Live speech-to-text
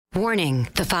Warning,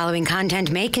 the following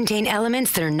content may contain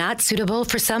elements that are not suitable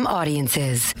for some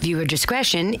audiences. Viewer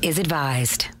discretion is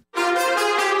advised. Live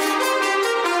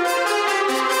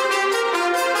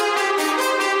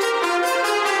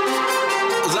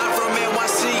from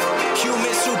NYC,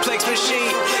 human suplex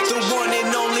machine, the one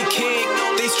and only king.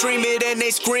 They stream it and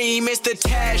they scream, it's the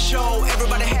Taz Show.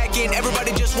 Everybody hacking,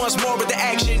 everybody just wants more with the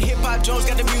action. Hip-Hop Jones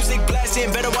got the music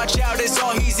blasting, better watch out, that's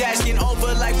all he's asking.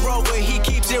 Over like Rover, he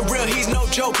keeps it real, he's no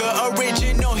joker.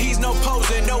 Original, he's no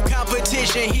poser, no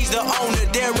competition, he's the owner.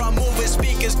 There I'm moving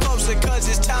speakers closer, cause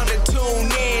it's time to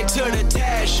tune in to the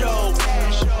Taz Show.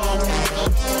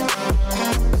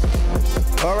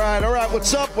 All right.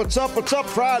 What's up?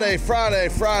 Friday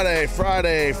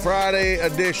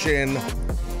edition.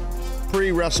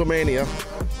 Pre-WrestleMania. I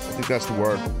think that's the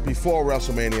word. Before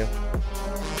WrestleMania.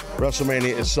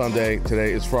 WrestleMania is Sunday.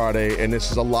 Today is Friday. And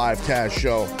this is a live Taz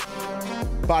show.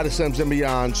 By the Sims and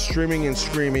Beyond. Streaming and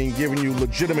screaming. Giving you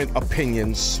legitimate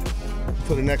opinions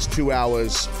for the next 2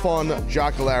 hours. Fun,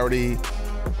 jocularity,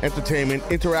 entertainment,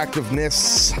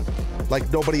 interactiveness like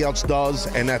nobody else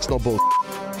does. And that's no bullshit.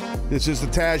 This is the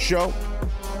Taz Show.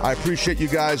 I appreciate you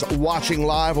guys watching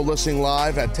live or listening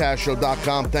live at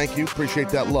TazShow.com. Thank you. Appreciate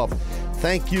that love.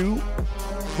 Thank you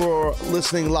for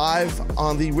listening live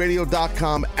on the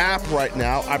Radio.com app right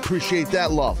now. I appreciate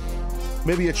that love.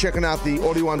 Maybe you're checking out the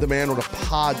audio on demand or the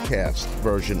podcast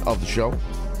version of the show.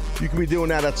 You can be doing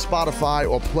that at Spotify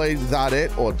or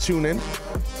Play.it or TuneIn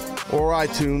or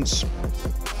iTunes.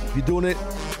 If you're doing it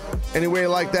any way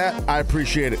like that, I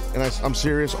appreciate it. And I'm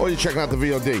serious. Or you're checking out the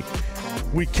VOD.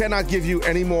 We cannot give you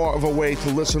any more of a way to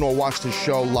listen or watch the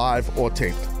show live or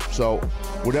taped. So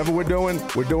whatever we're doing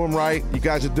right. You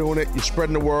guys are doing it. You're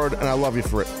spreading the word, and I love you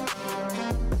for it.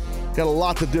 Got a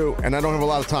lot to do, and I don't have a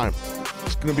lot of time.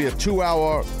 It's going to be a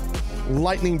 2-hour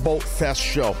lightning bolt fest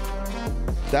show.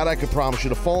 That I can promise you.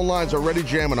 The phone lines are already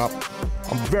jamming up.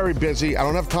 I'm very busy. I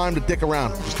don't have time to dick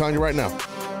around. I'm just telling you right now.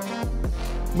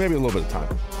 Maybe a little bit of time.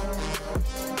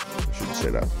 I shouldn't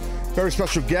say that. Very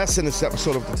special guest in this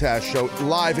episode of the Taz Show,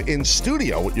 live in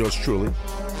studio with yours truly.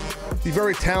 The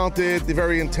very talented, the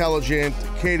very intelligent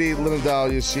Katie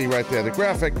Linendoll, you see right there, the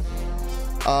graphic.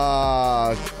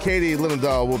 Katie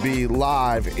Linendoll will be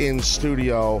live in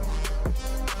studio.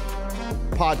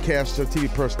 Podcaster, TV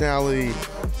personality,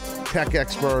 tech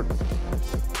expert,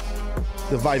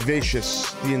 the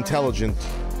vivacious, the intelligent,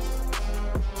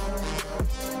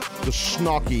 the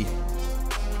snarky.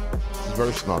 She's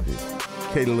very snarky.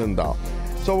 Katie Linendoll.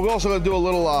 So we're also going to do a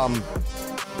little,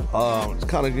 it's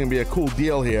kind of going to be a cool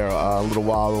deal here a little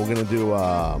while. We're going to do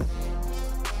a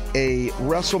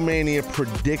WrestleMania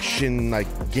prediction like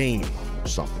game or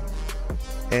something.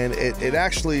 And it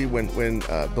actually, when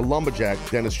the Lumberjack,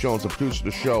 Dennis Jones, the producer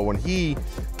of the show, when he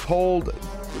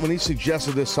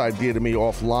suggested this idea to me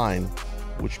offline,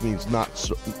 which means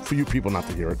for you people not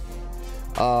to hear it,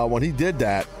 when he did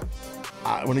that,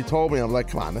 when he told me, I'm like,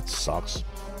 come on, that sucks.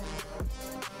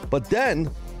 But then,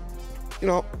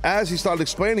 as he started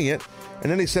explaining it,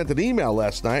 and then he sent an email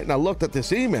last night, and I looked at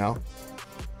this email,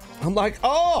 I'm like,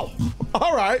 oh,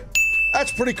 all right,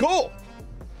 that's pretty cool.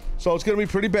 So it's going to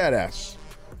be pretty badass.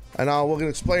 And we're going to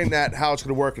explain how it's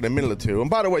going to work in a minute or two. And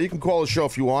by the way, you can call the show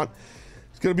if you want.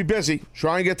 It's going to be busy.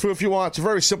 Try and get through if you want. It's a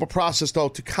very simple process, though,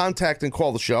 to contact and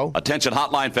call the show. Attention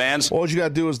hotline fans. All you got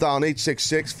to do is dial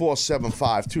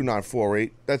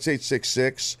 866-475-2948. That's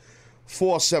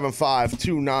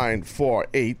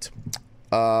 866-475-2948.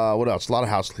 What else? A lot of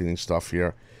house cleaning stuff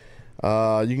here.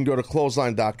 You can go to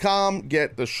clothesline.com,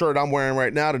 get the shirt I'm wearing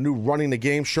right now, the new Running the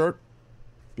Game shirt,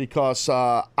 because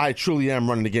I truly am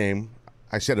running the game.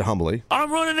 I said it humbly. I'm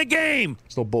running the game.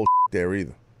 It's no bullshit there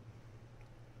either.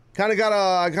 I'm a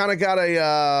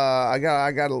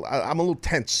little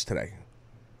tense today.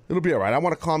 It'll be all right. I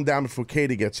want to calm down before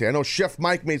Katie gets here. I know Chef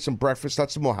Mike made some breakfast.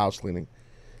 That's some more house cleaning.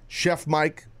 Chef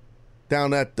Mike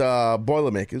down at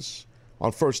Boilermakers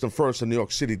on 1st and 1st in New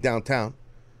York City, downtown.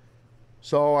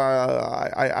 So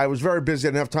I was very busy.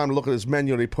 I didn't have time to look at his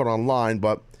menu that he put online,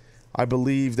 but I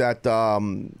believe that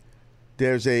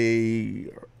there's a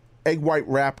egg white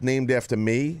wrap named after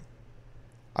me.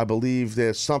 I believe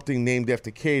there's something named after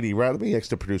Katie. Right? Let me ask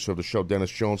the producer of the show, Dennis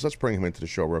Jones. Let's bring him into the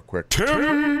show real quick.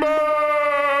 Timber!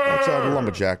 That's the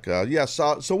Lumberjack. Yes.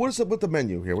 So what is it with the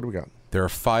menu here? What do we got? There are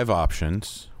 5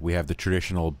 options. We have the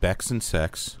traditional Becks and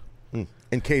Sex. And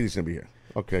Katie's going to be here.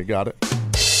 Okay, got it.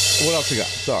 What else you got?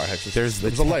 Sorry. It was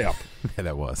a layup. Yeah,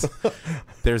 that was.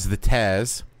 There's the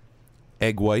Taz,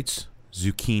 egg whites,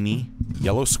 zucchini,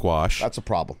 yellow squash. That's a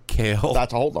problem. Kale.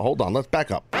 Hold on. Let's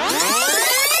back up.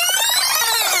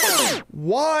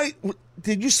 Why?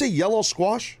 Did you say yellow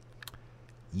squash?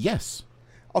 Yes.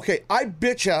 Okay, I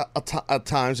bitch at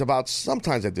times about,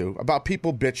 sometimes I do, about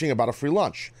people bitching about a free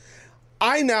lunch.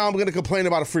 I'm going to complain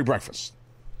about a free breakfast.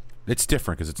 It's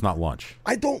different because it's not lunch.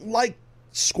 I don't like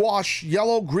squash,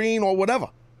 yellow, green, or whatever.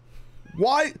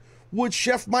 Why would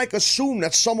Chef Mike assume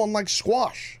that someone likes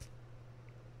squash?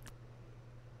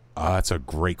 That's a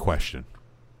great question.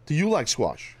 Do you like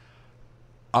squash?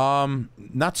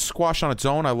 Not squash on its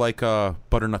own. I like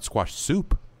butternut squash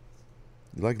soup.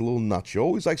 You like a little nuts. You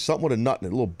always like something with a nut in it,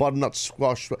 a little butternut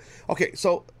squash. Okay,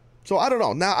 so I don't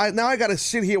know. Now I got to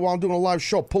sit here while I'm doing a live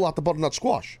show, pull out the butternut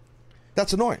squash.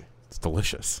 That's annoying. It's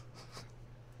delicious.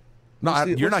 No,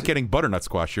 you're not getting butternut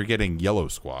squash. You're getting yellow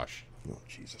squash. Oh,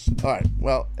 Jesus. All right.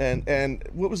 Well, and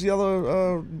what was the other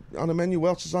on the menu? What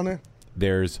else is on there?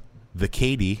 There's the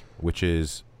Katie, which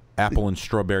is apple and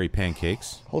strawberry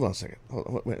pancakes. Hold on a second.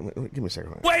 Wait, give me a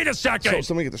second. Wait a second!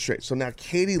 So let me get this straight. So now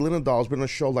Katie Linendahl's been on the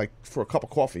show like for a cup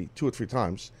of coffee 2 or 3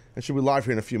 times, and she'll be live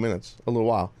here in a few minutes, a little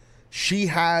while. She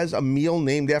has a meal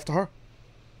named after her?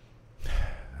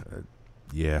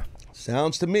 Yeah.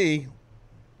 Sounds to me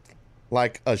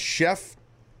like a chef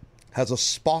has a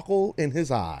sparkle in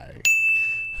his eye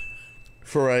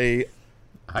for a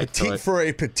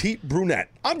petite brunette.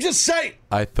 I'm just saying.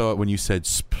 I thought when you said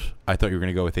I thought you were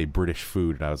going to go with a British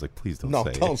food, and I was like, please don't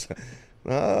say don't it.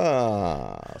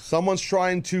 say someone's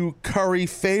trying to curry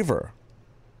favor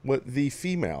with the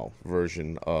female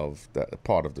version of that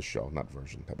part of the show. Not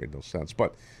version. That made no sense.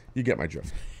 But you get my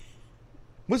drift.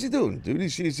 What's he doing, dude?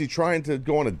 Is he trying to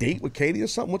go on a date with Katie or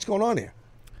something? What's going on here?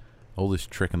 Oldest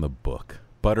trick in the book.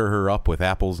 Butter her up with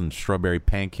apples and strawberry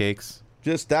pancakes.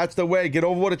 Just that's the way. Get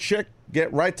over with a chick.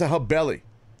 Get right to her belly.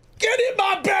 Get in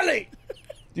my belly. Do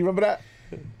you remember that?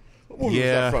 What movie was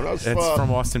that from? It's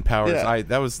from Austin Powers. Yeah.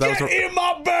 That was in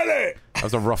my belly. That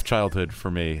was a rough childhood for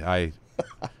me.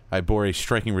 I bore a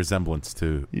striking resemblance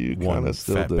to one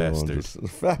fat bastard.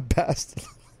 Fat bastard.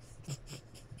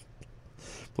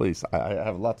 Please, I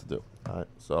have a lot to do. All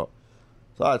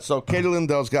right, so Katie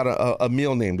Linendahl's got a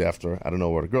meal named after her. I don't know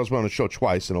what. The girl's been on the show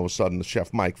twice, and all of a sudden, the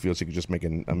Chef Mike feels he could just make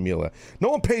a meal. No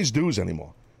one pays dues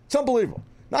anymore. It's unbelievable.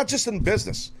 Not just in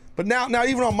business, but now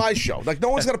even on my show, like no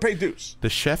one's got to pay dues. The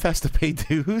chef has to pay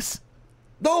dues?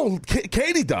 No,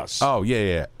 Katie does. Oh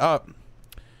yeah.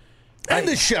 And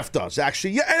the chef does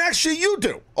actually. Yeah, and actually you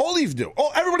do. All of you do.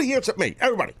 Oh, everybody here except me.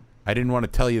 Everybody. I didn't want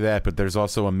to tell you that, but there's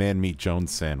also a Man Meat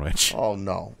Jones sandwich. Oh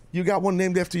no, you got one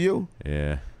named after you?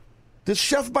 Yeah. Does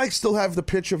Chef Mike still have the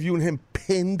picture of you and him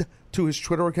pinned to his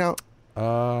Twitter account?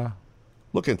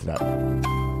 Look into that.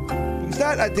 Because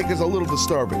that, I think, is a little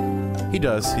disturbing. He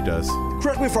does.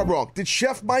 Correct me if I'm wrong. Did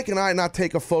Chef Mike and I not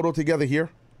take a photo together here?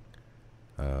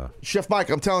 Chef Mike,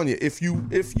 I'm telling you, if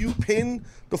you pin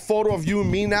the photo of you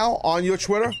and me now on your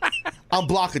Twitter, I'm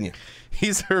blocking you.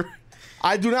 He's her.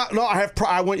 I do not. No,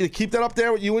 I want you to keep that up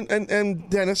there with you and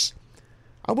Dennis.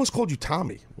 I almost called you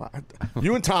Tommy.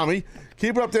 You and Tommy.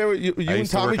 Keep it up there with you and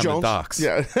Tommy Jones. On the docks.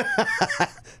 Yeah.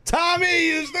 Tommy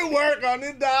used to work on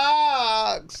the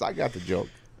docks. I got the joke.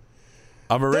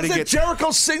 I'm already Doesn't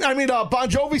Jericho sing? Bon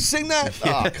Jovi sing that?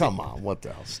 Oh, come on. What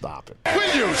the hell? Stop it.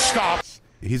 Will you stop?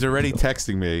 He's already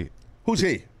texting me. Who's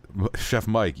he? Chef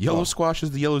Mike. Yellow squash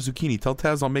is the yellow zucchini. Tell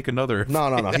Taz I'll make another.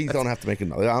 No. He don't have to make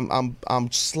another.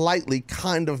 I'm slightly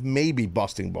kind of maybe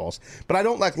busting balls, but I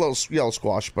don't like yellow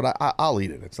squash. But I'll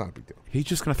eat it. It's not a big deal. He's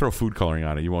just gonna throw food coloring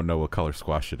on it. You won't know what color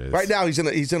squash it is. Right now he's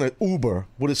in an Uber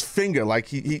with his finger like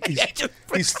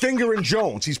he's fingering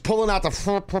Jones. He's pulling out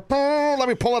the. Let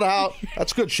me pull it out.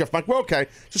 That's good, Chef Mike. We're okay.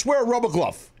 Just wear a rubber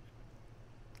glove.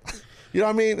 You know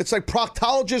what I mean? It's like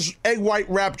proctologist egg white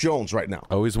wrap Jones right now.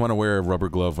 Always want to wear a rubber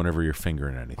glove whenever you're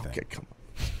fingering anything. Okay, come on.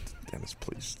 Dennis,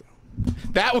 please.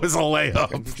 That was a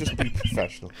layup. Just be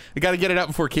professional. I got to get it out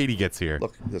before Katie gets here.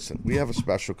 Look, listen, we have a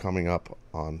special coming up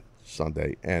on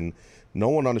Sunday, and no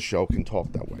one on the show can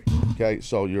talk that way. Okay?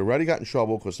 So you already got in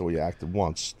trouble because the way you acted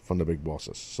once from the big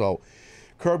bosses. So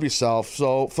curb yourself.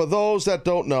 So for those that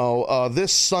don't know,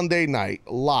 this Sunday night,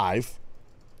 live,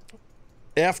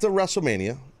 after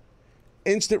WrestleMania,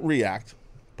 instant react,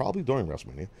 probably during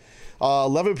WrestleMania,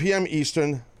 11 p.m.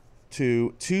 Eastern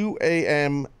to 2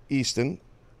 a.m. Eastern,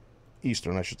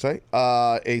 I should say,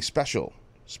 a special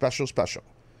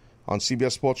on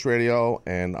CBS Sports Radio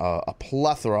and a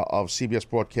plethora of CBS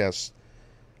broadcast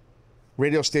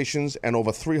radio stations and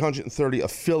over 330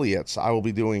 affiliates. I will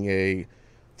be doing a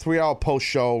 3-hour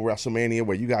post-show WrestleMania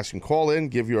where you guys can call in,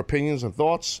 give your opinions and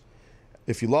thoughts.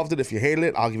 If you loved it, if you hated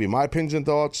it, I'll give you my opinions and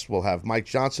thoughts. We'll have Mike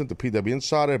Johnson, the PW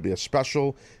Insider. It'll be a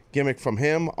special gimmick from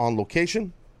him on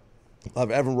location. I'll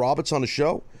have Evan Roberts on the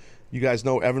show. You guys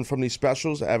know Evan from these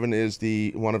specials. Evan is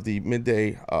one of the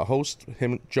midday hosts,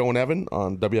 him, Joe, and Evan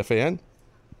on WFAN.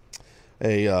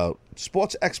 a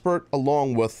sports expert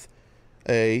along with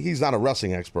he's not a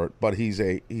wrestling expert, but he's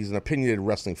an opinionated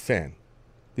wrestling fan.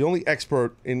 The only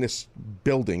expert in this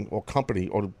building or company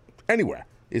or anywhere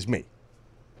is me.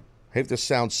 I hate to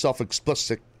sound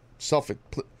self-explicit.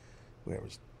 Where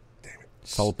was? Damn it.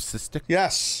 Solipsistic?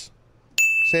 Yes.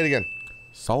 Say it again.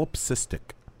 Solipsistic.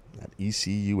 That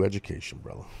ECU education,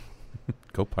 brother.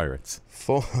 Go Pirates.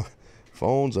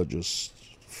 Phones are just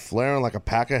flaring like a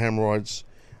pack of hemorrhoids.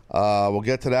 We'll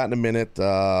get to that in a minute.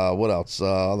 What else?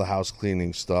 Other house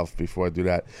cleaning stuff before I do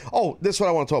that. Oh, this is what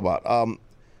I want to talk about.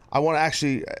 I want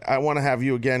to have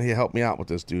you again here help me out with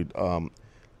this, dude.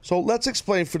 So let's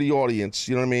explain for the audience,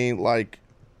 you know what I mean? Like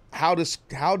how this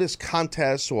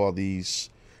contest or these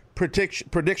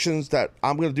predictions that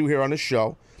I'm going to do here on this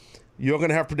show. You're going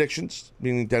to have predictions,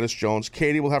 meaning Dennis Jones.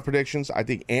 Katie will have predictions. I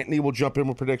think Anthony will jump in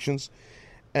with predictions.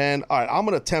 And, all right, I'm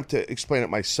going to attempt to explain it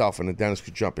myself, and then Dennis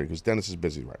could jump in because Dennis is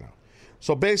busy right now.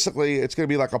 So, basically, it's going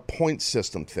to be like a point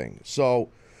system thing. So,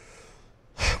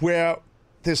 where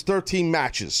there's 13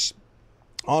 matches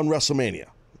on WrestleMania,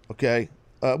 okay,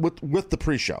 with the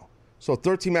pre-show. So,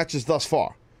 13 matches thus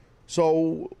far.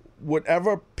 So,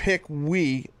 whatever pick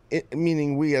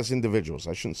meaning we as individuals,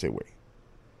 I shouldn't say we.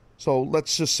 So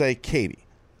let's just say Katie.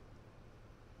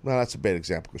 Well, that's a bad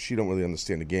example because she don't really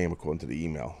understand the game according to the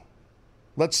email.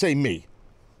 Let's say me.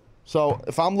 So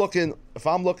if I'm looking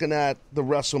at the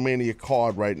WrestleMania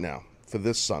card right now for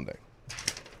this Sunday,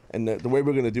 and the way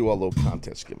we're going to do our little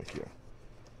contest gimmick here.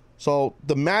 So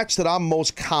the match that I'm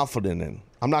most confident in,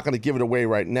 I'm not going to give it away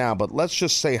right now, but let's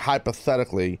just say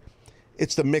hypothetically,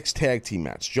 it's the mixed tag team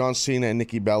match. John Cena and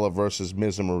Nikki Bella versus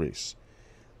Miz and Maurice.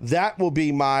 That will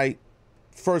be my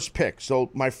first pick. So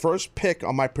my first pick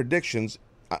on my predictions,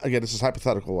 again, this is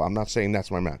hypothetical. I'm not saying that's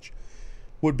my match.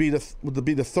 Would be the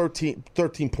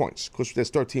 13 points because there's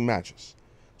 13 matches.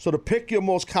 So the pick you're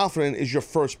most confident in is your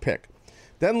first pick.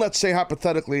 Then let's say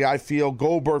hypothetically I feel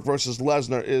Goldberg versus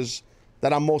Lesnar is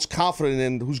that I'm most confident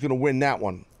in who's going to win that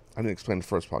one. I didn't explain the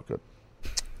first part good.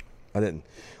 I didn't.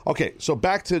 Okay, so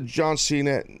back to John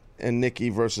Cena and Nikki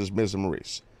versus Miz and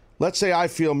Maurice. Let's say I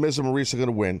feel Miz and Maurice are going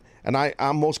to win, and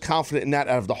I'm most confident in that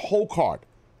out of the whole card.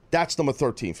 That's number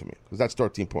 13 for me, because that's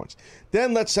 13 points.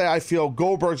 Then let's say I feel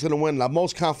Goldberg's going to win, and I'm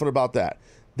most confident about that.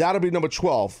 That'll be number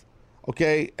 12,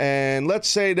 okay? And let's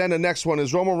say then the next one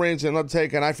is Roman Reigns and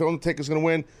Undertaker, and I feel Undertaker's going to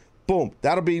win. Boom.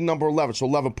 That'll be number 11, so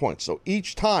 11 points. So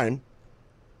each time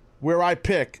where I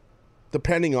pick,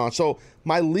 depending on... So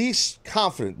my least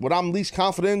confident, what I'm least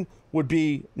confident in would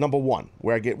be number 1,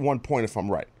 where I get 1 point if I'm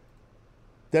right.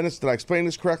 Dennis, did I explain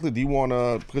this correctly? Do you want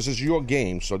to, because it's your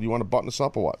game, so do you want to button this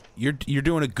up or what? You're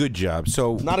doing a good job.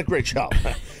 So not a great job.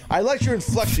 I like your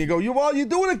inflection. You go, you're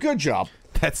doing a good job.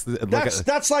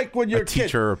 That's like when you're a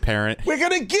teacher or a parent. We're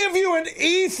gonna give you an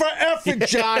E for effing,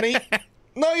 Johnny.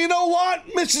 No, you know what,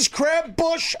 Mrs.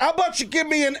 Crabbush? How about you give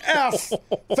me an F for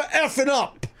effing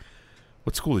up?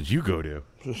 What school did you go to?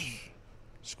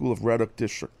 School of Red Hook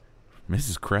District.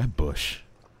 Mrs. Crabbush.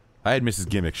 I had Mrs.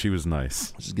 Gimmick. She was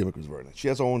nice. Mrs. Gimmick was very nice. She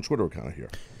has her own Twitter account here.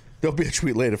 There'll be a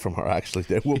tweet later from her, actually.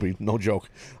 There will be. No joke.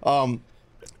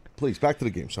 Please, back to the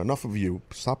game. So enough of you.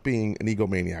 Stop being an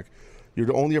egomaniac.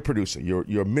 You're only a producer.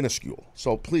 You're minuscule.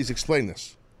 So please explain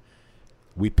this.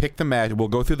 We pick the match. We'll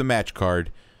go through the match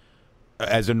card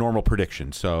as a normal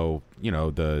prediction. So, you know,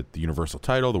 the Universal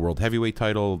title, the World Heavyweight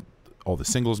title, all the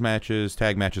singles matches,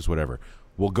 tag matches, whatever.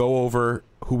 We'll go over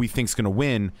who we think's going to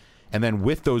win. And then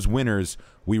with those winners,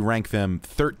 we rank them.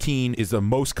 13 is the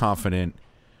most confident.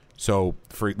 So,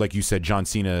 for like you said, John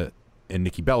Cena and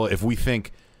Nikki Bella, if we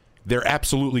think they're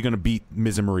absolutely going to beat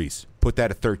Miz and Maurice, put that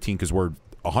at 13 because we're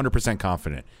 100%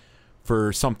 confident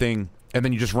for something. And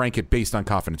then you just rank it based on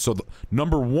confidence. So,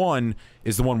 number 1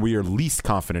 is the one we are least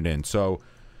confident in. So,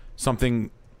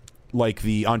 something like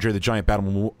the Andre the Giant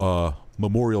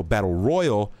Memorial Battle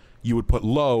Royal, you would put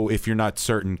low if you're not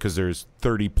certain because there's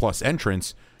 30-plus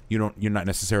entrants. You're not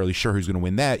necessarily sure who's going to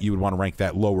win that. You would want to rank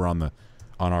that lower on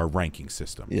our ranking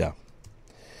system. Yeah.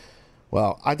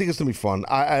 Well, I think it's going to be fun.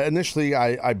 I initially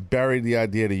buried the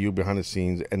idea to you behind the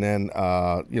scenes, and then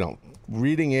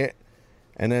reading it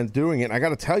and then doing it. And I got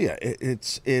to tell you,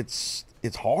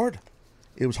 it's hard.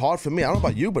 It was hard for me. I don't know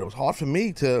about you, but it was hard for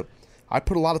me I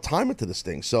put a lot of time into this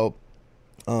thing. So,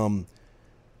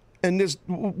 and there's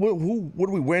what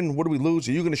do we win? What do we lose?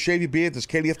 Are you going to shave your beard? Does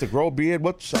Katie have to grow a beard?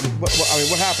 What happens?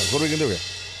 What are we going to do here?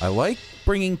 I like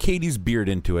bringing Katie's beard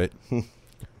into it.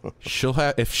 She'll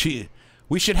have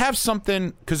we should have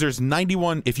something because there's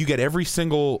 91. If you get every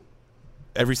single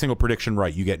prediction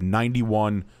right, you get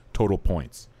 91 total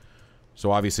points.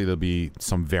 So obviously there'll be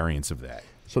some variance of that.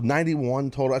 So 91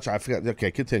 total. I forgot.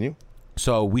 Okay, continue.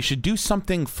 So we should do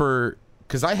something for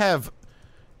because I have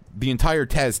the entire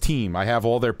Taz team. I have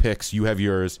all their picks. You have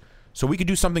yours. So we could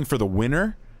do something for the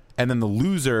winner, and then the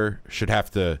loser should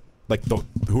have to, like,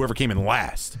 whoever came in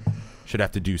last should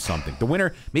have to do something. The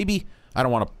winner, maybe, I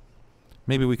don't want to,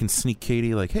 maybe we can sneak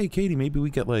Katie, like, hey, Katie, maybe we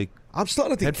get, like, I'm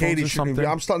starting to think Katie shouldn't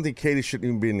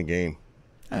even be in the game.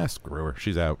 Screw her.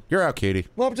 She's out. You're out, Katie.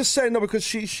 Well, I'm just saying, no, because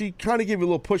she kind of gave you a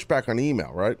little pushback on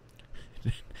email, right?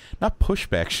 Not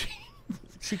pushback.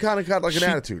 She kind of got, like, an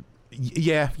attitude.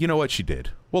 Yeah, you know what? She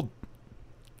did. We'll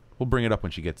bring it up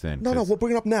when she gets in. No, we'll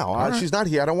bring it up now. Right. She's not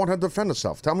here. I don't want her to defend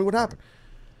herself. Tell me what happened.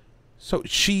 So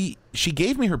she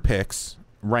gave me her picks,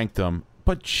 ranked them,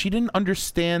 but she didn't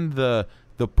understand the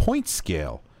point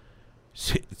scale.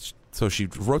 So she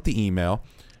wrote the email.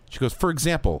 She goes, for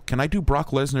example, can I do Brock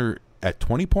Lesnar at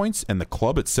 20 points and the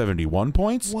club at 71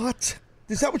 points? What?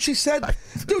 Is that what she said?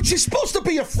 Dude, she's supposed to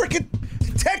be a freaking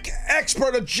tech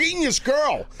expert, a genius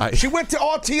girl. She went to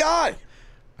RTI.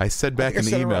 I said back in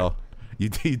the email, you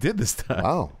did this time.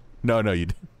 Wow. No, you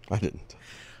didn't. I didn't.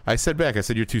 I said back, I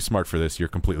said, you're too smart for this. You're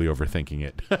completely overthinking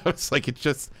it. It's like, it's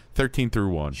just 13 through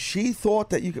 1. She thought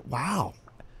that you could, wow.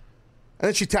 And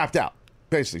then she tapped out,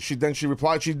 basically. She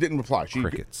replied. She didn't reply.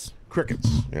 Crickets.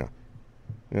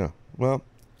 Yeah. Well,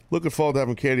 looking forward to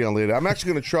having Katie on later. I'm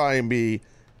actually going to try and be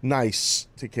nice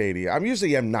to Katie. I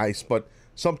usually am nice, but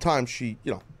sometimes she,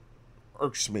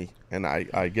 irks me, and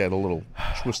I get a little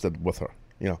twisted with her.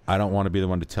 I don't want to be the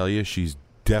one to tell you. She's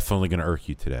definitely going to irk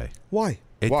you today. Why?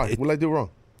 Why? What did I do wrong?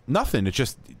 Nothing. It's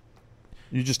just...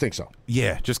 You just think so?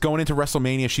 Yeah. Just going into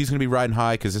WrestleMania, she's going to be riding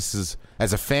high because this is,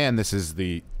 as a fan, this is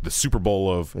the Super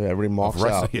Bowl of... Yeah, everybody marks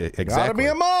out. Yeah, exactly. Gotta be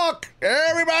a mark.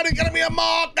 Everybody gotta be a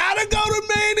mark. Gotta go to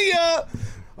Mania.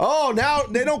 Oh, now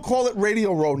they don't call it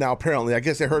Radio Row now, apparently. I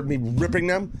guess they heard me ripping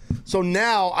them. So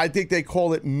now I think they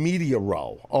call it Media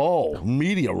Row. Oh,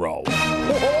 Media Row.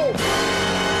 Oh.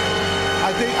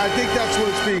 I think that's what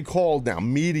it's being called now,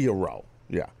 Media Row.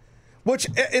 Yeah. Which,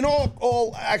 in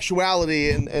all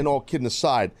actuality and all kidding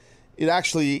aside, it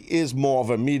actually is more of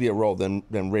a Media Row than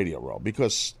Radio Row,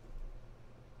 because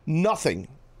nothing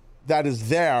that is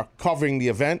there covering the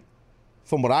event,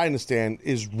 from what I understand,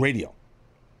 is radio.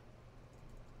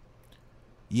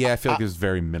 Yeah, I feel like it's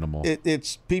very minimal.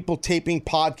 It's people taping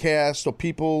podcasts, or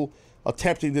people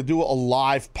attempting to do a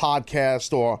live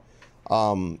podcast, or,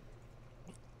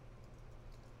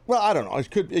 well, I don't know.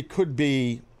 It could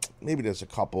be, maybe there's a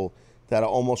couple that are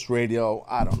almost radio.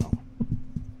 I don't know.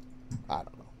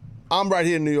 I'm right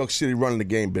here in New York City running the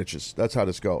game, bitches. That's how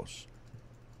this goes.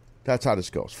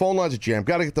 Phone lines are jammed.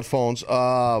 Got to get the phones.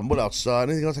 What else?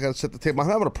 Anything else I got to set the table? I'm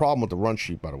having a problem with the run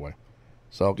sheet, by the way.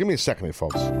 So give me a second here,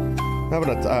 folks. I'm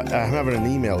having an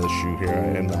email issue here,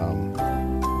 and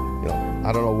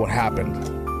I don't know what happened.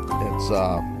 It's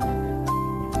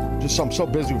just I'm so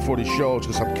busy before these shows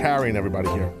because I'm carrying everybody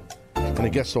here, and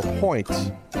it gets to a point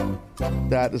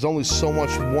that there's only so much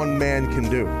one man can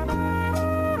do,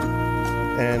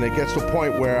 and it gets to a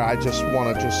point where I just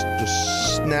want to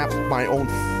just snap my own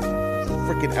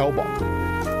freaking elbow.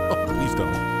 Oh, please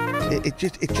don't.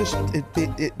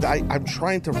 I'm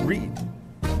trying to read.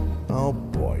 Oh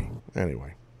boy.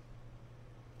 Anyway,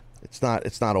 it's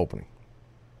not opening.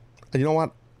 And you know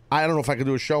what? I don't know if I can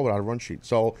do a show without a run sheet.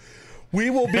 So we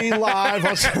will be live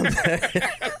on Sunday.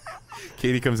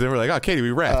 Katie comes in. We're like, oh, Katie,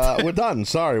 we wrapped. We're done.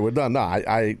 Sorry, we're done. No,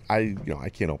 I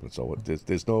can't open it. So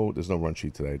there's no run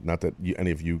sheet today. Not that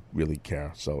any of you really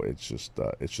care. So it's just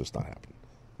not happening.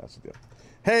 That's the deal.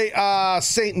 Hey,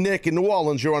 Saint Nick in New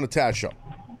Orleans, you're on the Taz Show.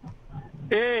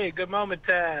 Hey, good moment,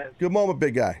 Taz. Good moment,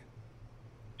 big guy.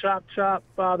 Chop, chop,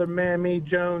 Father Mammy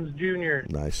Jones Jr.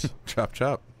 Nice. Chop,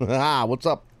 chop. What's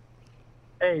up?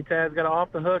 Hey, Taz, got an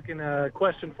off the hook and a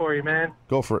question for you, man.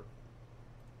 Go for it.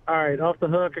 All right, off the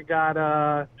hook, I got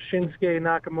Shinsuke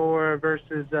Nakamura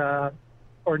versus,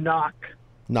 or Knock.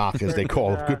 Knock, as they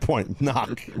call it. Good point.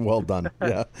 Knock. Well done.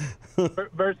 Yeah.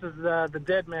 Versus the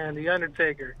dead man, The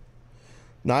Undertaker.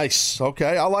 Nice.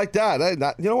 Okay, I like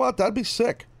that. You know what? That'd be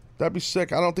sick. I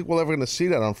don't think we're ever going to see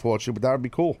that, unfortunately, but that would be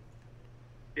cool.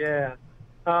 Yeah.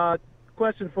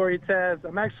 Question for you, Taz.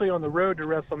 I'm actually on the road to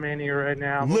WrestleMania right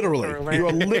now. Literally. You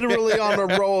are literally on the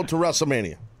road to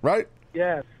WrestleMania, right?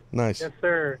 Yes. Nice. Yes,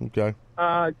 sir. Okay.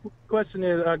 Question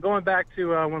is, going back to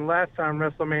when last time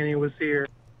WrestleMania was here,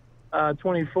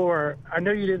 24, I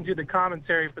know you didn't do the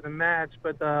commentary for the match,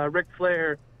 but Ric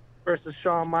Flair versus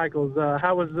Shawn Michaels,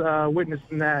 how was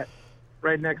witnessing that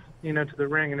right next, to the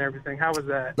ring and everything? How was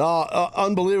that?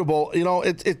 Unbelievable.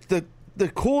 It's the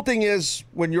cool thing is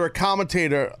when you're a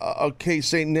commentator, okay,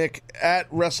 St. Nick, at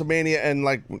WrestleMania, and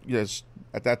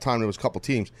at that time there was a couple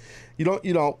teams, you're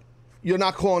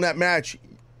not calling that match.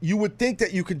 you would think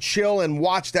that you could chill and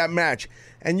watch that match,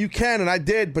 and you can, and I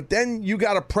did, but then you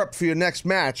got to prep for your next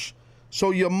match,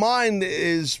 so your mind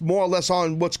is more or less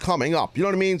on what's coming up. You know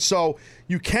what I mean? So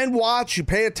you can watch, you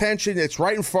pay attention, it's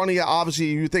right in front of you. Obviously,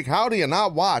 you think, how do you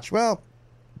not watch? Well,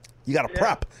 you got to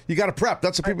prep. You got to prep.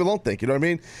 That's what people don't think. You know what I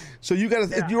mean? So you got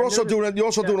to. Yeah, you're also doing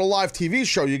a live TV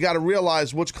show. You got to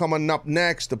realize what's coming up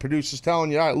next. The producer's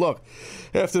telling you, all right, look,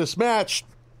 after this match,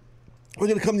 we're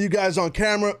going to come to you guys on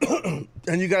camera,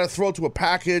 and you got to throw to a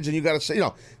package, and you got to say,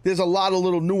 there's a lot of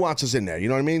little nuances in there. You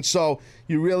know what I mean? So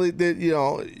you really,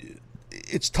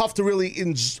 it's tough to really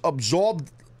absorb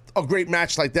a great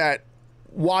match like that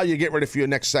while you get ready for your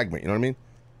next segment. You know what I mean?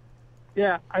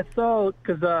 Yeah, I saw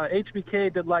because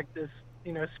HBK did like this,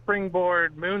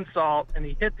 springboard moonsault, and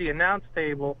he hit the announce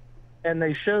table, and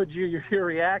they showed your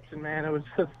reaction, man. It was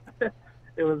just,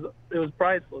 it was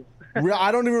priceless.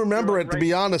 I don't even remember it, to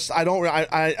be honest. I don't.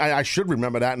 I should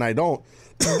remember that, and I don't.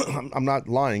 I'm not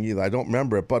lying either. I don't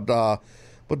remember it, but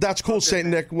that's cool, Saint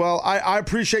Nick. Well, I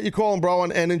appreciate you calling, bro,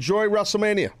 and enjoy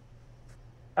WrestleMania.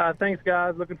 Thanks,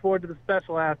 guys. Looking forward to the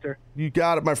special after. You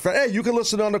got it, my friend. Hey, you can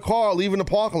listen on the car, leaving the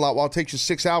parking lot while it takes you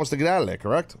 6 hours to get out of there,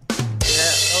 correct? Yeah.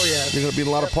 Oh, yeah. You're going to be in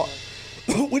a lot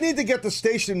of we need to get the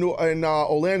station in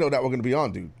Orlando that we're going to be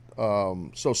on, dude.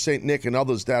 So St. Nick and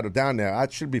others that are down there,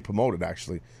 that should be promoted,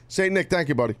 actually. St. Nick, thank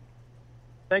you, buddy.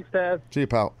 Thanks, Dad. See you,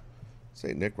 pal.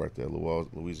 St. Nick right there,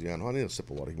 Louisiana. I need a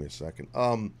sip of water. Give me a second.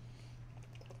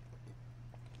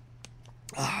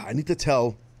 I need to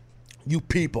tell you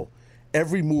people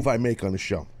every move I make on the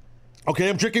show. Okay,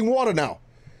 I'm drinking water now.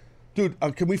 Dude,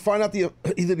 can we find out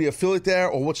either the affiliate there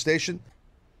or what station?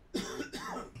 You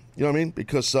know what I mean?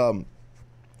 Because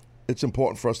it's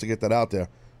important for us to get that out there.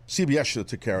 CBS should have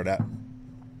took care of that.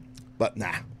 But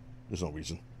nah, there's no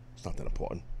reason. It's not that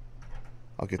important.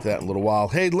 I'll get to that in a little while.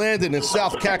 Hey, Landon in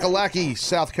South Kakalaki,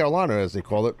 South Carolina, as they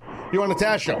call it. You're on the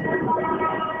Taz Show.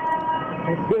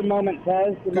 Good moment,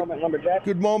 Taz. Good moment, Lumberjack.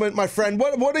 Good moment, my friend.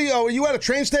 What are you at a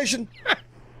train station?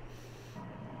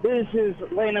 This is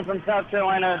Landon from South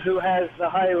Carolina, who has the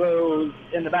high-lows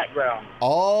in the background.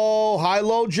 Oh,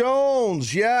 High-Low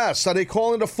Jones, yes. Are they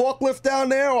calling it a forklift down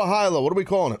there or high-low? What are we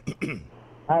calling it?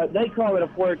 They call it a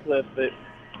forklift, but,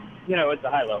 it's a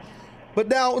high-low. But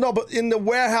but in the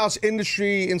warehouse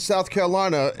industry in South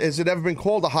Carolina, has it ever been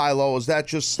called a high-low? Is that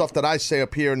just stuff that I say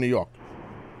up here in New York?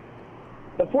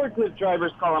 The forklift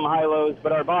drivers call them high-lows,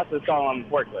 but our bosses call them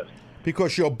forklifts.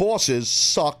 Because your bosses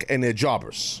suck and they're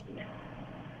jobbers.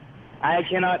 I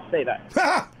cannot say that.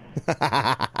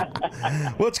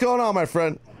 What's going on, my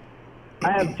friend?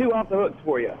 I have two off the hooks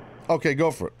for you. Okay, go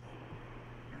for it.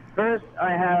 First, I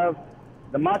have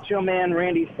the Macho Man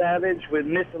Randy Savage with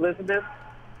Miss Elizabeth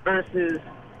versus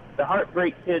the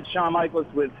Heartbreak Kid Shawn Michaels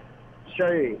with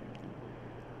Sherry.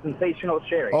 Sensational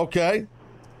Sherry. Okay.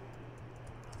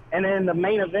 And in the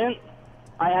main event,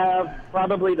 I have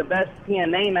probably the best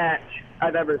TNA match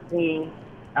I've ever seen.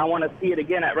 I want to see it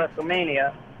again at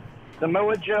WrestleMania.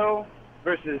 Samoa Joe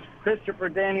versus Christopher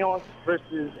Daniels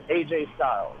versus AJ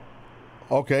Styles.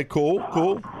 Okay, cool.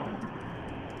 All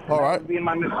right. That would be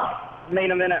my main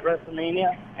event at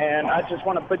WrestleMania. And I just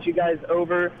want to put you guys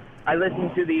over. I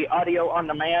listen to the audio on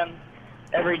demand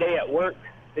every day at work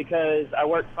because I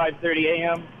work 5:30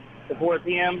 a.m. to 4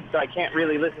 p.m., so I can't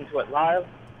really listen to it live.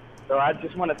 So I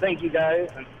just want to thank you guys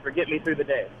and for getting me through the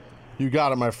day. You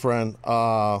got it, my friend.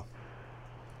 I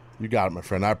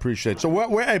appreciate it. So,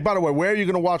 hey, by the way, where are you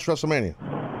going to watch WrestleMania?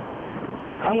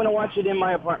 I'm going to watch it in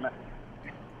my apartment.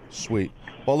 Sweet.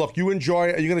 Well, look, you enjoy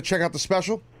it. Are you going to check out the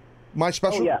special? My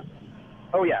special?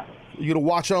 Oh, yeah. You going to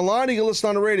watch it online or you going to listen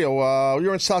on the radio?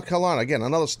 You're in South Carolina. Again,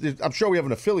 I'm sure we have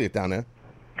an affiliate down there.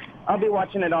 I'll be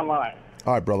watching it online.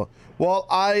 All right, brother. Well,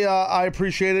 I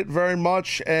appreciate it very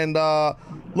much. And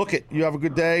you have a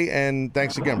good day. And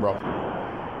thanks again, bro.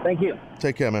 Thank you.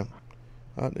 Take care, man.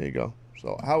 There you go.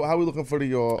 So how are we looking for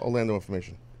the Orlando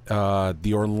information?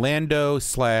 The Orlando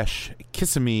 /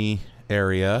 Kissimmee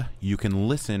area, you can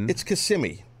listen. It's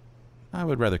Kissimmee. I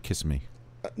would rather Kissimmee.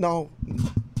 No,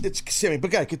 it's Kissimmee. But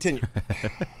guys, continue.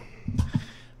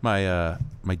 My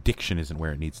diction isn't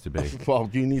where it needs to be. Well,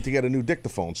 you need to get a new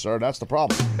dictaphone, sir. That's the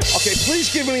problem. Okay,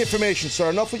 please give me the information,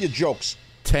 sir. Enough with your jokes.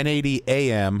 1080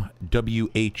 AM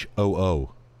WHOO.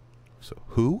 So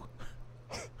who?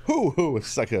 Who?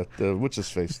 It's like what's his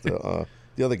face? The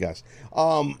other guys.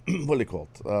 What are they called?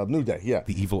 New Day. Yeah.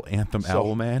 The evil Anthem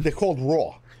Owl Man. They're called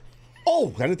Raw.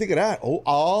 Oh, I didn't think of that. Oh.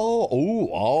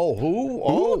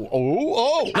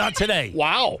 Not today.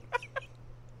 Wow.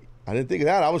 I didn't think of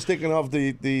that. I was thinking of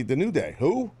the New Day.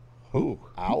 Who?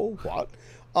 Ow? What?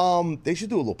 They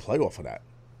should do a little play off of that.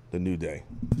 the New Day.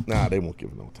 Nah, they won't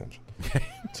give no attention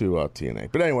to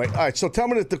TNA. But anyway, all right, so tell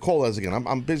me the call is again.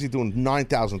 I'm busy doing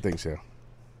 9,000 things here.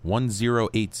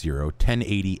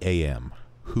 1080 AM.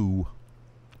 Who?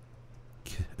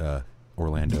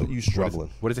 Orlando. You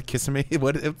struggling? What is it? Kissimmee?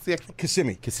 What's the actual?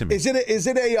 Kissimmee. Kissimmee. Is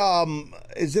it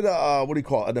a what do you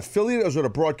call it? An affiliate or is it a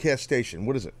broadcast station?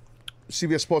 What is it?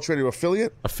 CBS Sports Radio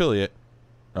affiliate? Affiliate.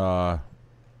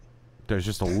 There's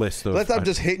just a list of. I'm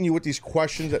just hitting you with these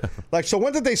questions. Like, so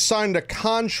when did they sign the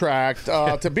contract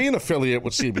to be an affiliate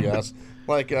with CBS?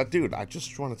 Like, dude, I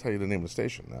just want to tell you the name of the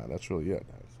station. That's really it.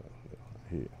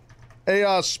 Hey,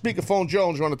 speakerphone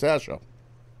Jones, you're on the Taz Show.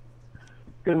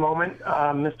 Good moment,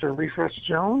 Mr. Refresh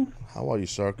Jones. How are you,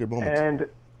 sir? Good moment. And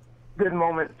good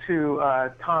moment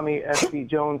to Tommy S.B.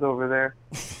 Jones over there.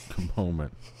 Good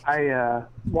moment. I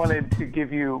wanted to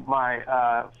give you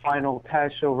my final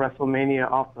Taz Show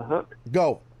WrestleMania off the hook.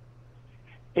 Go.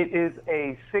 It is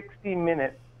a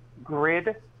 60-minute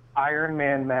grid Iron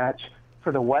Man match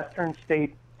for the Western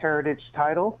State Heritage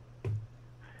title.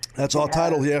 That's our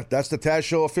title here. That's the Taz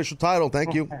Show official title.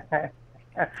 Thank you.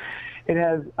 It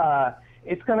has.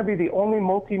 It's going to be the only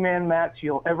multi-man match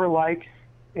you'll ever like.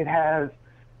 It has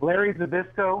Larry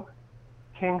Zbyszko,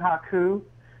 King Haku,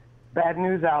 Bad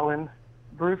News Allen,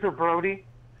 Bruiser Brody,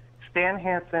 Stan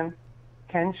Hansen,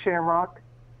 Ken Shamrock,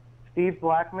 Steve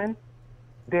Blackman,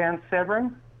 Dan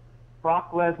Severn,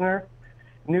 Brock Lesnar,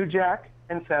 New Jack,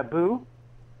 and Sabu.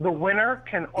 The winner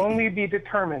can only be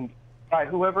determined by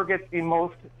whoever gets the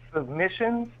most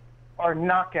submissions or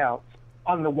knockouts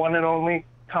on the one and only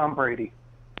Tom Brady.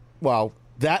 Wow,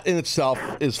 that in itself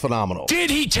is phenomenal. Did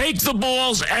he take the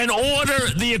balls and order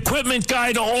the equipment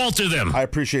guy to alter them? I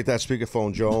appreciate that,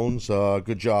 speakerphone Jones.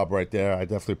 Good job right there. I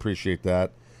definitely appreciate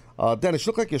that. Dennis,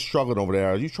 you look like you're struggling over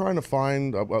there. Are you trying to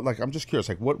find, I'm just curious,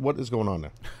 what is going on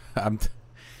there?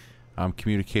 I'm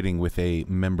communicating with a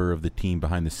member of the team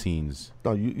behind the scenes.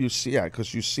 No, you see, yeah,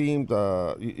 because you seemed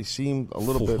a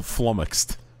little bit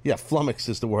flummoxed. Yeah, flummoxed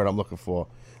is the word I'm looking for.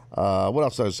 What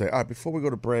else did I say? All right, before we go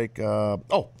to break, you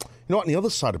know what? On the other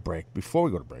side of break, before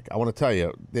we go to break, I want to tell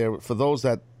you, for those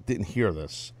that didn't hear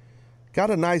this, got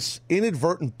a nice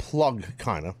inadvertent plug,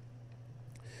 kind of,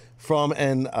 from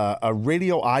a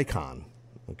radio icon,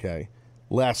 okay,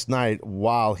 last night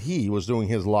while he was doing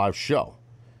his live show.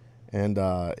 And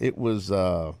it was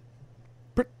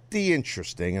pretty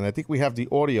interesting, and I think we have the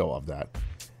audio of that.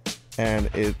 And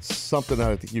it's something that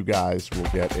I think you guys will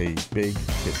get a big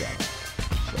kick out of.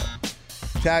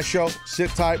 Taz Show, sit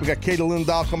tight. We got Katie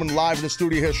Lindahl coming live in the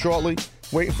studio here shortly.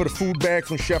 Waiting for the food bag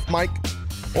from Chef Mike.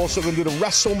 Also going to do the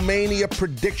WrestleMania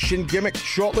prediction gimmick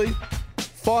shortly.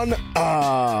 Fun,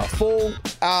 full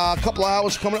couple of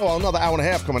hours coming. Well, another hour and a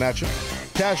half coming at you.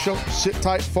 Taz Show, sit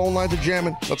tight. Phone lines are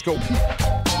jamming. Let's go.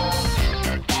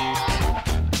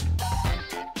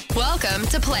 Welcome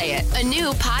to Play It, a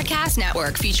new podcast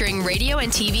network featuring radio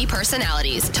and TV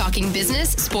personalities talking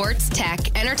business, sports,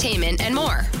 tech, entertainment, and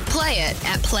more. Play it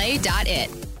at play.it.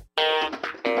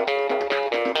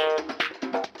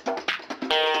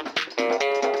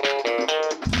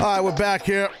 All right, we're back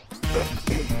here.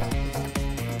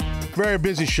 Very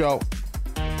busy show.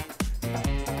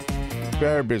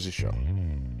 Very busy show.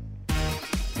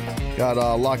 Got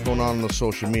a lot going on the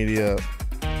social media.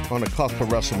 On the cusp of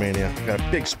WrestleMania. Got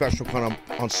a big special coming up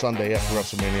on Sunday after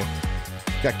WrestleMania.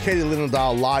 Got Katie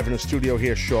Lindahl live in the studio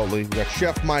here shortly. We got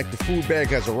Chef Mike. The food bag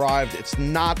has arrived. It's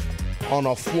not on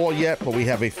our floor yet, but we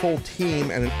have a full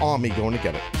team and an army going to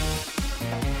get it.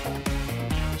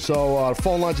 So the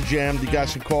phone lines are jammed. You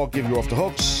guys can call, give you off the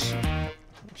hooks.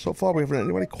 So far, we haven't had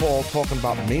anybody call talking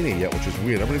about Mania yet, which is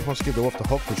weird. Everybody wants to give their off the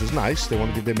hook, which is nice. They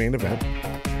want to give their main event.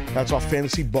 That's our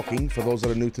fantasy booking for those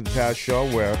that are new to the Taz Show,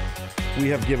 where we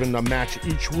have given a match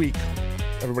each week.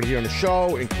 Everybody here on the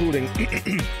show, including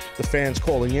the fans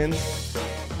calling in.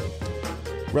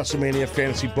 WrestleMania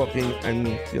fantasy booking, and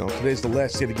today's the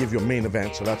last day to give you a main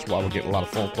event, so that's why we're getting a lot of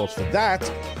phone calls for that,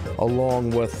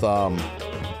 along with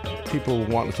people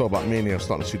wanting to talk about Mania.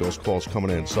 Starting to see those calls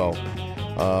coming in, so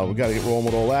we got to get rolling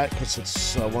with all that, because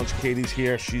it's once Katie's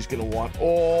here, she's going to want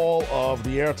all of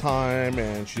the airtime,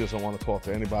 and she doesn't want to talk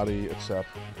to anybody except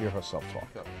hear herself talk.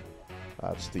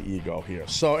 That's the ego here.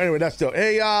 So anyway, that's still.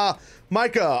 Hey,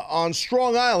 Micah on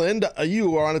Strong Island,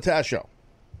 you are on the Taz Show.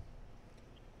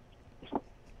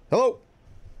 Hello.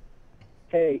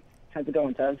 Hey, how's it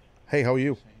going, Taz? Hey, how are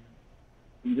you?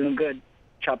 I'm doing good.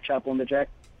 Chop chop on the jack.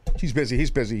 He's busy. He's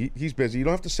busy. He's busy. You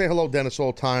don't have to say hello, Dennis,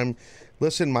 all the time.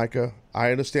 Listen, Micah,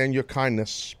 I understand your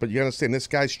kindness, but you understand this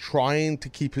guy's trying to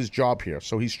keep his job here,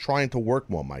 so he's trying to work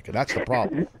more, Micah. That's the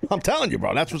problem. I'm telling you,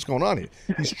 bro. That's what's going on here.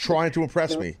 He's trying to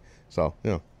impress me. So,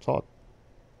 it's hard.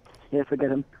 Yeah,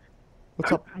 forget him.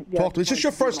 What's up? Yeah, Talk to me. Is this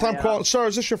your first time calling? Sir,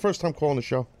 is this your first time calling the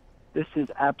show? This is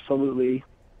absolutely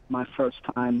my first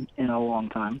time in a long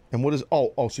time. And what is...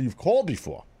 Oh, so you've called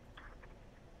before?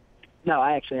 No,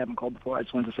 I actually haven't called before. I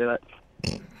just wanted to say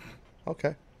that.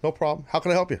 Okay, no problem. How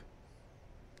can I help you?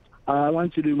 I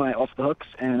wanted to do my off the hooks,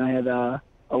 and I had a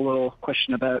little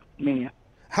question about Mania.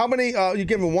 How many... you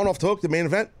giving one off the hook, the main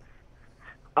event?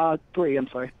 3, I'm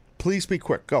sorry. Please be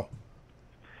quick. Go.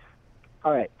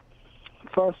 All right.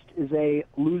 First is a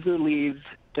loser leaves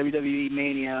WWE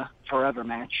Mania Forever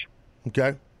match.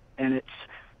 Okay. And it's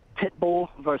Pitbull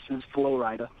versus Flow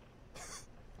Rider.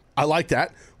 I like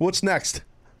that. What's next?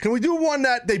 Can we do one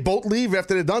that they both leave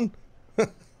after they're done?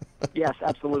 Yes,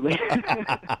 absolutely.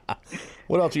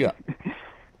 What else you got?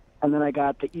 And then I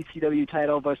got the ECW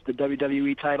title versus the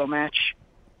WWE title match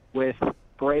with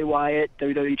Bray Wyatt,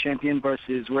 WWE champion,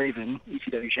 versus Raven,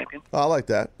 ECW champion. I like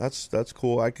that. That's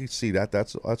cool. I can see that.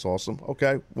 That's awesome.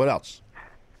 Okay. What else?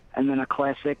 And then a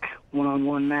classic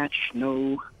one-on-one match.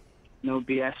 No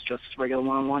BS, just regular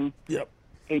one-on-one. Yep.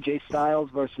 AJ Styles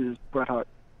versus Bret Hart.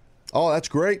 Oh, that's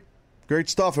great. Great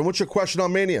stuff. And what's your question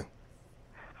on Mania?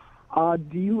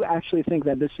 Do you actually think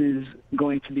that this is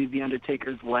going to be The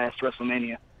Undertaker's last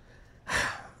WrestleMania?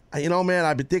 You know, man,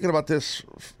 I've been thinking about this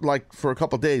for a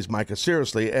couple of days, Micah,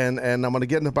 seriously, and I'm going to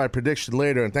get into my prediction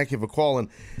later, and thank you for calling.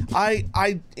 I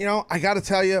got to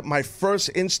tell you, my first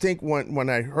instinct when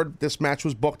I heard this match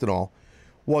was booked and all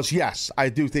was, yes, I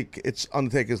do think it's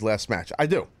Undertaker's last match. I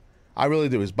do. I really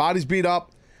do. His body's beat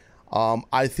up.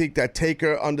 I think that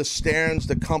Taker understands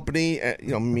the company,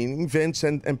 meaning Vince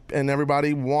and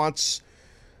everybody wants...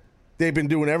 They've been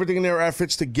doing everything in their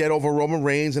efforts to get over Roman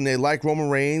Reigns, and they like Roman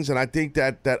Reigns. And I think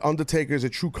that Undertaker is a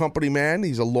true company man.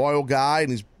 He's a loyal guy, and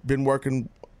he's been working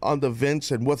under Vince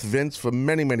and with Vince for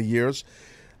many, many years.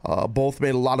 Both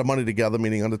made a lot of money together,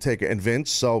 meaning Undertaker and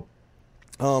Vince. So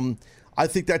I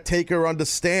think that Taker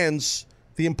understands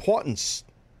the importance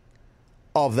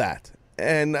of that,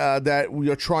 and that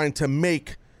we are trying to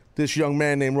make this young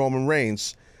man named Roman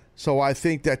Reigns. So I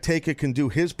think that Taker can do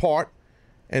his part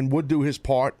and would do his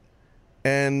part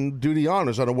and do the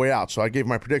honors on the way out. So I gave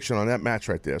my prediction on that match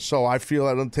right there. So I feel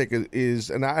that Undertaker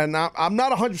is, and I'm not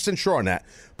 100% sure on that,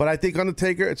 but I think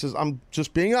Undertaker, I'm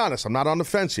just being honest, I'm not on the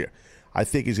fence here. I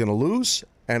think he's going to lose,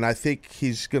 and I think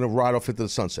he's going to ride off into the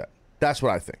sunset. That's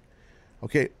what I think.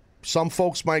 Okay, some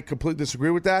folks might completely disagree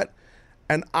with that,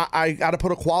 and I got to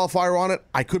put a qualifier on it.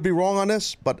 I could be wrong on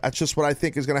this, but that's just what I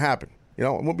think is going to happen. It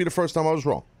won't be the first time I was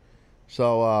wrong.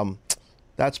 So,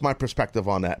 that's my perspective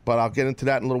on that. But I'll get into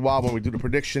that in a little while when we do the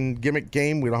prediction gimmick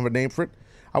game. We don't have a name for it.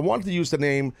 I wanted to use the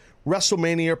name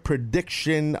WrestleMania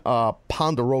Prediction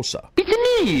Ponderosa. It's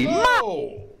me!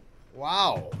 Oh!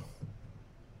 Wow.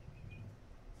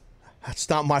 That's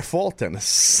not my fault,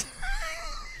 Dennis.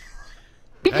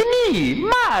 It's me,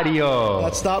 Mario!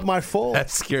 That's not my fault. That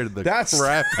scared the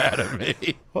crap out of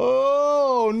me.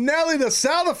 Oh, Nelly, the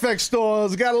sound effects store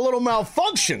has got a little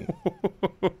malfunction.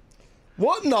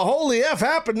 What in the holy F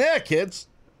happened there, kids?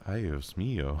 Dios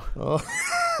mío. Oh,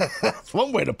 that's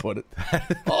one way to put it.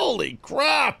 Holy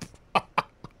crap.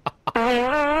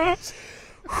 Back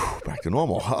to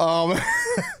normal.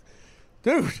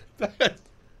 Dude,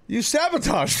 you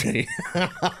sabotaged me.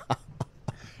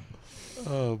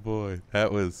 Oh, boy.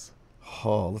 That was...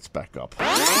 Oh, let's back up.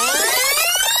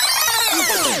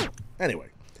 Anyway,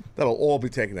 that'll all be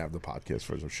taken out of the podcast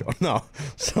for the show. No,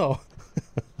 so...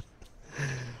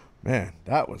 Man,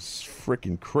 that was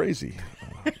freaking crazy.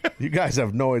 You guys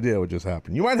have no idea what just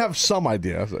happened. You might have some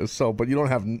idea, but you don't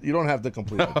have the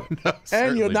complete idea. No,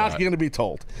 and you're not going to be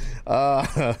told.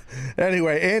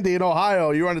 Anyway, Andy in Ohio,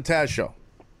 you're on the Taz Show.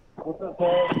 What's up,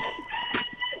 Paul?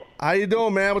 How you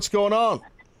doing, man? What's going on?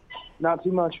 Not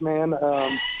too much, man.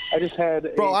 I just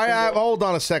had... Bro, hold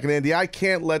on a second, Andy. I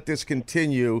can't let this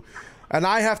continue. And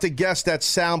I have to guess that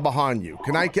sound behind you.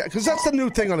 Can I get... Because that's the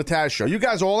new thing on the Taz Show. You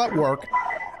guys are all at work.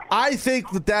 I think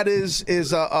that is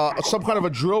some kind of a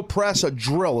drill press, a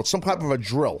drill. It's some type of a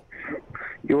drill.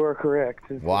 You are correct.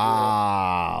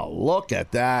 Wow. Look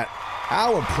at that.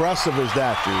 How impressive is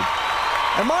that, dude?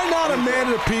 Am I not a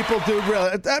man of the people, dude?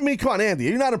 Really? I mean, come on, Andy.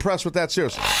 Are you not impressed with that?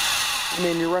 Seriously. I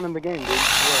mean, you're running the game, dude. Yeah.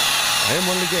 I am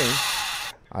running the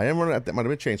game. That might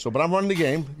have been changed, but I'm running the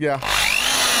game. Yeah.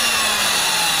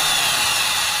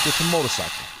 It's a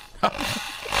motorcycle.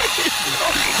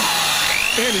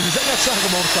 Andy, does that not sound like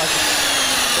a motorcycle?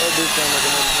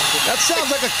 That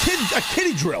sounds like a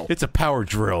kiddie drill. It's a power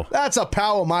drill. That's a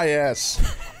power my ass.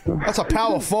 That's a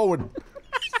power forward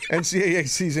NCAA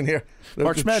season here.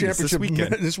 March Madness this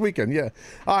weekend. This weekend, yeah.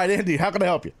 All right, Andy, how can I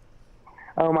help you?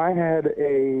 I had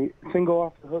a single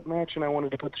off the hook match, and I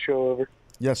wanted to put the show over.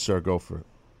 Yes, sir. Go for it.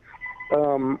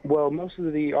 Well, most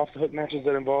of the off-the-hook matches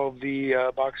that involve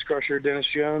the box crusher Dennis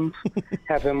Jones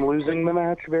have him losing the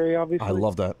match, very obviously. I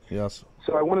love that, yes.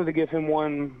 So I wanted to give him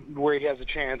one where he has a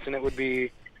chance, and it would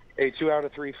be a 2 out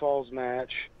of 3 falls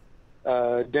match,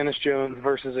 Dennis Jones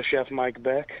versus a Chef Mike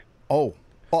Beck. Oh,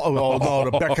 no,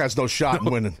 the Beck has no shot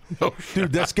in winning.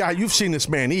 Dude, this guy, you've seen this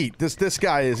man eat. This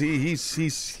guy is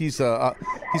he's a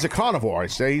carnivore. I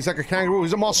say he's like a kangaroo.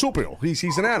 He's a marsupial.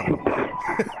 He's an animal.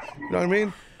 You know what I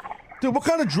mean, dude? What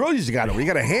kind of drill you got? You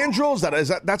got a hand drill?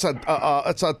 That's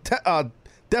a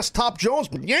desktop Jones?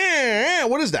 Yeah.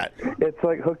 What is that? It's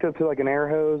like hooked up to like an air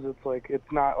hose.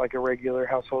 It's not like a regular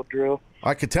household drill.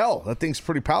 I could tell that thing's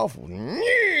pretty powerful.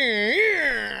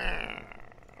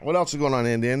 What else is going on,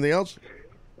 Andy? Anything else?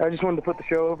 I just wanted to put the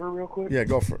show over real quick. Yeah,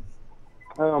 go for it.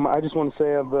 I just want to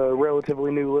say I'm a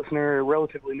relatively new listener, a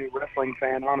relatively new wrestling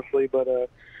fan, honestly, but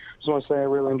just want to say I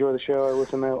really enjoy the show. I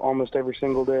listen to it almost every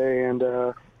single day, and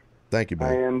thank you,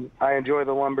 man. I enjoy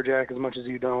the Lumberjack as much as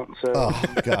you don't. So.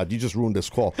 Oh, God, you just ruined this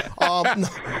call.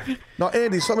 No,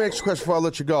 Andy, so let me ask you a question before I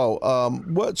let you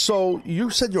go. So you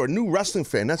said you're a new wrestling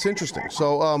fan. That's interesting.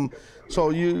 So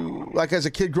you, like as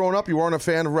a kid growing up, you weren't a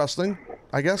fan of wrestling,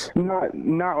 I guess?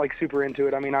 Not like super into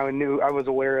it. I mean, I was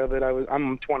aware of it.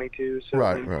 I'm 22, so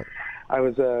right. I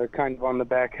was kind of on the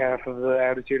back half of the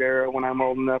Attitude Era when I'm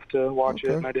old enough to watch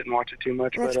it, and I didn't watch it too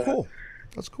much. That's cool.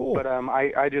 That's cool. But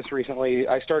I just recently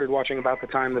started watching about the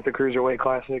time that the Cruiserweight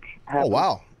Classic happened. Oh,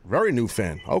 wow. Very new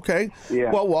fan. Okay.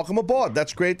 Yeah. Well, welcome aboard.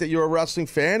 That's great that you're a wrestling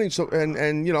fan,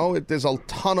 and you know, there's a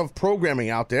ton of programming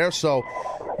out there, so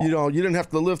you know, you didn't have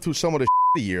to live through some of the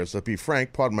years, to be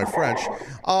frank, pardon my French.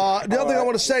 The other thing I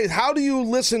want to say is, how do you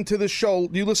listen to the show?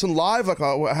 Do you listen live? Like,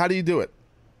 how do you do it?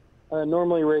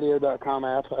 Normally radio.com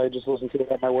app. I just listen to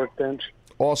it at my workbench.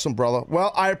 Awesome, brother.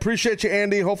 Well, I appreciate you,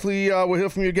 Andy. Hopefully we'll hear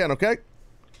from you again, okay?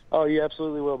 Oh, you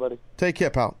absolutely will, buddy. Take care,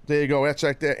 pal. There you go. That's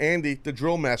right there. Andy, the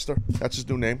Drill Master. That's his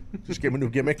new name. Just gave him a new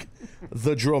gimmick.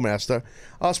 The Drill Master.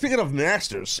 Speaking of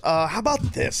masters, how about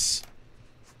this?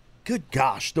 Good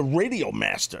gosh, the Radio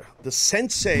Master, the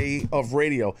sensei of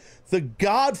radio, the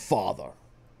godfather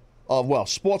of,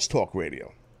 sports talk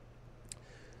radio.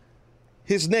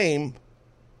 His name,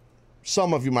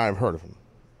 some of you might have heard of him.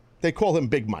 They call him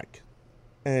Big Mike.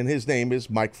 And his name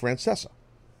is Mike Francesa.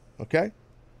 Okay?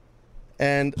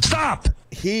 And stop!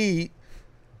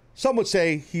 Some would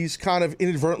say he's kind of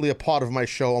inadvertently a part of my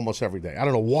show almost every day. I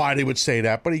don't know why they would say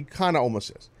that, but he kind of almost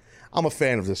is. I'm a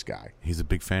fan of this guy. He's a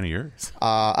big fan of yours.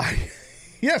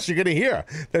 Yes, you're going to hear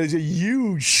that he's a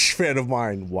huge fan of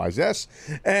mine, Wise.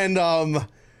 And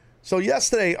so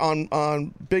yesterday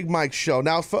on Big Mike's show,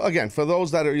 now, for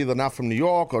those that are either not from New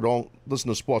York or don't listen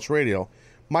to sports radio,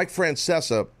 Mike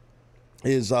Francesa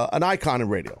is an icon in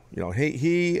radio. You know,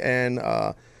 he and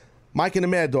Mike and the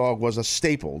Mad Dog was a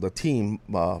staple, the team.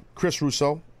 Chris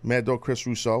Russo, Mad Dog Chris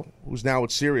Russo, who's now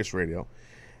at Sirius Radio,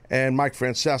 and Mike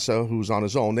Francesa, who's on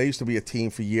his own. They used to be a team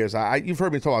for years. You've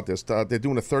heard me talk about this. They're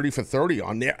doing a 30 for 30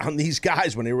 on these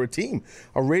guys when they were a team,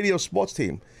 a radio sports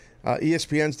team.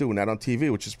 ESPN's doing that on TV,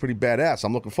 which is pretty badass.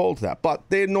 I'm looking forward to that. But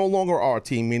they no longer are a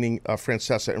team, meaning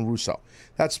Francesa and Russo.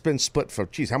 That's been split for,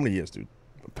 how many years, dude?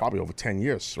 Probably over 10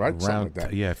 years, right? Something like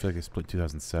that. Yeah, I feel like they split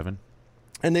 2007.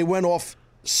 And they went off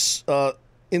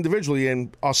individually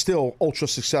and are still ultra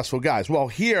successful guys. Well,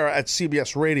 here at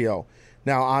CBS Radio,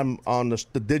 now I'm on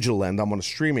the digital end, I'm on the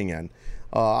streaming end.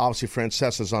 Obviously,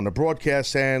 Francesa's on the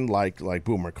broadcast end, like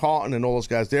Boomer Carton and all those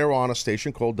guys. They're on a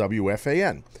station called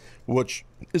WFAN, which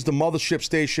is the mothership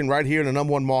station right here in the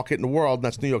number one market in the world, and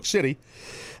that's New York City.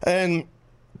 And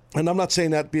I'm not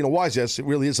saying that being a wise ass, it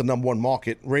really is the number one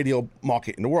radio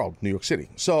market in the world, New York City.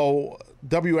 So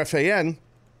WFAN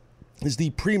is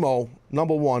the primo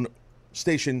number one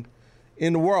station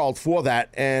in the world for that.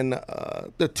 And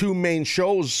the two main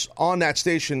shows on that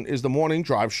station is the morning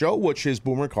drive show, which is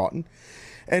Boomer Carton,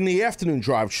 and the afternoon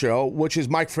drive show, which is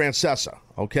Mike Francesa.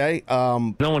 Okay?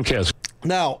 No one cares.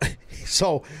 Now,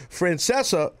 so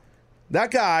Francesa,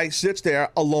 that guy sits there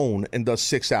alone and does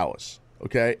 6 hours,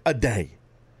 okay, a day.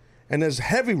 And there's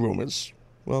heavy rumors,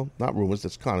 well, not rumors,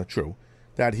 that's kind of true,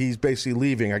 that he's basically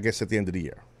leaving, I guess, at the end of the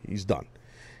year. He's done.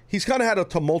 He's kind of had a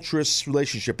tumultuous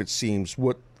relationship, it seems,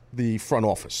 with the front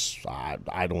office.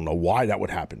 I don't know why that would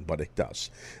happen, but it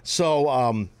does. So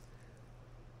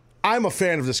I'm a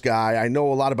fan of this guy. I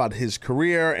know a lot about his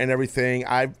career and everything.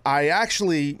 I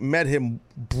actually met him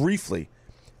briefly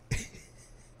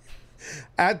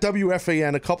at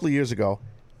WFAN a couple of years ago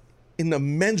in the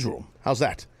men's room. How's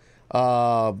that?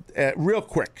 Real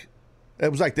quick. It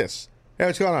was like this. Hey,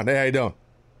 what's going on? Hey, how you doing?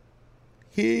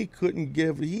 He couldn't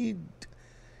give...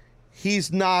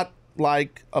 He's not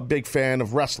like a big fan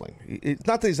of wrestling. It's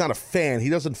not that he's not a fan. He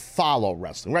doesn't follow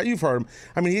wrestling, right? You've heard him.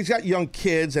 I mean, he's got young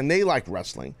kids, and they like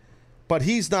wrestling. But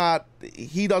he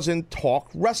doesn't talk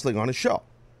wrestling on his show.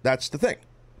 That's the thing.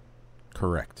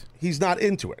 Correct. He's not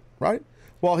into it, right?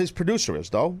 Well, his producer is,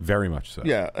 though. Very much so.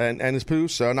 Yeah, and his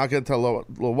producer, and I'll get into a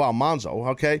little while, Monzo,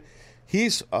 okay?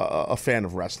 He's a fan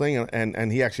of wrestling,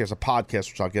 and he actually has a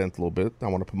podcast, which I'll get into a little bit. I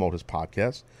want to promote his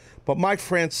podcast. But Mike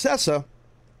Francesa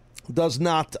does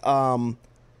not,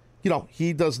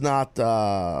 he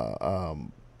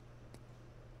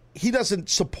doesn't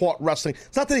support wrestling.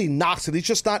 It's not that he knocks it. He's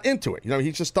just not into it.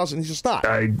 He just doesn't. He's just not.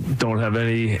 I don't have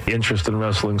any interest in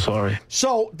wrestling, sorry.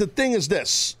 So the thing is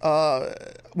this. We're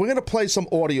going to play some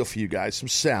audio for you guys, some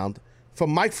sound,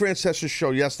 from Mike Francesa's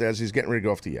show yesterday as he's getting ready to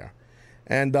go off the air.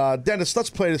 And Dennis, let's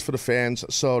play this for the fans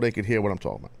so they can hear what I'm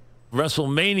talking about.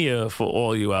 WrestleMania for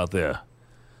all you out there.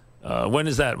 When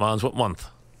is that, Mons? What month?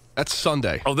 That's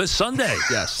Sunday. Oh, this Sunday?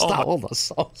 Yes. Stop. Hold on.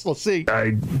 So see.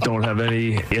 I don't have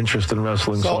any interest in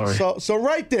wrestling, sorry. So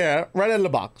right there, right in the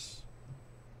box.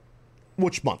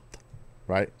 Which month?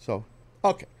 Right? So,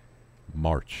 okay.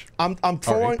 March. I'm going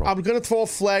to throw a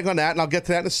flag on that, and I'll get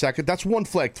to that in a second. That's one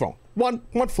flag thrown. One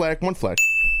flag.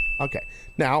 Okay.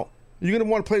 Now, you're going to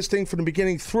want to play this thing from the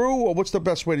beginning through, or what's the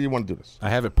best way do you want to do this? I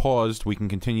have it paused. We can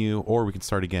continue, or we can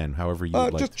start again, however you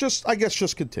would like.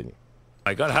 Just continue.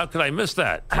 My God, how could I miss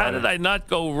that? How did I not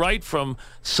go right from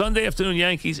Sunday afternoon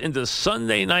Yankees into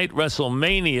Sunday night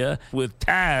WrestleMania with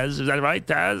Taz? Is that right,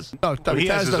 Taz? No,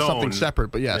 Taz does something separate,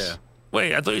 but yes. Yeah.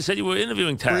 Wait, I thought you said you were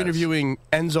interviewing Taz. We're interviewing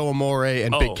Enzo Amore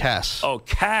and Big Cass. Oh,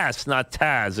 Cass, not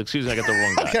Taz. Excuse me, I got the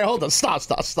wrong guy. Okay, hold on. Stop.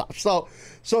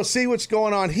 So see what's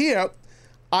going on here.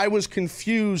 I was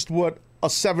confused with a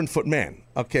 7-foot man.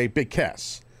 Okay, Big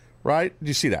Cass. Right? Did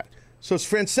you see that? So it's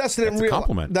Francesa didn't realize. That's a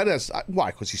compliment. That is.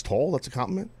 Why? Because he's tall? That's a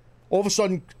compliment? All of a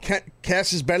sudden,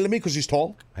 Cass is better than me because he's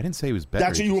tall? I didn't say he was better.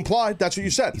 That's what you implied? That's what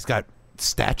you said? He's got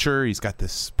stature. He's got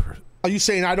this... Are you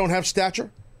saying I don't have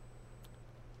stature?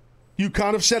 You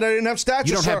kind of said I didn't have stature,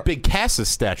 You don't have Big Cass's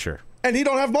stature. And he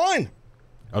don't have mine.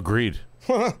 Agreed.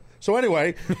 So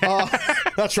anyway,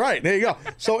 that's right. There you go.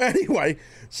 So anyway,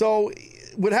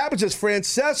 what happens is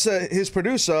Francesa, his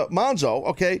producer, Monzo,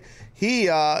 okay, he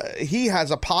has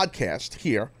a podcast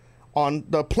here on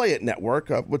the Play It Network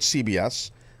with CBS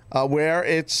where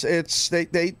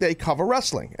they cover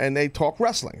wrestling and they talk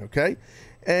wrestling, okay?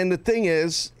 And the thing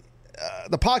is,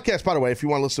 the podcast, by the way, if you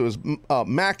want to listen to, is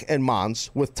Mac and Mons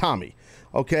with Tommy.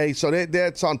 Okay, so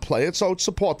that's on Play It. So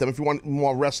support them if you want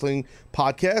more wrestling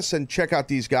podcasts and check out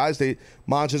these guys.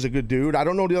 Mons is a good dude. I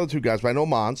don't know the other two guys, but I know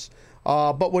Mons.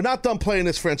 But we're not done playing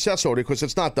this Francesa audio because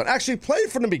it's not done. Actually, play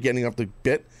it from the beginning of the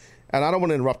bit, and I don't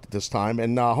want to interrupt it this time.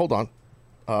 And hold on.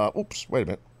 Oops, wait a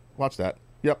minute. Watch that.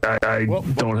 Yep. I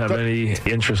don't have any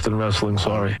interest in wrestling,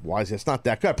 sorry. Why is it? It's not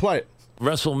that good. Play it.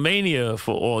 WrestleMania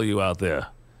for all you out there.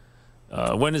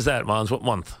 When is that, Mons? What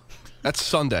month? That's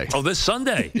Sunday. Oh, this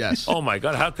Sunday? Yes. Oh, my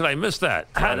God. How could I miss that?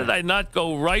 How did I not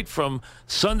go right from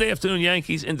Sunday afternoon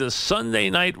Yankees into Sunday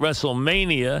night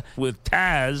WrestleMania with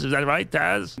Taz? Is that right,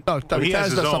 Taz? No,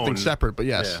 Taz does something separate, but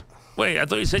yes. Yeah. Wait, I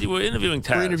thought you said you were interviewing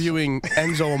Taz. We're interviewing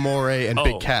Enzo Amore and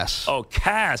Big Cass. Oh,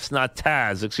 Cass, not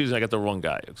Taz. Excuse me, I got the wrong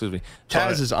guy. Excuse me.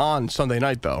 Taz is on Sunday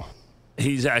night, though.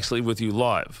 He's actually with you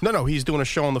live. No, he's doing a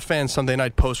show on the Fans Sunday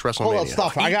night post WrestleMania. Hold on,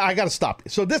 stop. I got to stop.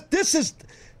 So this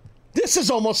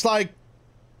is almost like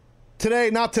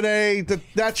today, not today.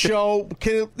 That show,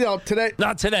 today,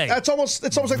 not today. It's almost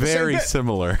like very the same bit.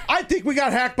 similar. I think we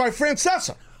got hacked by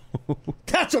Francesa.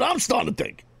 That's what I'm starting to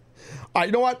think. All right,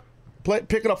 you know what?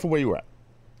 Pick it up from where you were at.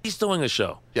 He's doing a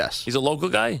show. Yes, he's a local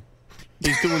guy.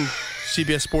 He's doing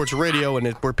CBS Sports Radio,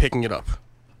 and we're picking it up.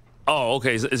 Oh,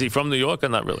 okay. Is he from New York or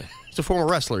not really? He's a former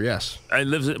wrestler, yes. But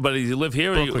does he live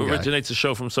here or he originates the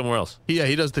show from somewhere else? Yeah,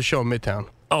 he does the show in Midtown.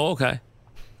 Oh, okay.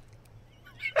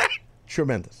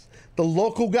 Tremendous. The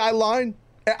local guy line,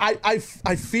 I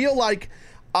feel like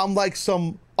I'm like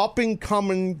some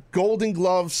up-and-coming Golden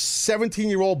Glove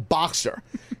 17-year-old boxer.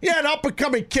 Yeah, an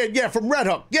up-and-coming kid, from Red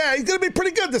Hook. Yeah, he's going to be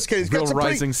pretty good, this kid. He's got some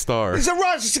rising star. He's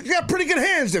got pretty good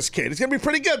hands, this kid. He's going to be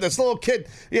pretty good, this little kid.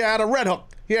 Yeah, out of Red Hook.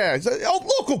 Yeah, he's a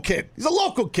local kid. He's a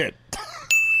local kid.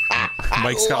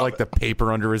 Mike's got like the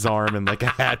paper under his arm and like a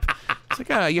hat. It's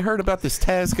like, you heard about this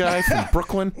Taz guy from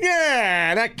Brooklyn?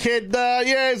 Yeah, that kid,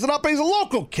 he's a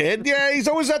local kid. Yeah, he's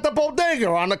always at the bodega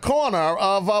on the corner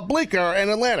of Bleecker and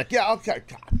Atlantic. Yeah, okay.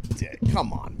 God,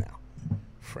 come on now.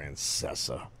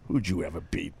 Francesa, who'd you ever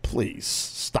beat? Please,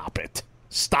 stop it.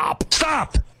 Stop.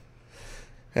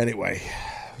 Anyway,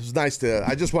 it was nice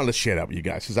I just wanted to share that with you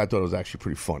guys because I thought it was actually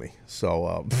pretty funny.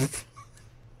 So,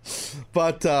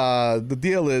 But the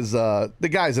deal is, the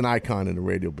guy's an icon in the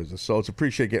radio business, so it's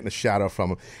appreciate getting a shout out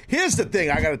from him. Here's the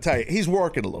thing, I got to tell you, he's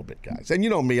working a little bit, guys. And you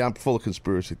know me, I'm full of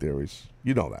conspiracy theories.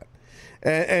 You know that.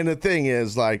 And the thing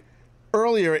is, like,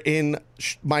 earlier in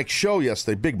Mike's show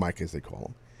yesterday, Big Mike as they call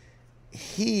him,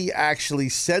 he actually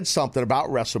said something about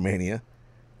WrestleMania.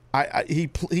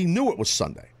 He knew it was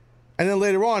Sunday. And then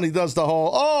later on, he does the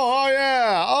whole,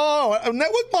 what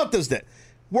month is that?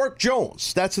 Work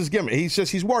Jones. That's his gimmick.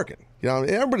 He's working. You know,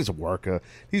 everybody's a worker.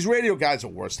 These radio guys are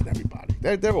worse than everybody.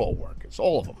 They're all workers,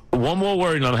 all of them. One more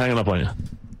word and I'm hanging up on you.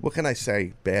 What can I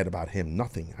say bad about him?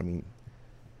 Nothing. I mean,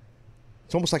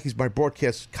 it's almost like he's my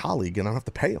broadcast colleague and I don't have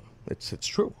to pay him. It's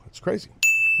true. It's crazy.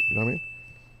 You know what I mean?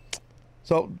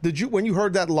 So when you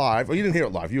heard that live, or you didn't hear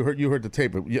it live, you heard the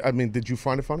tape. I mean, did you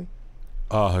find it funny?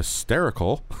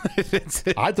 Hysterical.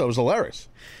 I thought it was hilarious.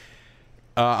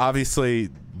 Obviously,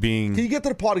 being. Can you get to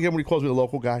the part again when he calls me the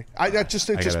local guy? And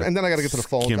then I got to get to the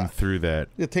phone. Skim through that.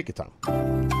 Yeah, take your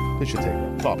time. This should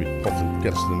take probably hopefully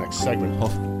get us to the next segment.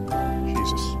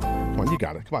 Jesus, come on, you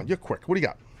got it. Come on, you're quick. What do you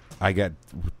got? I got.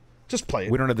 Just play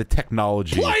it. We don't have the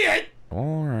technology. Play it.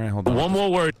 All right, hold on. One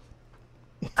more word.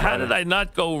 How did I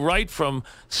not go right from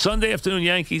Sunday afternoon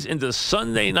Yankees into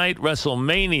Sunday night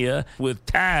WrestleMania with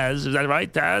Taz? Is that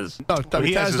right, Taz? No,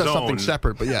 Taz does something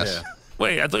separate, but yes. Yeah.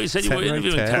 Wait, I thought you said you were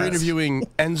interviewing Taz. We're interviewing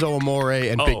Enzo Amore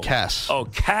and Big Cass. Oh,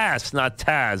 Cass, not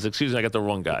Taz. Excuse me, I got the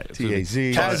wrong guy.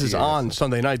 T-A-Z. Taz is on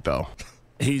Sunday night, though.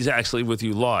 He's actually with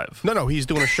you live. No, he's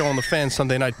doing a show on the Fan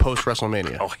Sunday night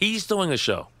post-WrestleMania. Oh, he's doing a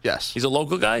show? Yes. He's a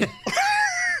local guy?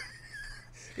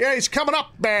 Yeah, he's coming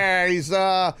up there.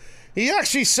 He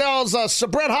actually sells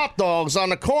Sabret hot dogs on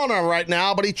the corner right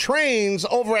now, but he trains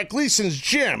over at Gleason's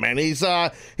gym, and he's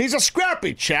a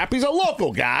scrappy chap. He's a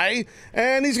local guy,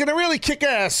 and he's going to really kick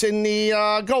ass in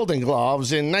the Golden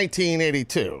Gloves in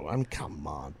 1982. I mean, come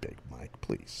on, Big Mike,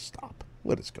 please stop.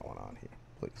 What is going on here,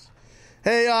 please?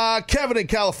 Hey, Kevin in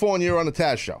California, you're on the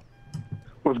Taz Show.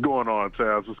 What's going on,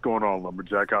 Taz? What's going on,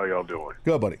 Lumberjack? How y'all doing?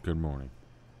 Good, buddy. Good morning.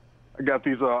 I got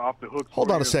these off the hook.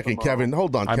 Hold on a second, Kevin.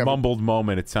 Hold on, Kevin. I mumbled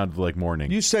moment. It sounded like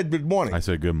morning. You said good morning. I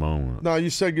said good moment. No, you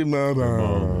said good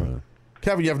morning.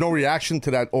 Kevin, you have no reaction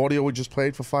to that audio we just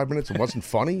played for 5 minutes? It wasn't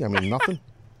funny? I mean, nothing?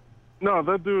 No,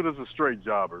 that dude is a straight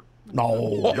jobber.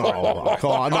 No, come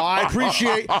on. No, I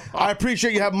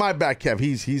appreciate you having my back, Kev.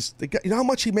 He's you know how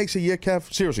much he makes a year,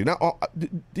 Kev? Seriously. Now,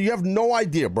 do you have no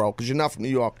idea, bro, because you're not from New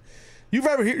York. You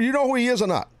know who he is or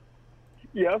not?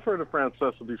 Yeah, I've heard of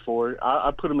Francesa before.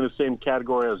 I put him in the same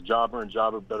category as Jobber, and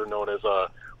Jobber better known as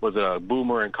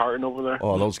Boomer and Carton over there.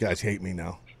 Oh, those guys hate me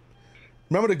now.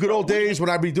 Remember the good old days when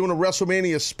I'd be doing a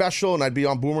WrestleMania special and I'd be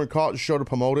on Boomer and Carton's show to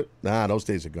promote it? Nah, those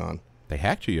days are gone. They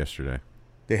hacked you yesterday.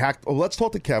 They hacked. Oh, let's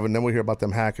talk to Kevin, then we'll hear about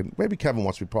them hacking. Maybe Kevin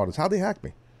wants to be part of this. How'd they hack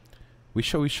me? We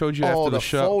showed you after the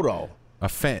show. Photo. A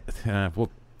fan.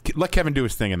 Well, let Kevin do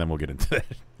his thing, and then we'll get into that.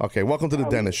 Okay, welcome to the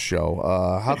Dennis Show.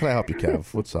 How can I help you,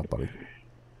 Kev? What's up, buddy?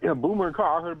 Yeah, Boomer and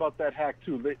Carl, I heard about that hack,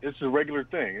 too. It's a regular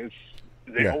thing.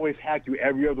 They always hack you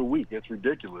every other week. It's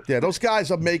ridiculous. Yeah, those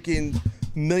guys are making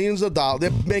millions of dollars.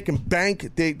 They're making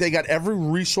bank. They got every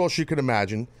resource you can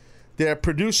imagine. Their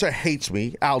producer hates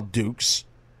me, Al Dukes.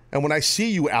 And when I see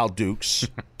you, Al Dukes,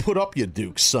 put up your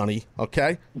Dukes, Sonny,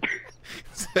 okay?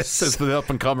 This is the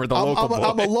up-and-comer, local boy.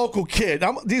 I'm a local kid.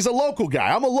 He's a local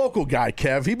guy. I'm a local guy,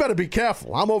 Kev. He better be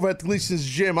careful. I'm over at Gleason's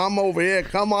gym. I'm over here.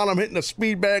 Come on, I'm hitting a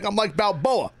speed bag. I'm like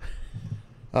Balboa.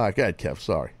 All right, go ahead, Kev.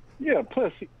 Sorry. Yeah,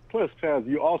 plus, Taz,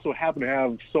 you also happen to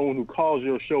have someone who calls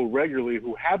your show regularly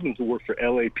who happens to work for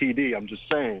LAPD. I'm just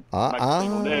saying. That's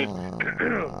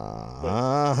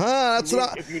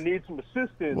what if you need some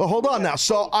assistance. Well, hold on now.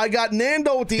 So I got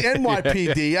Nando with the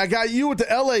NYPD. I got you with the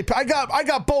LA. I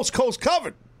got both coasts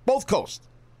covered. Both coasts.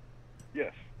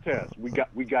 Yes, Taz, we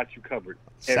got you covered.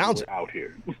 Sounds it out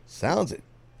here. Sounds it.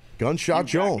 Gunshot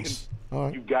Jones. All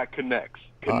right. You got Connects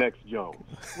Jones.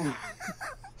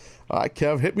 All right,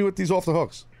 Kev, hit me with these off the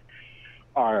hooks.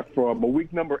 All right, for my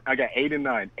week number, I got 8 and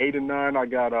 9. 8 and 9, I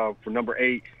got for number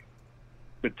 8,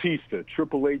 Batista,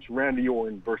 Triple H, Randy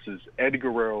Orton versus Eddie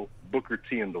Guerrero, Booker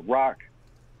T, and The Rock.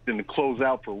 Then to close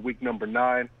out for week number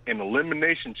 9, an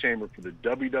elimination chamber for the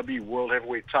WWE World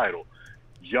Heavyweight title,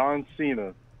 John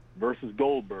Cena versus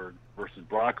Goldberg versus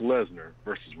Brock Lesnar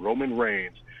versus Roman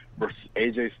Reigns versus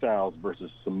AJ Styles versus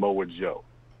Samoa Joe.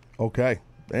 Okay,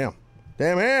 damn,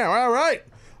 all right.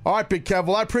 All right, Big Kev.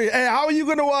 Well, I appreciate. Hey, how are you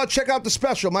going to check out the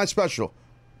special, my special?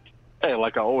 Hey,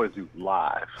 like I always do,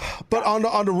 live. But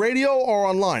on the radio or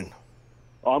online?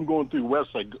 I'm going through the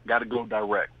website. Got to go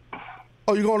direct.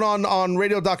 Oh, you're going on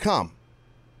radio.com?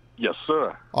 Yes,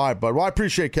 sir. All right, bud. Well, I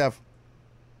appreciate it, Kev.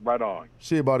 Right on.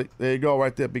 See you, buddy. There you go,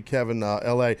 right there, Big Kevin,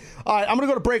 L.A. All right, I'm going to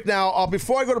go to break now.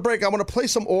 Before I go to break, I'm going to play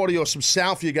some audio, some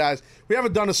sound for you guys. We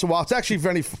haven't done this in a while. It's actually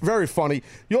very, very funny.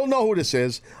 You'll know who this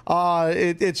is.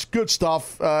 It's good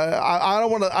stuff. I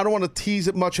don't want to tease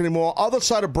it much anymore. Other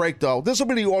side of break, though. This will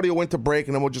be the audio into break,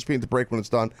 and then we'll just be into break when it's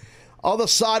done. Other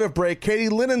side of break, Katie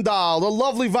Linendahl, the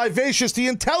lovely, vivacious, the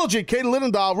intelligent Katie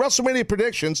Linendahl, WrestleMania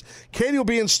predictions. Katie will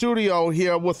be in studio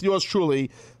here with yours truly.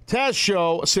 Taz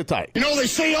Show, sit tight. You know, they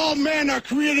say all men are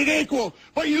created equal,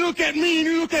 but you look at me and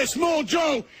you look at Small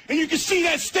Joe, and you can see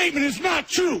that statement is not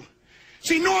true.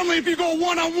 See, normally if you go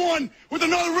one-on-one with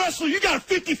another wrestler, you got a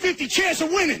 50-50 chance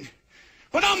of winning.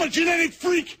 But I'm a genetic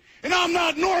freak, and I'm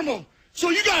not normal. So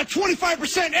you got a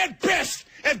 25% at best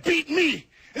at beating me.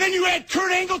 And then you add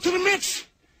Kurt Angle to the mix,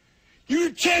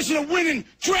 your chances of winning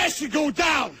drastically go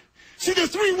down. See, the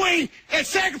three-way at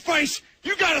Sacrifice,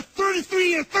 you got a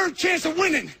 33 1/3 chance of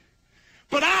winning.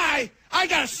 But I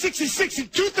got a 66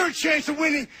 2/3 chance of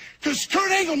winning because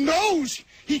Kurt Angle knows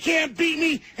he can't beat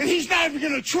me, and he's not even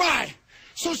going to try.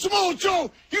 So, Samoa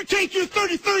Joe, you take your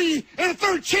 33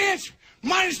 1/3 chance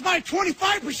minus my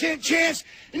 25% chance,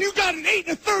 and you got an 8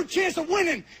 1/3 chance of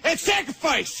winning at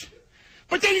Sacrifice.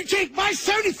 But then you take my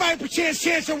 75%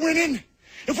 chance of winning,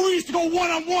 if we used to go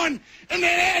one-on-one, and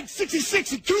then add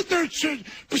 66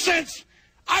 2/3%,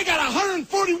 I got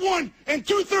 141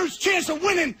 2/3 chance of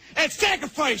winning at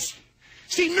Sacrifice.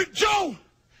 See, Joe,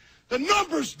 the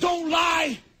numbers don't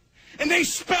lie, and they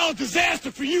spell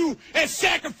disaster for you at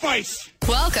Sacrifice.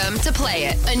 Welcome to Play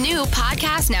It, a new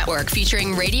podcast network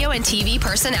featuring radio and TV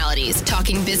personalities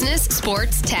talking business,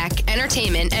 sports, tech,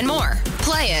 entertainment, and more.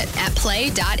 Play it at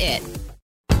play.it.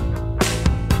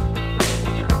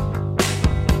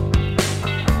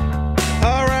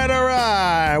 All right.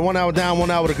 1 hour down,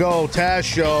 1 hour to go. Taz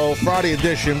Show, Friday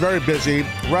edition, very busy,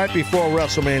 right before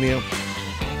WrestleMania.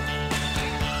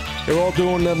 They're all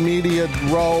doing the media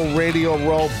row, radio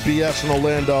row, BS in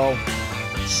Orlando.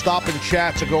 Stopping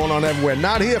chats are going on everywhere.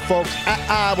 Not here, folks.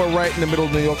 We're right in the middle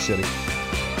of New York City.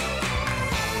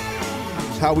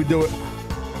 That's how we do it.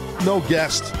 No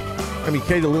guest. I mean,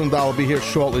 Katie Linendahl will be here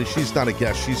shortly. She's not a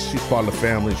guest. She's part of the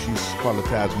family. She's part of the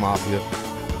Taz Mafia.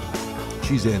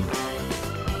 She's in.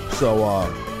 So,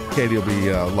 Katie will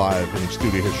be live in the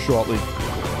studio here shortly.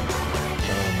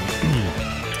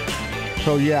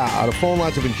 So, yeah, the phone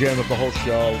lines have been jammed up the whole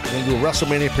show. We're going to do a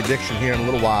WrestleMania prediction here in a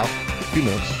little while. A few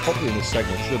minutes. Hopefully in this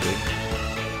segment should be.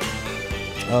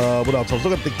 What else? I was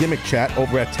looking at the gimmick chat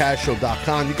over at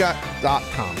TazShow.com. You got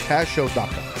 .com.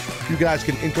 TazShow.com. You guys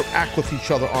can interact with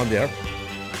each other on there.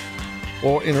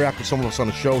 Or interact with someone else on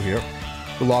the show here.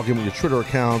 You log in with your Twitter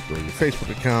account, or your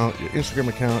Facebook account, your Instagram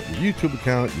account, your YouTube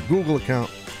account, your Google account.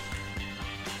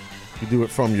 You do it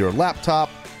from your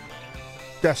laptop,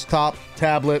 desktop,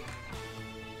 tablet.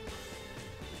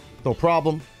 No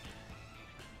problem. You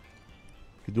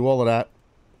can do all of that.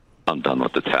 I'm done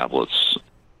with the tablets.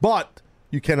 But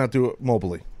you cannot do it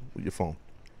mobily with your phone.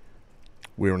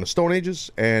 We're in the Stone Ages,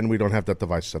 and we don't have that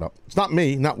device set up. It's not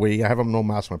me, not we. I have no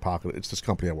mouse in my pocket. It's this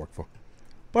company I work for.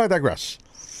 But I digress.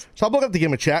 So I'm looking at the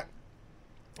gimmick chat,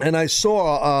 and I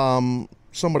saw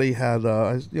somebody had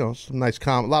some nice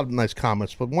a lot of nice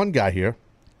comments. But one guy here,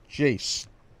 Jayce,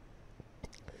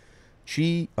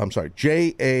 Jayce,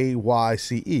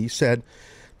 said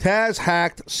Taz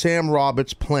hacked Sam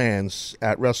Roberts' plans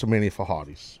at WrestleMania for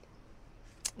Hardy's.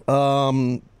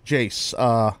 Jayce,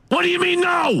 what do you mean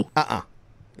no?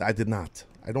 I did not.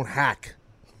 I don't hack.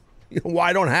 You know why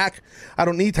I don't hack? I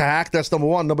don't need to hack. That's number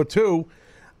one. Number two,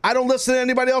 I don't listen to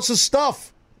anybody else's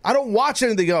stuff. I don't watch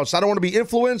anything else. I don't want to be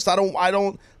influenced. And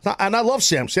I love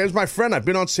Sam. Sam's my friend. I've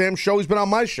been on Sam's show. He's been on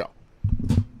my show.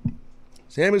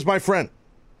 Sam is my friend.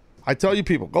 I tell you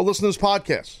people, go listen to this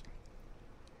podcast.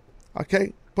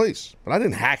 Okay, please. But I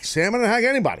didn't hack Sam. I didn't hack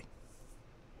anybody.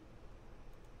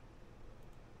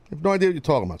 I have no idea what you're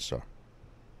talking about, sir.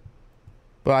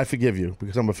 But I forgive you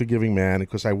because I'm a forgiving man and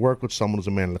because I work with someone who's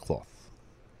a man of the cloth.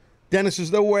 Dennis, is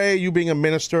there no way, you being a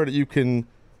minister, that you can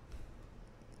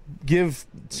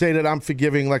say that I'm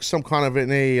forgiving, like some kind of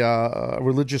in a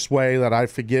religious way that I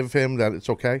forgive him, that it's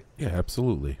okay? Yeah,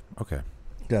 absolutely. Okay.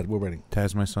 Dad, we're ready.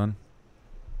 Taz, my son,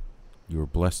 you were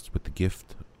blessed with the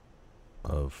gift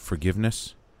of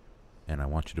forgiveness, and I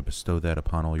want you to bestow that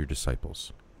upon all your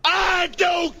disciples. I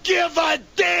don't give a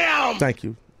damn! Thank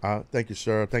you. Thank you,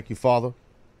 sir. Thank you, Father.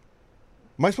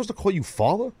 Am I supposed to call you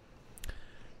Father?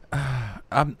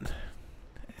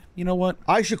 You know what?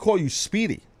 I should call you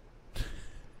Speedy.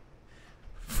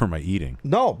 For my eating.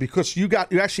 No, because you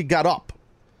actually got up.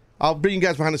 I'll bring you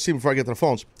guys behind the scene before I get to the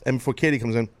phones and before Katie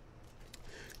comes in.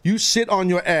 You sit on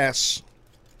your ass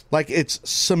like it's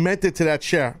cemented to that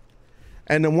chair,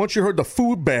 And then once you heard the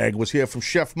food bag was here from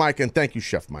Chef Mike, and thank you,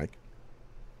 Chef Mike,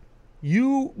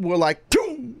 you were like,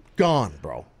 gone,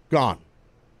 bro. Gone.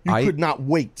 You could not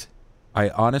wait. I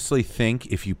honestly think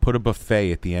if you put a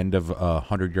buffet at the end of a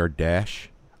 100-yard dash,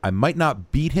 I might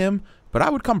not beat him, but I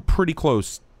would come pretty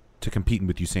close to competing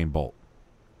with Usain Bolt.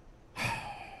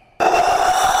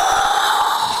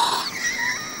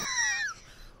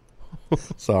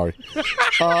 Sorry.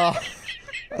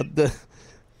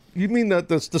 You mean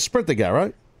the sprinter guy,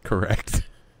 right? Correct.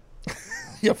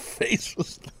 Your face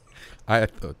was... I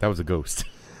thought that was a ghost.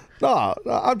 No,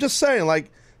 I'm just saying,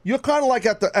 like, you're kind of like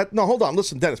no, hold on.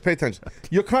 Listen, Dennis, pay attention.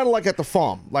 You're kind of like at the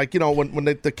farm. Like, when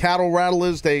the cattle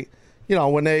rattlers, they,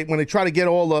 when they try to get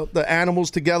all the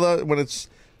animals together, when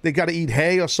they got to eat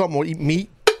hay or something or eat meat.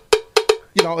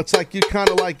 It's like you kind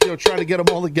of like, trying to get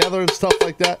them all together and stuff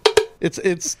like that.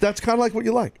 That's kind of like what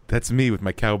you like. That's me with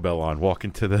my cowbell on, walking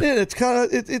to the... Yeah, it's kind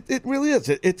of, it really is.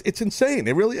 It's insane.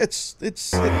 It really, it's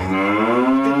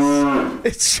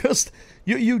just,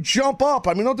 you jump up.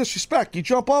 I mean, no disrespect. You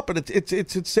jump up and it's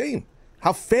insane.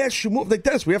 How fast you move. Like,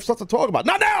 Dennis, we have stuff to talk about.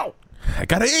 Not now! I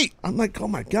gotta eat! I'm like, oh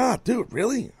my God, dude,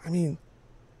 really? I mean,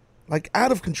 like,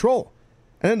 out of control.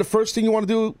 And then the first thing you want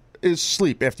to do is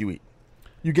sleep after you eat.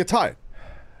 You get tired.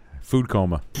 Food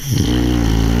coma.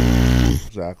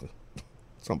 Exactly.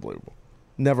 It's unbelievable.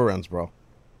 Never ends, bro.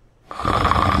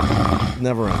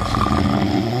 Never ends.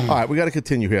 All right, we got to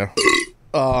continue here.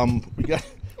 We got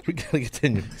to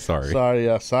continue. Sorry.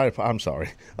 Sorry. I'm sorry.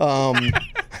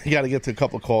 You got to get to a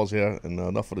couple of calls here, and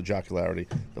enough of the jocularity.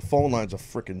 The phone lines are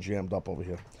freaking jammed up over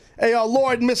here. Hey,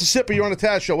 Lloyd in Mississippi, you're on the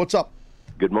Taz Show. What's up?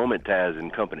 Good moment, Taz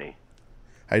and company.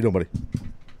 How you doing, buddy?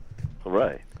 All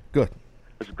right. Good.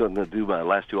 I'm just going to do my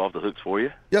last two off the hooks for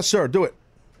you. Yes, sir. Do it.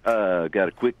 Got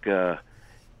a quick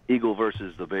Eagle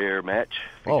versus the Bear match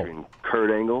featuring Kurt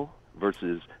Angle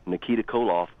versus Nikita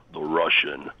Koloff, the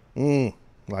Russian.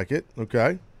 Like it.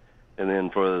 Okay. And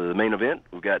then for the main event,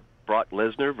 we've got Brock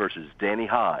Lesnar versus Danny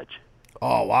Hodge.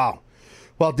 Oh, wow.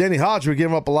 Well, Danny Hodge, we're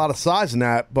giving up a lot of size in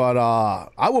that, but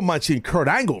I wouldn't mind seeing Kurt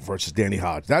Angle versus Danny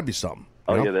Hodge. That'd be something.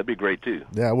 Oh, yeah, that'd be great, too.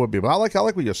 Yeah, it would be. But I like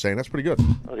what you're saying. That's pretty good.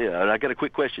 Oh, yeah, and I got a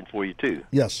quick question for you, too.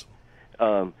 Yes.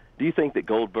 Do you think that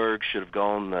Goldberg should have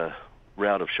gone the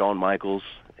route of Shawn Michaels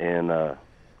and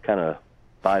kind of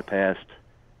bypassed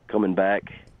coming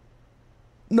back?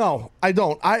 No, I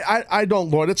don't. I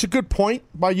don't, Lloyd. It's a good point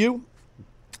by you,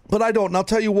 but I don't. And I'll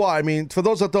tell you why. I mean, for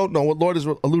those that don't know, what Lloyd is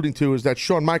alluding to is that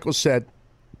Shawn Michaels said,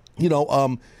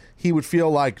 he would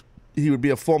feel like he would be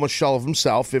a former shell of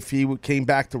himself if he came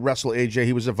back to wrestle AJ.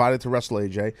 He was invited to wrestle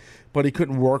AJ, but he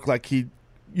couldn't work like he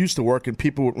used to work, and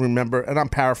people would remember, and I'm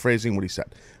paraphrasing what he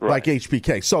said, like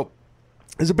HBK. So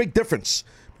there's a big difference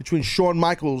between Shawn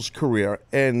Michaels' career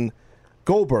and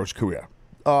Goldberg's career.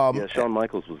 Yeah, Shawn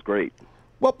Michaels was great.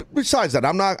 Well, besides that,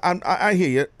 I hear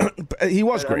you. He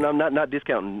was great. I'm not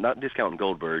discounting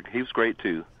Goldberg. He was great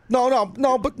too. No,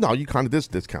 you kind of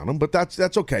discount him, but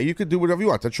that's okay. You can do whatever you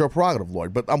want. That's your prerogative,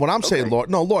 Lloyd. But what I'm saying,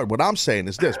 Lloyd, what I'm saying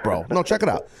is this, bro. No, check it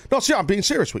out. No, see, I'm being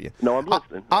serious with you. No, I'm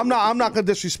listening. I'm not going to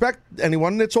disrespect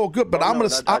anyone. It's all good, but I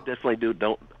definitely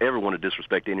don't ever want to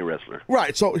disrespect any wrestler.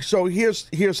 Right. So here's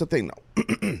the thing, though.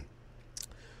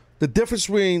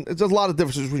 There's a lot of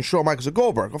differences between Shawn Michaels and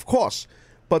Goldberg, of course.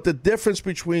 But the difference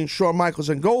between Shawn Michaels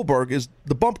and Goldberg is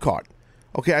the bump card.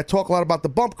 Okay, I talk a lot about the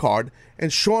bump card,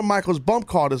 and Shawn Michaels' bump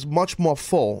card is much more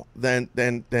full than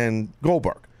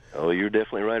Goldberg. Oh, you're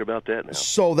definitely right about that now.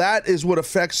 So that is what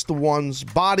affects the one's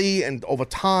body and over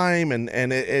time, and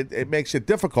it makes it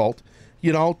difficult,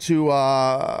 to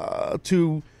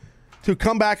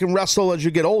come back and wrestle as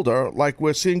you get older. Like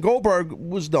we're seeing, Goldberg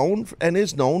was known and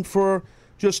is known for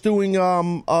just doing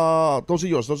those are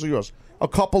yours. A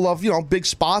couple of big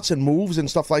spots and moves and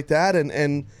stuff like that,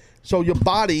 and so your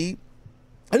body.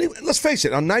 And let's face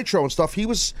it, on Nitro and stuff, he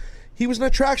was an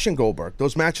attraction, Goldberg.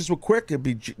 Those matches were quick. It'd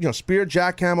be spear,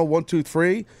 jackhammer, 1, 2,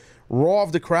 3, roar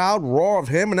of the crowd, roar of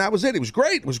him, and that was it. It was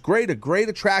great. It was great, a great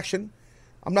attraction.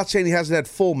 I'm not saying he hasn't had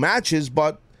full matches,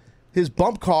 but his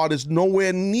bump card is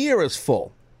nowhere near as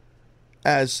full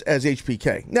as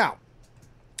HBK. Now,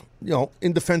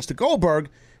 in defense to Goldberg,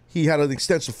 he had an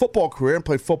extensive football career and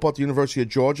played football at the University of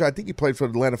Georgia. I think he played for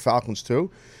the Atlanta Falcons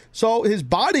too. So his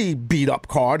body beat-up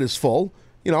card is full.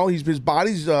 His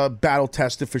body's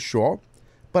battle-tested for sure.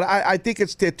 But I think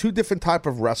they're two different type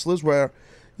of wrestlers where,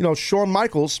 Shawn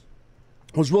Michaels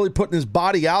was really putting his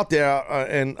body out there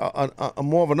and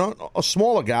more of a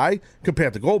smaller guy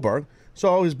compared to Goldberg.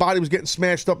 So his body was getting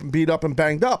smashed up and beat up and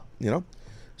banged up,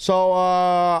 So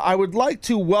I would like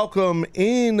to welcome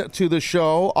into the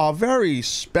show our very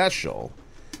special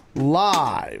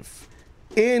live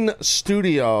in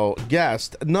studio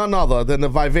guest, none other than the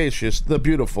vivacious, the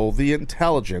beautiful, the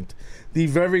intelligent, the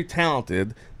very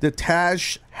talented, the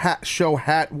Taz Show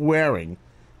hat wearing,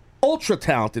 ultra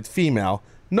talented female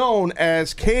known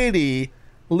as Katie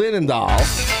Linendahl.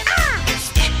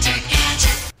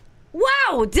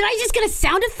 Wow, did I just get a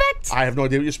sound effect? I have no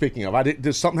idea what you're speaking of.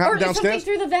 Did something happen downstairs?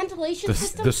 Something through the ventilation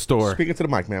system? The store. Speaking to the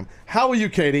mic, ma'am. How are you,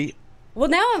 Katie? Well,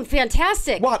 now I'm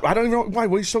fantastic. What? I don't even know. Why?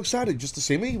 Were you so excited? Just to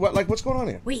see me? What's going on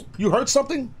here? Wait. You heard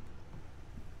something?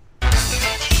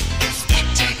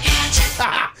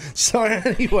 So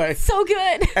anyway. So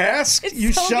good. Ask, It's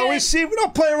you so shall good. receive. We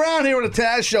don't play around here at the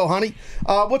Taz Show, honey.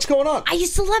 What's going on? I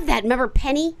used to love that. Remember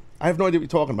Penny? I have no idea what you're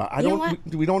talking about. You know what?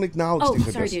 We don't acknowledge Oh, things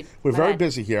like sorry, this. dude. We're My very bad.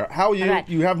 busy here. How are you? My bad.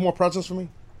 You have more presents for me?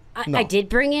 No. I did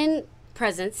bring in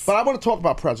presents. But I want to talk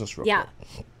about presents real Yeah.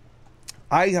 quick.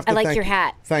 I have to I like thank your you.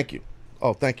 hat. Thank you.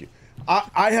 Oh, thank you.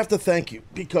 I have to thank you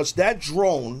because that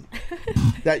drone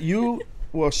that you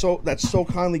that so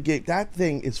kindly gave, that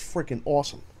thing is freaking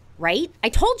awesome. Right? I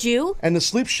told you. And the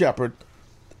Sleep Shepherd,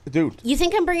 dude. You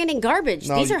think I'm bringing in garbage.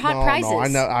 No, These are hot no, prizes. No, I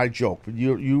know. I joke, but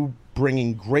you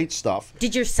bringing great stuff.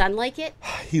 Did your son like it?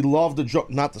 He loved the drone,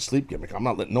 not the sleep gimmick. I'm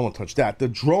not letting no one touch that. The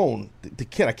drone, the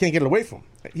kid, I can't get it away from him.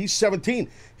 He's 17.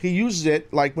 He uses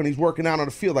it like when he's working out on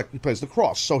the field, like he plays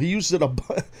lacrosse. So he uses it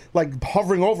like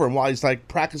hovering over him while he's like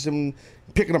practicing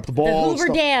picking up the ball. The and Hoover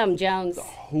stuff. Dam, Jones.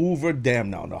 Hoover Dam,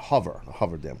 no, the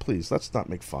Hover Dam. Please, let's not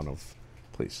make fun of.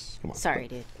 Please, come on. Sorry,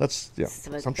 dude. Let's yeah. It's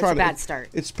I'm a trying bad to. start.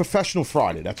 It's Professional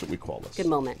Friday. That's what we call this. Good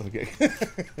moment. Okay.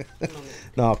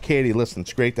 No, Katie, listen,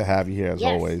 it's great to have you here as Yes.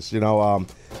 always. You know,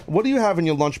 what do you have in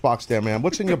your lunchbox there, man?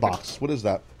 What's in your box? What is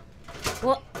that?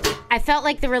 Well, I felt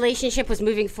like the relationship was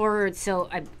moving forward, so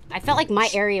I felt like my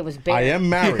area was big. I am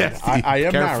married. Yes, I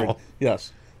am careful. married.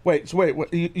 Yes. Wait.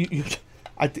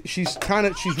 She's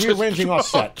rearranging our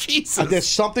set. Jesus. There's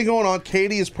something going on.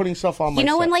 Katie is putting stuff on my You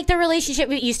know set. when like the relationship,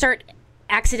 you start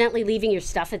accidentally leaving your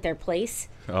stuff at their place?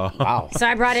 Oh. Wow. So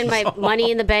I brought in my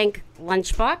money in the bank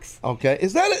lunchbox. Okay.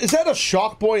 Is that a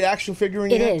Shark Boy action figure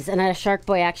in It here? is, and a Shark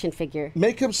Boy action figure.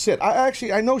 Make him sit.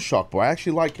 I know Shark Boy. I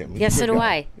actually like him. He's Yes, a so good do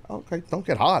guy. I. Okay. Don't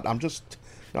get hot. I'm just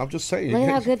saying. Look at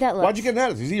how good that Why'd looks. you get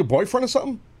mad at him? Is he your boyfriend or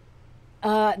something?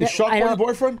 Is Shark I Boy your don't-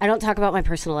 boyfriend? I don't talk about my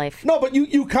personal life. No, but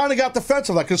you kind of got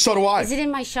defensive, like, because so do I. Is it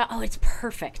in my shop? Oh, it's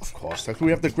perfect. Of course.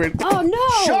 We have the great. Oh,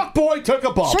 no! Shark Boy took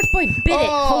a bump. Shark Boy bit it.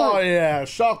 Hold Oh, on. yeah.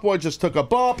 Shark Boy just took a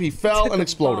bump. He fell and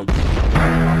exploded. You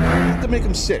have to make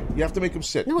him sit. You have to make him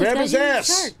sit. No, it's Grab gotta his be the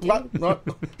ass. shark, Not-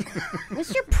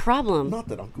 What's your problem? Not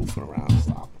that I'm goofing around.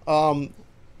 Stop.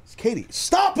 Katie,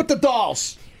 stop with the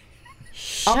dolls.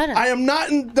 Shut up. I am not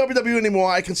in WWE anymore.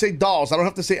 I can say dolls. I don't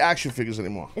have to say action figures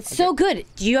anymore. It's so good.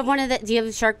 Do you have one of the? Do you have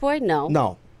the Shark Boy? No.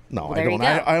 No, Well, I there you don't. go.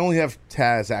 I only have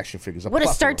Taz action figures. What a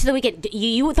start to the weekend.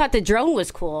 You thought the drone was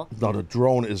cool. No, the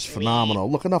drone is phenomenal.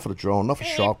 Look, enough of the drone. Enough of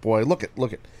Shark Boy. Look it.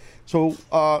 So,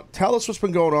 tell us what's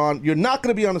been going on. You're not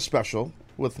going to be on a special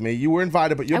with me. You were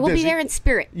invited, but you're I will busy. be there in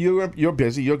spirit. You're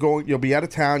busy. You'll be out of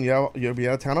town. You'll be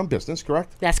out of town on business,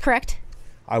 correct? That's correct.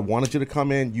 I wanted you to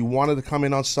come in. You wanted to come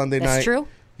in on Sunday night. That's true.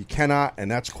 You cannot, and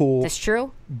that's cool. That's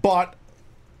true. But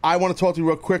I want to talk to you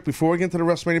real quick before we get into the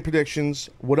WrestleMania predictions.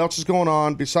 What else is going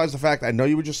on besides the fact I know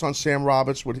you were just on Sam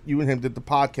Roberts? What you and him did the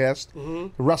podcast,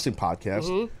 the wrestling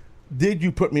podcast. Did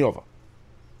you put me over?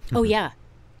 Oh yeah.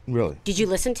 Really? Did you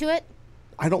listen to it?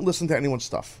 I don't listen to anyone's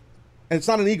stuff, and it's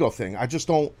not an ego thing. I just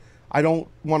don't. I don't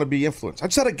want to be influenced. I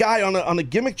just had a guy on a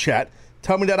gimmick chat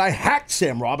tell me that I hacked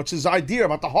Sam Roberts' idea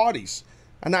about the Hardys,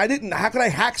 and I didn't. How could I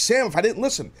hack Sam if I didn't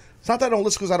listen? It's not that I don't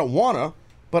listen because I don't want to,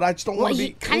 but I just don't Well, want to you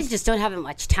be. kind of just don't have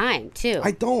much time, too.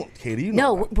 I don't, Katie. You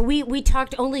know No, but we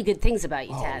talked only good things about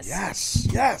you, Taz.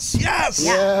 Yes.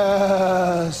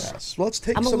 Well, let's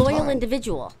take I'm a some loyal time.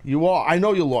 individual. You are. I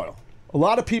know you're loyal. A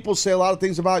lot of people say a lot of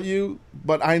things about you,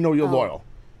 but I know you're loyal.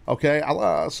 Okay,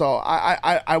 so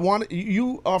I want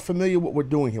you are familiar with what we're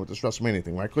doing here with this WrestleMania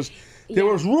thing, right? Because there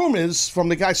was rumors from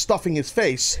the guy stuffing his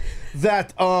face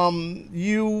that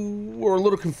you were a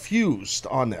little confused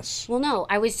on this. Well, no,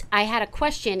 I had a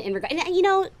question in regard.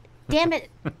 Damn it,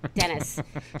 Dennis.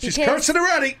 She's because cursing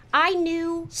already. I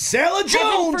knew. Sailor Jones.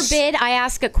 Heaven forbid I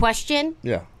ask a question.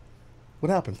 Yeah. What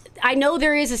happened? I know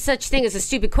there is a such thing as a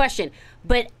stupid question,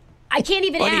 but I can't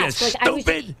even What are you, ask.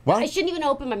 stupid? What? I shouldn't even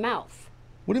open my mouth.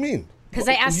 What do you mean? Because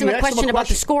I asked You him a question about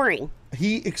the scoring.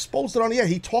 He exposed it on the air.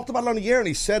 He talked about it on the air, and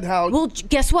he said how. Well,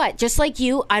 guess what? Just like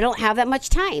you, I don't have that much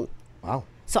time. Wow.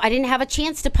 So I didn't have a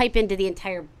chance to pipe into the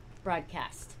entire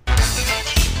broadcast.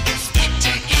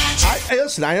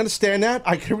 Listen, I understand that.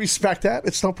 I can respect that.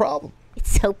 It's no problem.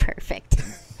 It's so perfect.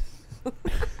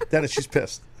 Dennis, she's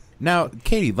pissed. Now,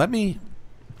 Katie, let me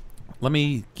let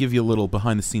me give you a little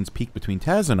behind-the-scenes peek between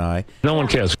Taz and I. No one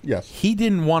cares. Yes. He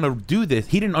didn't want to do this.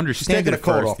 He didn't understand it taking at a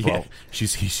coat first. off, bro. Yeah.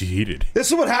 She's heated.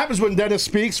 This is what happens when Dennis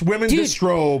speaks. Women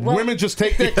disrobe. Women just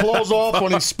take their clothes off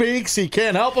when he speaks. He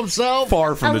can't help himself.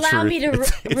 Far from Allow me to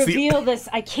reveal this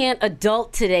I Can't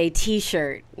Adult Today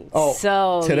t-shirt. Oh,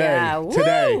 so, today. yeah.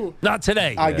 Today. Woo! Not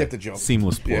today. I get the joke.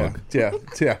 Seamless plug.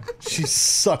 Yeah. She's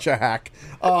such a hack.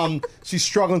 She's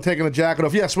struggling taking the jacket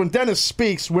off. Yes, when Dennis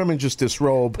speaks, women just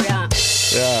disrobe. Yeah.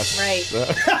 Yes.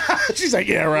 Right. She's like,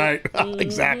 yeah, right.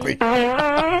 Exactly.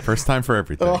 First time for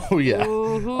everything. Oh, yeah.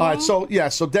 All right, so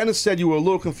Dennis said you were a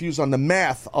little confused on the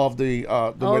math of the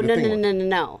way the thing went.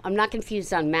 No. I'm not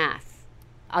confused on math.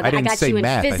 I didn't got say you in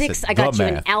math, I physics. said I got the you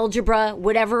in math. algebra,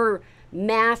 whatever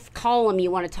math column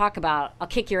you want to talk about. I'll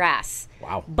kick your ass.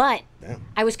 Wow. But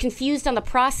I was confused on the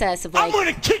process of I'm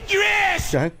gonna kick your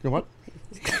ass. Okay, you know what?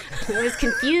 I was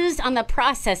confused on the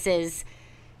processes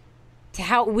to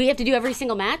how we have to do every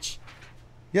single match.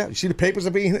 Yeah, you see the papers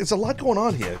are being... It's a lot going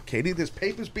on here, Katie. There's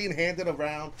papers being handed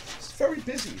around. It's very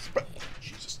busy.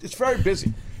 It's very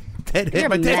busy.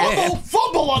 You're a mess.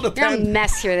 Fumble on the You're a pen.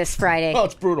 mess here this Friday. Oh,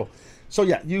 it's brutal. So,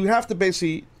 yeah, you have to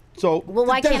basically... So, Well,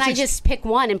 why Dennis, can't I just pick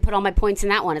one and put all my points in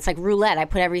that one? It's like roulette. I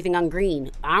put everything on green.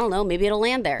 I don't know. Maybe it'll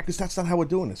land there. Because that's not how we're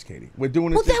doing this, Katie. We're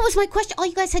doing Well, this... that was my question. All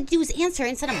you guys had to do was answer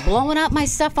instead of blowing up my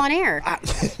stuff on air,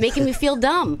 making me feel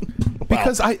dumb.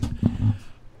 Because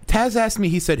Taz asked me,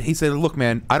 he said, look,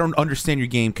 man, I don't understand your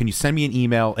game. Can you send me an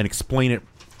email and explain it?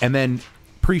 And then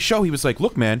pre-show, he was like,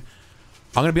 look, man,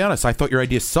 I'm going to be honest. I thought your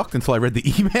idea sucked until I read the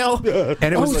email.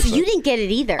 And it was so you didn't get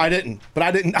it either. I didn't. But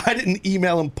I didn't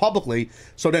email him publicly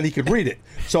so then he could read it.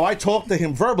 So I talked to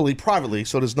him verbally, privately,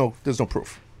 so there's no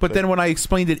proof. But then when I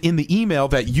explained it in the email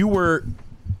that you were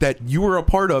a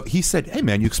part of, he said, hey,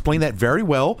 man, you explained that very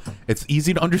well. It's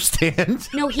easy to understand.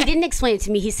 No, he didn't explain it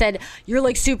to me. He said, you're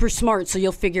like super smart, so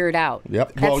you'll figure it out.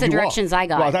 Yep. That's the directions I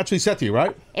got. Well, that's what he said to you,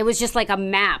 right? It was just like a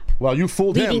map Well, you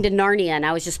fooled leading him. to Narnia, and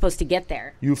I was just supposed to get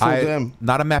there. You fooled him.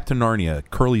 Not a map to Narnia.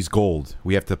 Curly's gold.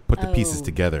 We have to put the pieces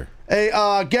together. Hey,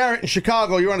 Garrett in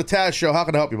Chicago, you're on the Taz show. How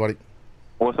can I help you, buddy?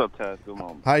 What's up, Taz? Good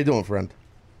morning. How you doing, friend?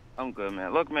 I'm good,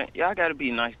 man. Look, man, y'all got to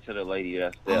be nice to the lady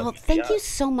that's there. Oh, thank you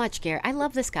so much, Garrett. I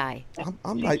love this guy.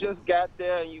 You just got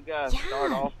there and you guys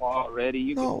start off already.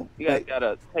 You guys got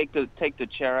to take the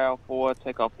chair out for her,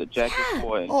 take off the jacket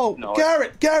for her. and, Oh, you know,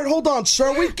 Garrett, hold on,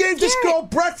 sir. We gave this girl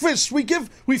breakfast. We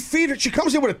feed her. She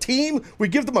comes in with a team. We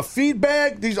give them a feed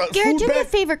bag. These are Garrett, food do me a bag.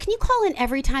 favor. Can you call in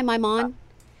every time I'm on?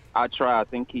 I try. I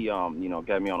think he, got me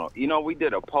on a. We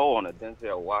did a poll on a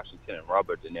Denzel Washington and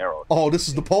Robert De Niro. Oh, this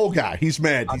is the poll guy. He's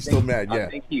mad. He's still mad. Yeah. I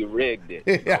think he rigged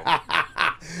it.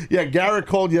 Yeah, Garrett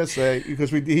called yesterday because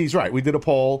he's right. We did a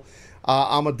poll.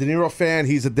 I'm a De Niro fan.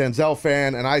 He's a Denzel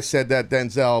fan, and I said that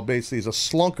Denzel basically is a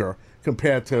slunker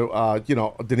compared to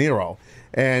De Niro.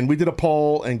 And we did a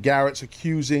poll, and Garrett's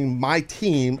accusing my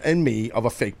team and me of a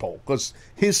fake poll because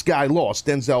his guy lost.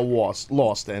 Denzel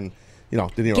lost, and De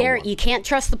Niro Garrett, won. you can't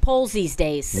trust the polls these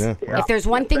days. Yeah. If there's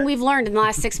one thing we've learned in the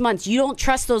last 6 months, you don't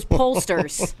trust those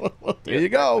pollsters. There you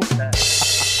go.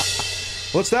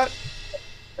 What's that?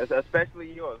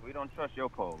 Especially yours. We don't trust your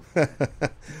polls.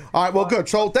 All right, well, good.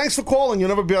 So thanks for calling. You'll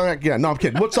never be back again. No, I'm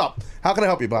kidding. What's up? How can I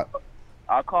help you, bud?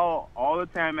 I call all the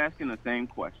time asking the same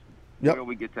question. Yep. Where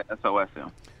we get to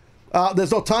SOSM?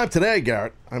 There's no time today,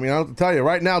 Garrett. I mean, I don't have to tell you.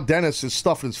 Right now, Dennis is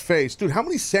stuffing his face. Dude, how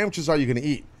many sandwiches are you going to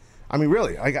eat? I mean,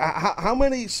 really, how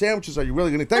many sandwiches are you really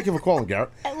going to eat? Thank you for calling, Garrett.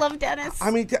 I love Dennis.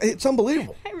 I mean, it's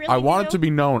unbelievable. I want it to be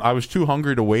known. I was too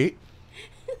hungry to wait.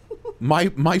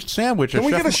 My sandwich. Can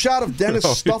we get a shot of Dennis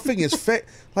stuffing his face?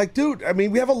 Like, dude, I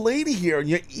mean, we have a lady here, and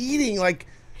you're eating like...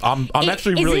 I'm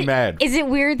actually really mad. Is it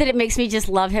weird that it makes me just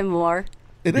love him more?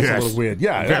 It is a little weird.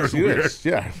 Yeah, it actually is.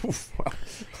 Yeah.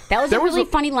 That was a really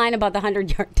funny line about the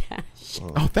 100-yard dash.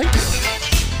 Oh, thank you.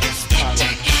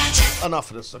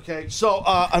 Enough of this, okay? So,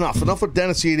 enough with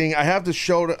Dennis eating. I have this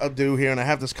show to do here, and I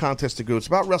have this contest to do. It's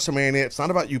about WrestleMania. It's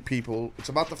not about you people. It's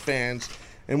about the fans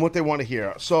and what they want to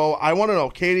hear. So, I want to know,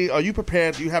 Katie, are you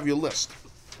prepared? Do you have your list?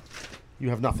 You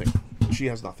have nothing. She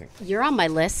has nothing. You're on my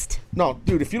list. No,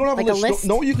 dude, if you don't have Like a a list, list?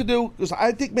 know what you could do? Because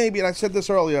I think maybe, and I said this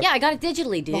earlier. Yeah, I got it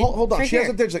digitally, dude. Hold on. It's She right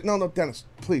has a here. digital. No, Dennis,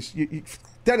 please.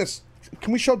 Dennis,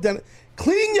 can we show Dennis?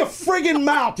 Clean your friggin'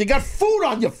 mouth. You got food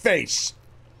on your face.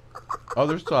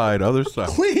 Other side.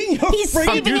 Clean your He's friggin'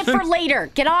 saving it for later.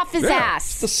 Get off his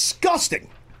ass. Disgusting.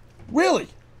 Really?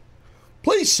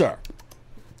 Please, sir.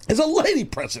 There's a lady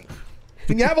present.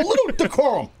 Can you have a little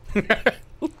decorum?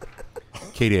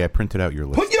 Katie, I printed out your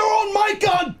list. Put your own mic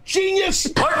on, genius!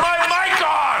 Put my mic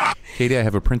on! Katie, I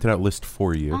have a printed out list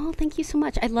for you. Oh, thank you so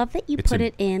much. I love that you It's put in-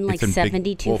 it in like it's in big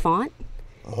 72 wolf. font.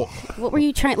 What were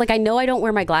you trying? Like, I know I don't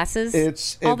wear my glasses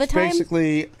all the time. It's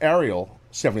basically Arial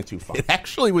 72 font. It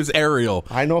actually was Arial.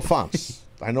 I know fonts.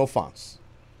 And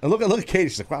look at Katie.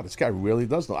 She's like, wow, this guy really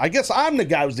does know. I guess I'm the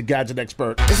guy who's the gadget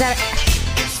expert. Is that?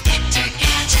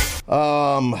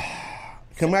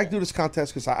 Can I do this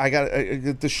contest? Because I got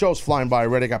the show's flying by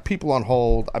already. I got people on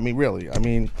hold. I mean, really.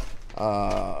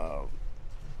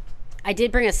 I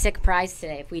did bring a sick prize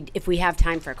today. If we have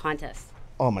time for a contest.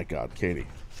 Oh my God, Katie.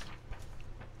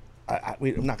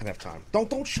 I'm not gonna have time.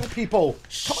 Don't show people.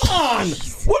 Come on.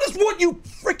 What you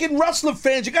freaking wrestling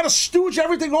fans? You gotta stooge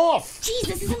everything off. Jeez,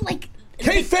 this isn't like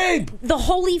kayfabe. The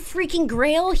holy freaking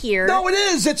grail here. No, it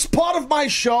is. It's part of my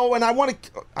show, and I want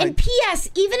to. And P.S.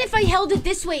 Even if I held it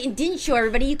this way and didn't show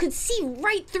everybody, you could see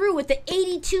right through with the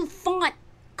 82 font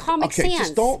Comic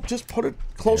Sans. Just put it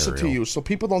closer to you so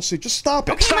people don't see. Just stop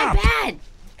it. Okay, stop. my bad.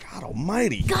 God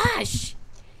Almighty. Gosh.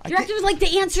 You're acting like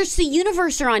the answers to the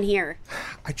universe are on here.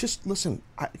 Listen,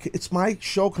 it's my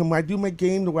show. Can I do my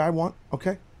game the way I want?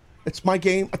 Okay? It's my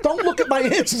game. Don't look at my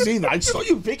answers either. I saw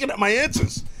you picking at my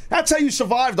answers. That's how you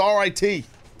survived RIT.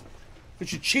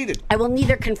 But you cheated. I will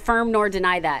neither confirm nor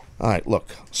deny that. All right, look.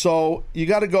 So you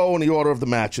got to go in the order of the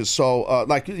matches. So,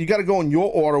 you got to go in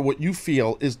your order what you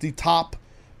feel is the top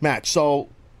match. So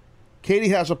Katie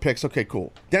has her picks. Okay,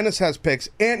 cool. Dennis has picks.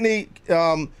 Anthony,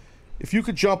 if you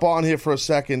could jump on here for a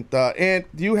second.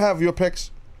 Ant, do you have your picks?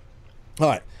 All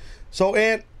right. So,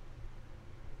 Ant,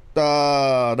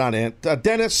 not Ant.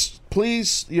 Dennis,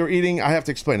 please, you're eating. I have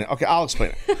to explain it. Okay, I'll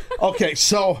explain it. Okay,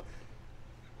 so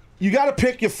you got to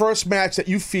pick your first match that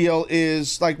you feel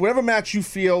is, like, whatever match you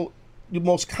feel you're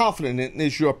most confident in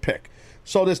is your pick.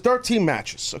 So there's 13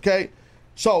 matches, okay?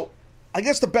 So I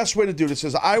guess the best way to do this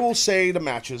is I will say the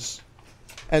matches,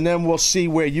 and then we'll see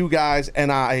where you guys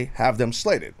and I have them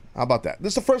slated. How about that?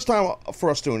 This is the first time for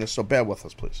us doing this, so bear with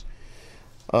us, please.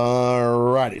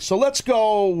 Alrighty, so let's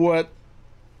go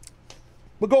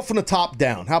we'll go from the top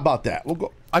down. How about that? We'll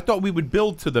go. I thought we would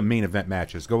build to the main event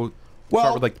matches. Start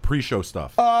with like the pre-show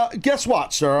stuff. Guess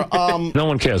what, sir? No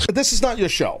one cares. This is not your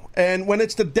show, and when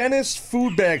it's the Dennis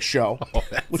Food Bag Show,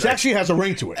 which actually has a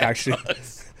ring to it, actually,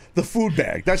 the Food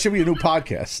Bag. That should be a new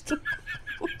podcast.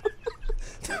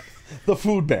 The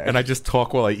Food Bag. And I just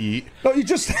talk while I eat. No, you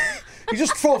just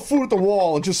throw food at the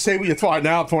wall and just say what you throw. Right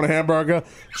now, I'm throwing a hamburger.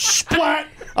 Splat!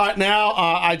 All right, now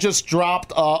I just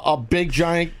dropped a big,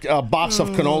 giant box of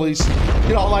cannolis.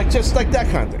 You know, just like that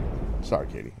kind of thing. Sorry,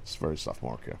 Katie. It's very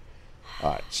sophomore here.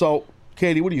 All right, so,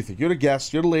 Katie, what do you think? You're the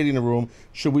guest. You're the lady in the room.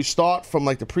 Should we start from,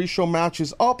 the pre-show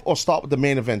matches up or start with the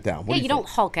main event down? You don't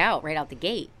Hulk out right out the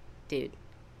gate, dude.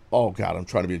 Oh, God, I'm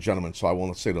trying to be a gentleman, so I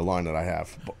won't say the line that I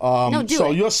have. No, do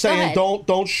so it. You're saying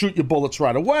don't shoot your bullets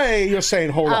right away. You're saying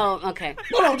hold on. Oh, okay.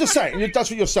 No, I'm just saying. That's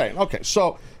what you're saying. Okay,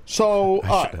 so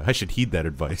I should heed that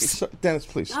advice. So, Dennis,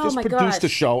 please, Oh, just my produce gosh. the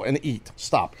show and eat.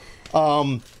 Stop.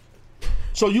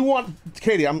 So you want,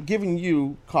 Katie, I'm giving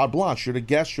you carte blanche. You're the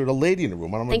guest. You're the lady in the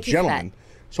room. I'm Thank a you for gentleman.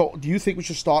 So do you think we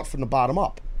should start from the bottom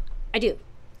up? I do.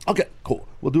 Okay, cool.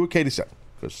 We'll do what Katie said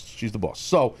because she's the boss.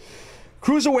 So,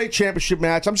 Cruiserweight Championship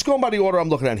match. I'm just going by the order I'm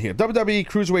looking at here. WWE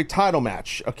Cruiserweight title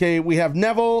match. Okay, we have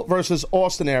Neville versus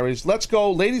Austin Aries. Let's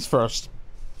go, ladies first.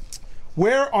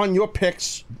 Where on your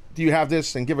picks do you have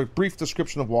this? And give a brief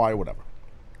description of why or whatever.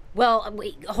 Well,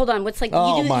 wait, hold on. What's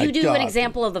Oh, my you do God. an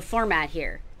example of the format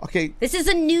here. Okay, This is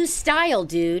a new style,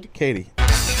 dude. Katie.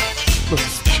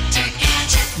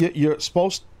 Listen, you're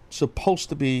supposed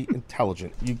to be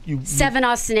intelligent. You 7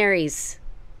 Austin Aries.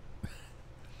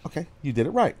 Okay, you did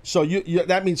it right. So you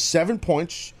that means 7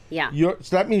 points. Yeah.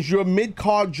 So that means you're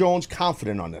mid-card Jones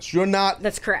confident on this. You're not.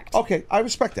 That's correct. Okay, I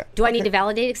respect that. Do I need to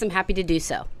validate it? Because I'm happy to do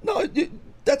so. No,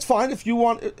 that's fine if you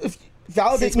want. If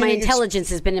validate Since my meaning intelligence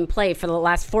has been in play for the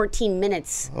last 14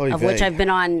 minutes, Oy of which vey. I've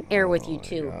been on air with you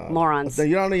two morons.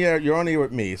 You're on the air. You're on the air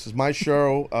with me. This is my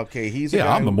show. Okay, he's the Yeah,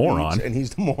 guy I'm the who moron. eats, and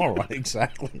he's the moron.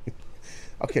 Exactly.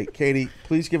 Okay, Katie,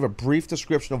 please give a brief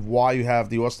description of why you have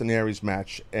the Austin Aries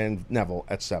match and Neville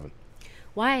at 7.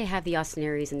 Why I have the Austin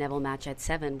Aries and Neville match at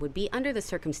 7 would be under the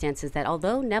circumstances that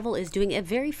although Neville is doing a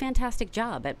very fantastic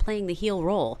job at playing the heel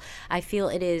role, I feel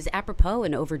it is apropos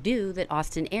and overdue that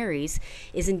Austin Aries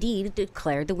is indeed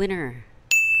declared the winner.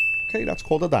 Okay, that's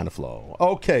called a Dynaflow.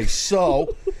 Okay,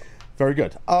 so very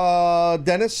good.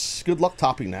 Dennis, good luck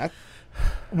topping that.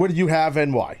 What do you have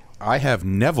and why? I have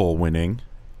Neville winning,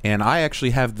 and I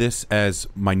actually have this as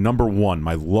my number 1,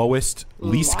 my lowest,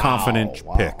 least confident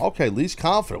pick. Okay, least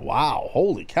confident. Wow,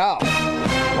 holy cow.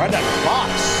 Right out of the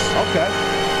box.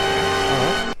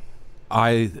 Okay.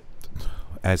 I,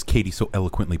 as Katie so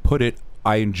eloquently put it,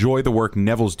 I enjoy the work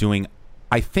Neville's doing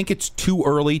I think it's too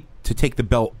early to take the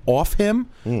belt off him,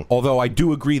 although I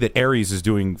do agree that Aries is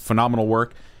doing phenomenal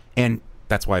work, and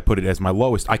that's why I put it as my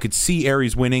lowest. I could see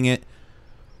Aries winning it,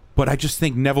 but I just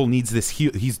think Neville needs this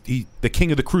heel. He's the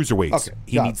king of the cruiserweights. Okay,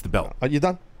 he needs the belt. Are you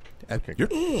done? Okay,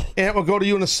 good. And we'll go to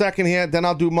you in a second here, then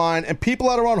I'll do mine. And people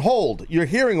that are on hold, you're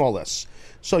hearing all this.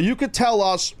 So you could tell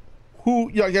us who,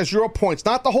 I guess, your points,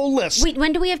 not the whole list. Wait,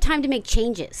 when do we have time to make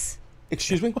changes?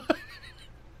 Excuse me?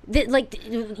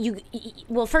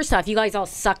 Well, first off, you guys all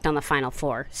sucked on the Final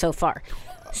Four so far.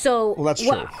 So well, that's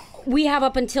true. We have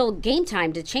up until game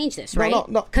time to change this, right?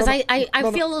 No. Because I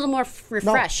feel a little more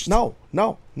refreshed. No.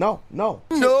 There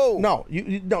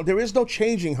is no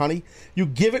changing, honey. You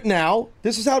give it now.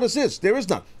 This is how this is. There is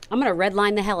none. I'm going to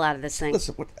redline the hell out of this thing.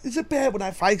 Listen, is it bad when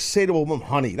if I say to a woman,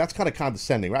 honey? That's kind of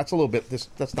condescending. That's a little bit,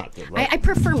 that's not good, right? I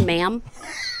prefer ma'am.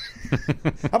 How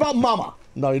about mama?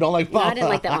 No, you don't like mama? No, I didn't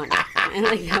like that one. I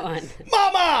didn't like that one.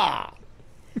 Mama!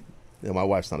 Yeah, my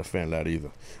wife's not a fan of that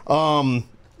either.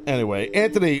 Anyway,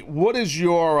 Anthony, what is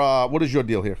your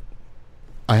deal here?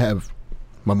 I have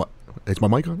is my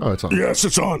mic on? Oh, it's on. Yes,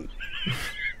 it's on.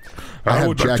 I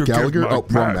have Jack Gallagher. Oh,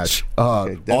 wrong match.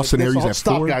 Austin Aries at 4.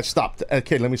 Stop, guys, stop.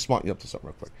 Okay, let me smart you up to something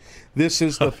real quick. This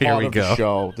is the part of the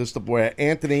show. This is where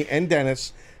Anthony and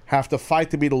Dennis have to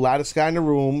fight to be the loudest guy in the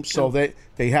room. So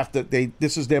they have to.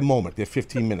 This is their moment. Their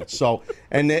 15 minutes. So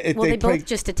they both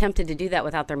just attempted to do that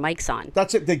without their mics on.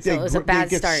 That's it. It was a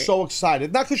bad start. So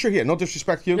excited. Not because you're here. No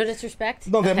disrespect to you. No disrespect.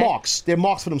 No, they're marks. They're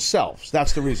marks for themselves.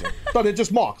 That's the reason. No, they're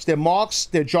just marks. They're marks.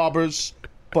 They're jobbers,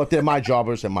 but they're my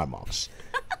jobbers and my marks.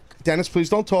 Dennis, please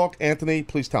don't talk. Anthony,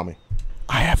 please tell me.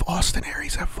 I have Austin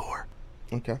Aries at 4.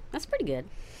 Okay. That's pretty good.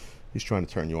 He's trying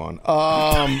to turn you on.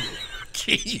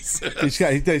 Jesus.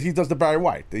 He does the Barry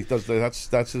White. He does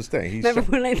that's his thing. Remember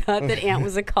when I thought that Ant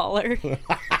was a caller?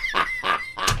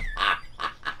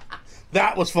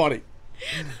 That was funny.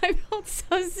 I felt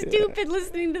so stupid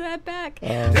listening to that back.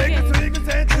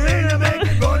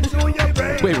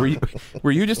 Wait,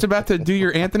 were you just about to do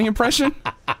your Anthony impression?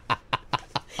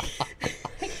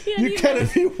 You can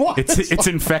if you want. It's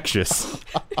infectious.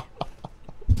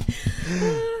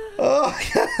 Oh,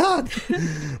 God.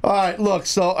 All right, look.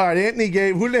 So, all right, Anthony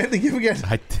gave. Who did Anthony give again?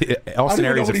 Austin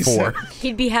Aries at 4.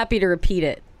 He'd be happy to repeat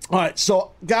it. All right,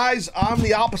 so, guys, I'm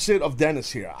the opposite of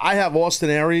Dennis here. I have Austin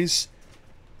Aries.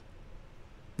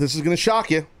 This is going to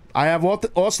shock you. I have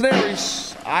Austin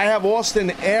Aries. I have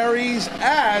Austin Aries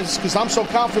because I'm so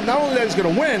confident not only that he's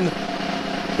going to win,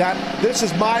 that this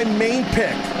is my main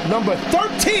pick. Number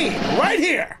 13, right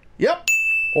here. Yep.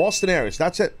 Austin Aries.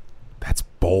 That's it. That's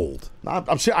bold.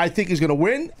 I'm saying I think he's going to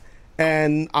win,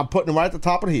 and I'm putting him right at the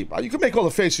top of the heap. You can make all the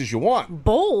faces you want.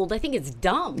 Bold? I think it's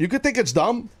dumb. You could think it's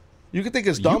dumb. You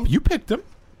picked him.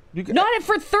 Not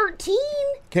for 13.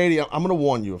 Katie, I'm going to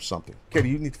warn you of something. Katie,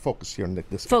 you need to focus here on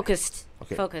this. Focused.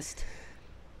 Okay. Focused.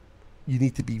 You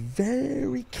need to be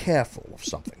very careful of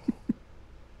something.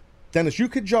 Dennis, you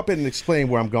could jump in and explain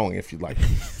where I'm going if you'd like.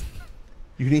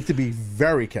 You need to be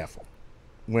very careful.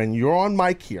 When you're on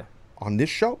mic here, on this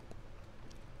show,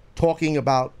 talking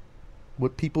about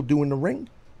what people do in the ring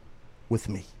with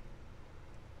me,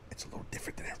 it's a little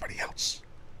different than everybody else.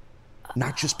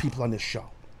 Not just people on this show.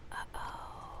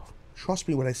 Trust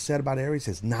me, what I said about Aries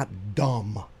is not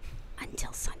dumb.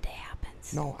 Until Sunday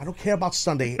happens. No, I don't care about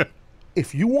Sunday.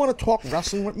 If you want to talk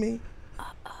wrestling with me,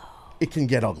 it can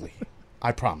get ugly.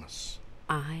 I promise.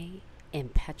 I am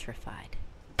petrified.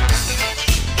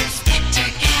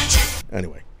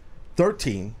 Anyway,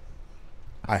 13,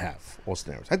 I have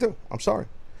Austin Aries. I do. I'm sorry.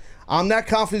 I'm that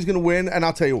confident he's going to win, and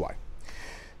I'll tell you why.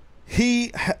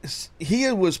 He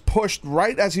was pushed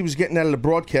right as he was getting out of the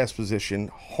broadcast position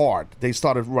hard. They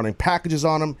started running packages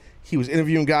on him. He was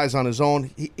interviewing guys on his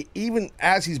own. Even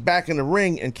as he's back in the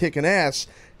ring and kicking ass,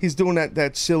 he's doing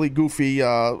that silly, goofy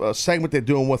segment they're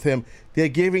doing with him. They're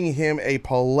giving him a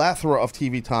plethora of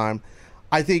TV time.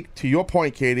 I think, to your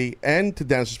point, Katie, and to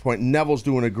Dennis's point, Neville's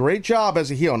doing a great job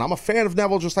as a heel. And I'm a fan of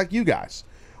Neville just like you guys.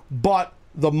 But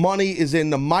the money is in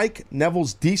the mic.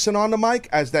 Neville's decent on the mic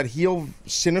as that heel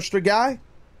sinister guy.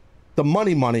 The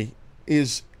money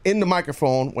is in the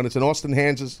microphone when it's in Austin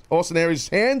Aries'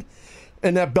 hand,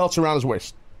 and that belt's around his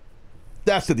waist.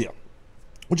 That's the deal.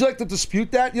 Would you like to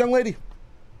dispute that, young lady?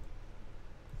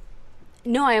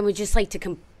 No, I would just like to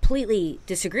completely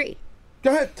disagree.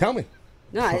 Go ahead, tell me.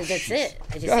 No, that's it.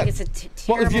 I just think it's a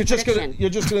terrible if prediction. you're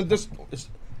just gonna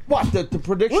what the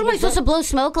prediction? What am I supposed to blow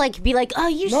smoke? Like be like, oh,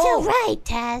 you're so right,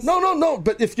 Taz. No.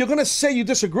 But if you're gonna say you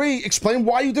disagree, explain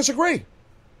why you disagree.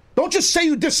 Don't just say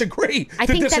you disagree. I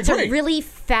think that's a really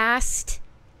fast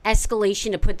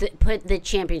escalation to put the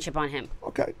championship on him.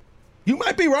 Okay, you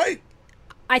might be right.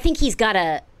 I think he's got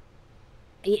to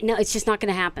No, it's just not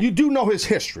going to happen. You do know his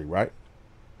history, right?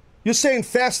 You're saying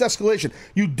fast escalation.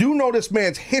 You do know this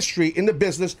man's history in the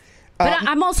business. But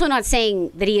I'm also not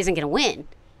saying that he isn't going to win,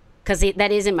 because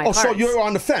that is in my cards. So you're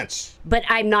on the fence. But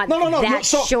I'm not that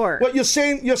sure. What you're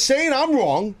saying I'm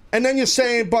wrong, and then you're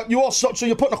saying, but you also, so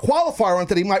you're putting a qualifier on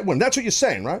that he might win. That's what you're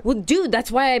saying, right? Well, dude,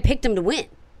 that's why I picked him to win.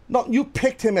 No, you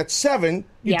picked him at 7.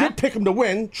 You did pick him to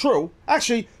win, true.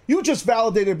 Actually, you just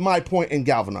validated my point and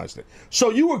galvanized it. So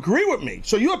you agree with me.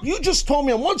 So you just told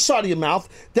me on one side of your mouth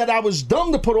that I was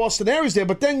dumb to put Austin Aries there,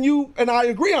 but then you and I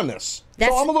agree on this.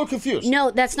 So I'm a little confused. No,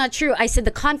 that's not true. I said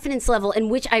the confidence level in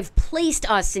which I've placed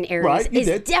Austin Aries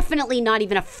is definitely not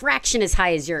even a fraction as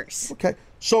high as yours. Okay.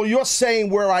 So you're saying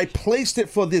where I placed it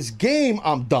for this game,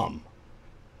 I'm dumb.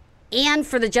 And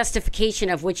for the justification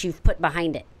of which you've put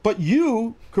behind it. But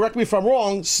you, correct me if I'm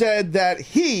wrong, said that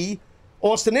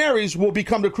Austin Aries, will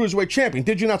become the Cruiserweight champion.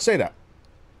 Did you not say that?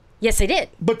 Yes, I did.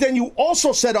 But then you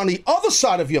also said on the other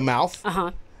side of your mouth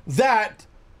that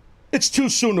it's too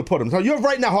soon to put him. So you're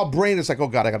right now, her brain is like, oh,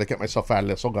 God, I got to get myself out of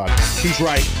this. Oh, God. He's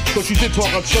right. Because you did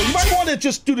talk on. So you might want to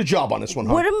just do the job on this one,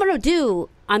 huh? What I'm going to do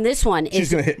on this one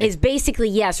is basically,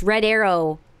 yes, Red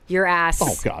Arrow your ass.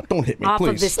 Oh, God, don't hit me, off please.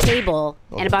 Of this table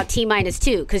and about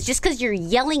T-2. Because just because you're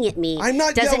yelling at me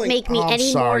doesn't make me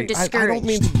any more discouraged. I don't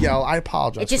mean to yell. I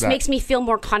apologize. It just makes me feel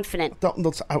more confident.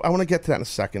 I want to get to that in a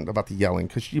second about the yelling,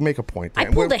 because you make a point. I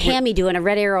pulled a hammy doing a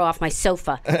Red Arrow off my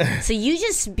sofa. So you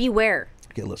just beware.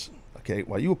 Okay, listen. Okay,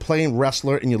 while you were playing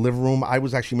wrestler in your living room, I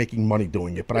was actually making money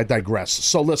doing it, but I digress.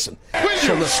 So listen.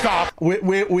 Stop.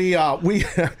 We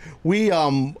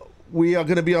are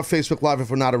going to be on Facebook Live.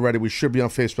 If we're not already, we should be on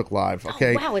Facebook Live.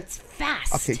 Okay. Oh, wow, it's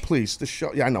fast. Okay, please. The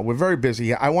show. Yeah, I know we're very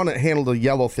busy. I want to handle the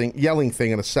yelling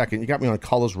thing in a second. You got me on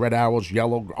colors, red arrows,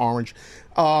 yellow, orange.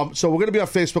 So we're going to be on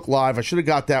Facebook Live. I should have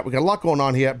got that. We got a lot going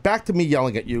on here. Back to me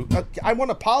yelling at you. I want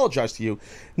to apologize to you,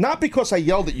 not because I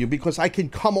yelled at you, because I can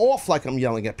come off like I'm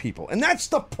yelling at people, and that's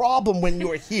the problem when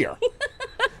you're here.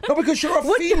 No, because you're a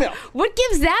female. What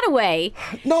gives that away?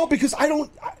 No, because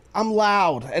I'm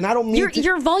loud, and I don't mean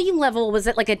your volume level was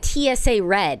at like a TSA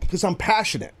red. Because I'm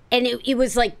passionate. And it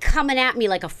was like coming at me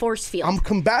like a force field. I'm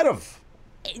combative.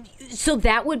 So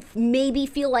that would maybe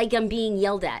feel like I'm being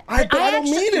yelled at. I don't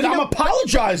mean it. I'm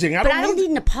apologizing. I don't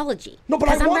need an apology. No, but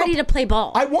I'm ready to play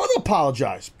ball. I want to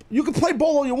apologize. You can play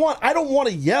ball all you want. I don't want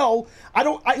to yell.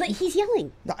 He's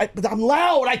yelling. But I'm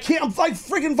loud. I can't. I'm like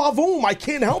friggin' Vavoom. I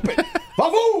can't help it.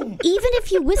 Vavoom. Even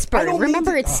if you whisper,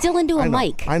 remember it's still into a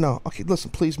mic. I know. Okay, listen,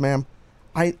 please, ma'am.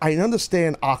 I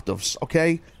understand octaves,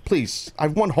 okay? Please.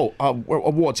 I've won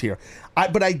awards here.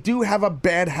 But I do have a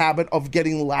bad habit of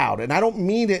getting loud, and I don't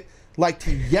mean it like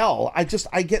to yell. I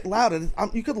get loud. And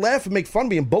you could laugh and make fun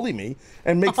of me and bully me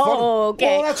and make fun of me.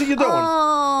 Okay. Well, that's what you're doing.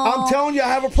 I'm telling you, I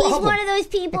have a problem. He's one of those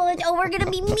people that, we're going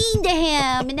to be mean to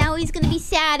him, and now he's going to be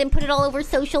sad and put it all over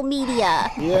social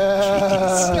media.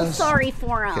 Yeah. Feel sorry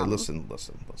for him. Okay, listen.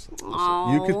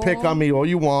 You can pick on me all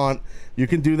you want. You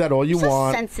can do that all you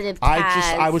want. Sensitive,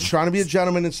 Taz. I was trying to be a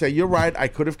gentleman and say, you're right. I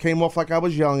could have came off like I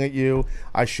was yelling at you.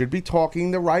 I should be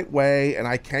talking the right way, and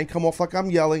I can't come off like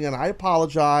I'm yelling, and I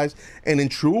apologize. And in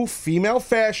true female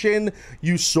fashion,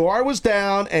 you saw I was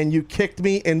down, and you kicked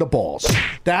me in the balls.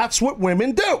 That's what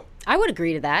women do. I would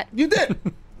agree to that. You did.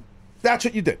 That's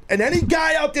what you did. And any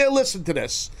guy out there listen to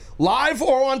this, live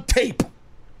or on tape.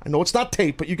 I know it's not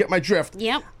tape, but you get my drift.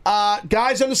 Yep.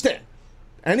 Guys, understand.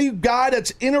 Any guy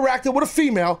that's interacted with a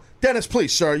female, Dennis,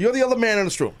 please, sir, you're the other man in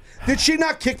this room. Did she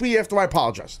not kick me after I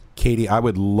apologized? Katie, I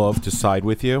would love to side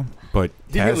with you, but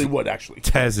you really would, actually.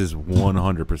 Taz is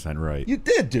 100% right. You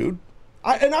did, dude.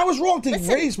 I was wrong to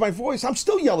raise my voice. I'm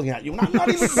still yelling at you. I'm not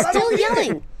even still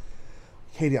yelling.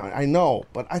 Katie, I know,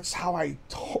 but that's how I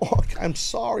talk. I'm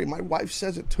sorry. My wife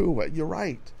says it too. You're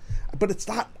right. But it's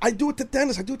not. I do it to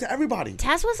Dennis. I do it to everybody.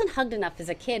 Taz wasn't hugged enough as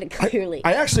a kid, clearly.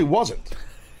 I actually wasn't.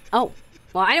 Oh.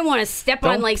 Well, I didn't want to step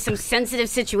on like some sensitive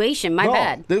situation. My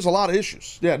bad. There's a lot of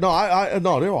issues. Yeah,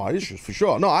 no, there are issues for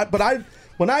sure.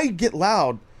 When I get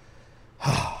loud,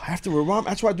 I have to remind.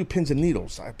 That's why I do pins and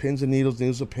needles. Pins and needles,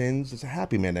 needles and pins. It's a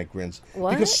happy man that grins.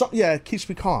 What? Because it keeps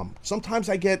me calm. Sometimes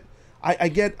I get,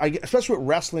 especially with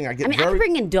wrestling, I mean, I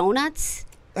bring in donuts.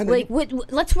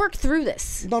 Let's work through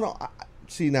this. No.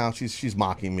 See, now she's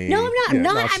mocking me. No, I'm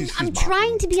not. I'm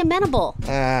trying to be amenable.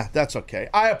 That's okay.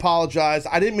 I apologize.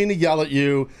 I didn't mean to yell at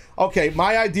you. Okay,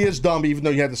 my idea is dumb, even though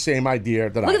you had the same idea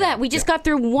that Look at that. We just got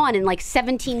through one in like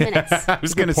 17 minutes. I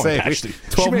was going to say, actually,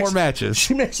 12 more matches.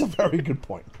 She makes a very good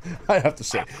point, I have to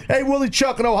say. Hey, Willie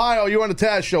Chuck in Ohio, you're on the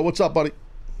Taz Show. What's up, buddy?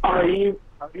 Are you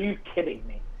kidding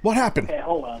me? What happened? Okay,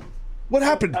 hold on. What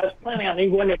happened? I was planning on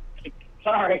going to...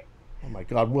 Sorry. Oh, my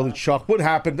God, Willie Chuck. What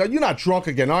happened? You're not drunk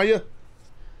again, are you?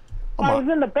 I was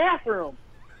in the bathroom.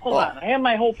 Hold on. I have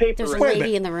my whole paper. There's a ready.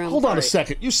 lady in the room. Hold on a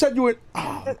second. You said you were.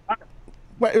 Oh.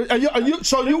 Wait, are you?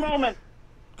 So you? Moment.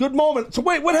 Good moment. So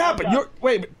wait, what happened?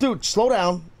 Wait, dude, slow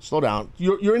down. Slow down.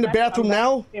 You're in the bathroom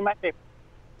now? See my paper.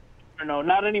 No,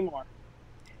 not anymore.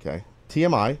 Okay.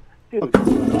 TMI. Dude. Okay.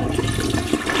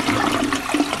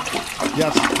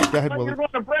 Yes. Go ahead, I thought Willie. you were going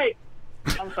to break.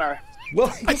 I'm sorry. Well,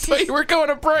 I thought you were going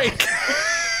to break.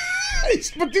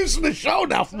 He's producing the show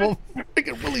now for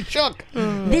freaking Willie Chuck.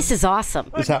 This is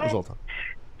awesome. This happens all the time.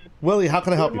 Willie, how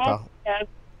can I help you, pal? Ted.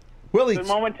 Willie. Good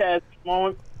moment, Ted.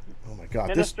 Moment. Oh my God.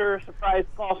 Minister, surprise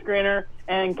call screener,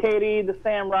 and Katie, the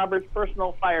Sam Roberts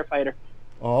personal firefighter.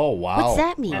 Oh wow. What's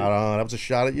that mean? I don't know. That was a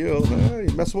shot at you.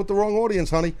 You're messing with the wrong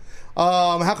audience, honey.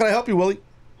 How can I help you, Willie?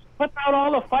 Put out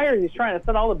all the fires. He's trying to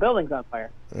set all the buildings on fire.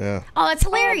 Yeah. Oh, that's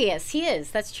hilarious. He is.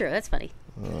 That's true. That's funny.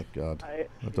 Oh God. I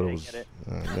thought it was. Get it.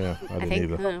 Yeah, I didn't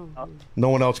think, either. No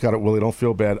one else got it, Willie. Don't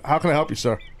feel bad. How can I help you,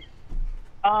 sir?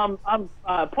 I'm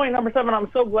point number 7. I'm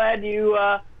so glad you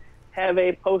have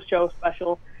a post-show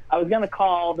special. I was gonna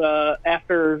call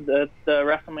after the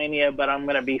WrestleMania, but I'm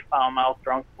gonna be foul-mouthed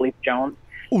drunk Philippe Jones.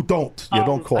 Oh, don't. Yeah,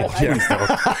 don't call.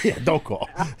 Yeah, don't call.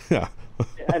 Yeah.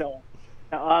 I don't.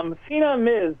 Cena and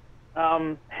Miz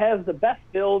has the best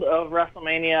build of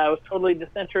WrestleMania. I was totally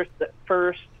disinterested at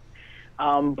first,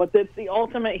 but it's the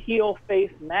ultimate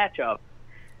heel-face matchup.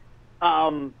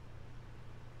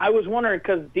 I was wondering,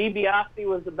 because DiBiase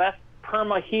was the best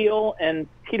perma heel and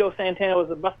Tito Santana was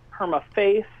the best perma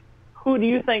face, who do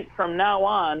you think from now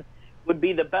on would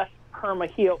be the best perma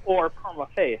heel or perma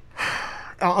face?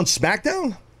 On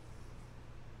SmackDown?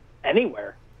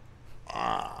 Anywhere.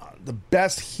 The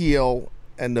best heel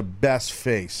and the best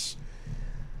face.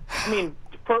 I mean,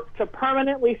 to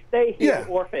permanently stay heel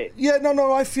or face. Yeah,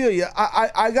 no, I feel you.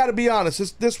 I got to be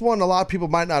honest. This one, a lot of people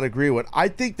might not agree with. I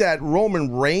think that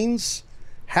Roman Reigns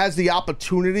has the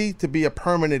opportunity to be a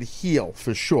permanent heel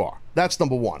for sure. That's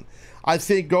number one. I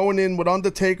think going in with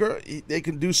Undertaker, they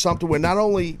can do something where not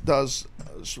only does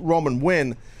Roman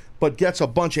win, but gets a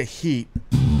bunch of heat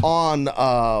on,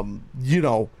 on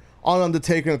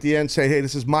Undertaker at the end, say, hey,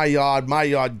 this is my yard,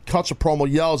 cuts a promo,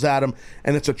 yells at him,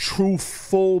 and it's a true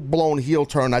full-blown heel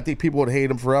turn. I think people would hate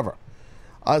him forever.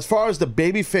 As far as the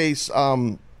babyface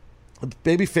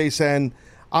end,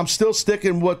 I'm still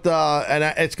sticking with, and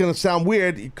it's going to sound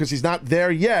weird because he's not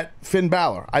there yet, Finn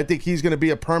Balor. I think he's going to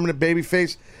be a permanent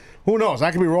babyface. Who knows? I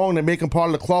could be wrong. They make him part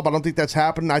of the club. I don't think that's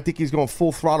happening. I think he's going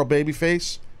full throttle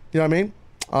babyface. You know what I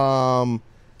mean?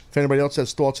 If anybody else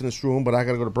has thoughts in this room, but I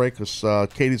got to go to break because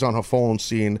Katie's on her phone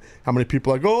seeing how many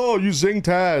people are like, oh, you zing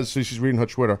Taz. So she's reading her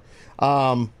Twitter.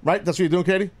 Right? That's what you're doing,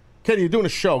 Katie? Katie, you're doing a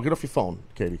show. Get off your phone,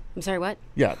 Katie. I'm sorry, what?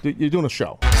 Yeah, you're doing a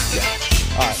show. Yeah.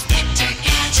 All right.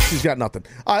 She's got nothing.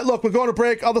 All right, look, we're going to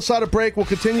break. Other side of break, we'll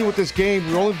continue with this game.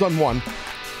 We've only done one.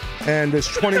 And there's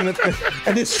 20 minutes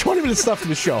and there's 20 minutes left in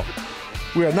the show.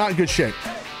 We are not in good shape.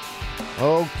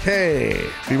 Okay.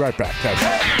 Be right back.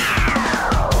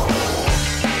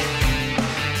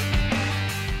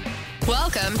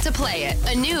 Welcome to Play It,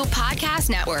 a new podcast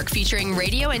network featuring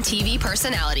radio and TV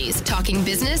personalities talking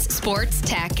business, sports,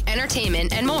 tech,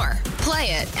 entertainment, and more. Play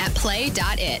it at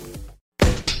play.it.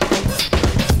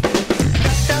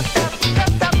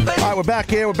 All right, we're back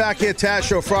here. Taz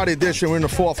Show Friday edition. We're in the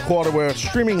fourth quarter. We're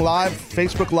streaming live,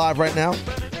 Facebook Live right now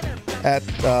at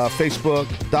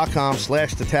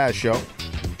facebook.com/The Taz Show.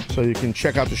 So you can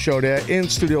check out the show there. In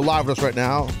studio live with us right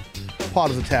now,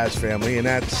 part of the Taz family, and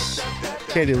that's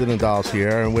Katie Linendahl's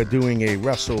here, and we're doing a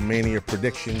WrestleMania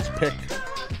predictions pick.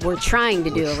 We're trying to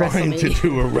do a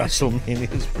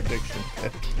WrestleMania's prediction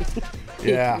pick.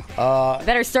 Yeah.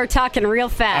 Better start talking real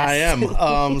fast. I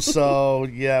am. So,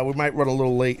 yeah, we might run a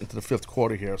little late into the fifth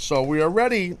quarter here. So we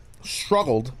already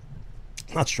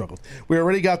we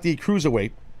already got the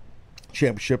Cruiserweight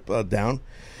Championship down.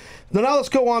 Now let's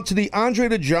go on to the Andre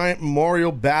the Giant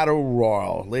Memorial Battle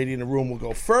Royal. Lady in the room will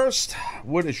go first.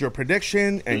 What is your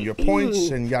prediction and your points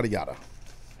and yada yada?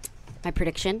 My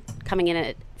prediction, coming in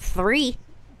at 3.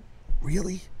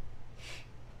 Really?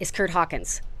 Is Kurt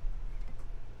Hawkins.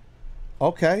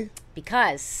 Okay.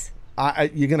 Because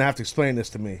you're going to have to explain this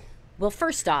to me. Well,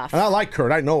 first off. And I like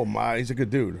Kurt. I know him. He's a good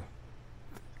dude.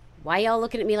 Why y'all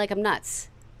looking at me like I'm nuts?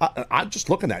 I'm just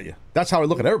looking at you. That's how I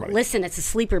look at everybody. Listen, it's a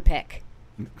sleeper pick.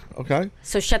 Okay.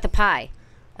 So shut the pie.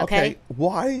 Okay.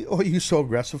 Why are you so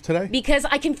aggressive today? Because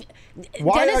I can.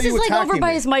 Why Dennis are you is like over by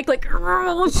me? his mic, like.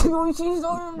 No,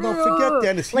 forget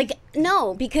Dennis.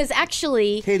 No, because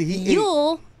actually, Katie,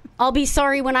 I'll be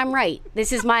sorry when I'm right.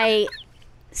 This is my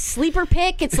sleeper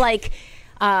pick. It's like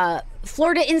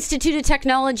Florida Institute of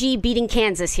Technology beating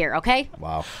Kansas here. Okay.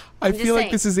 Wow. I feel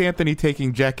like this is Anthony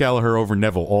taking Jack Gallagher over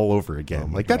Neville all over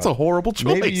again. That's a horrible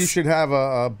choice. Maybe you should have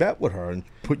a bet with her and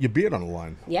put your beard on the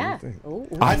line. Yeah.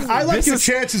 I like your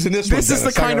chances in this one. This is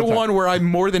the kind of one where I'm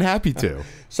more than happy to.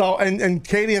 So, and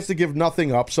Katie has to give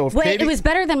nothing up. So if Katie, it was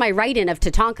better than my write-in of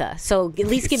Tatanka, so at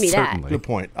least give me that. Good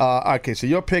point. Okay, so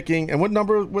you're picking, and what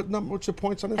number? What's your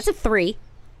points on this? That's a 3.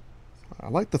 I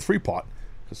like the 3 part.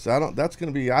 That's going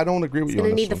to be. I don't agree with you. It's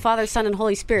going to need the Father, Son, and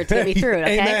Holy Spirit to get me through it.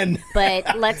 Okay, Amen.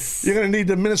 But let's. You're going to need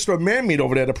the minister of man meat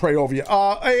over there to pray over you.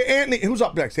 Hey, Anthony, who's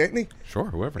up next? Anthony. Sure,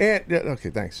 whoever. Okay,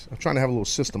 thanks. I'm trying to have a little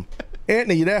system.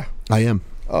 Anthony, you there? I am.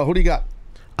 Who do you got?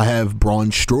 I have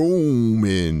Braun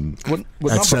Strowman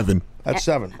at 7. At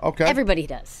 7. Okay. Everybody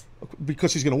does.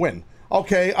 Because he's going to win.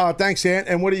 Okay. Thanks, Ant.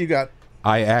 And what do you got?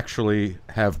 I actually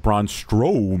have Braun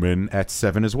Strowman at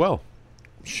 7 as well.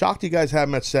 Shocked you guys have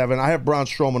him at 7. I have Braun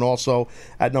Strowman also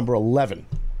at number 11.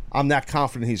 I'm that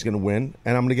confident he's going to win,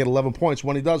 and I'm going to get 11 points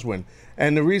when he does win.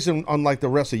 And the reason, unlike the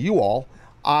rest of you all,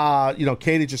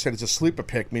 Katie just said it's a sleeper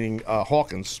pick, meaning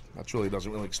Hawkins. That really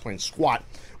doesn't really explain squat,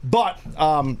 but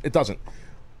it doesn't.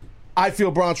 I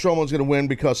feel Braun Strowman's going to win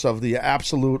because of the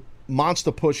absolute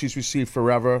monster push he's received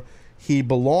forever. He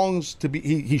belongs to be.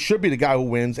 He should be the guy who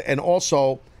wins, and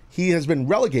also he has been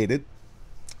relegated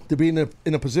to be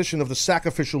in a position of the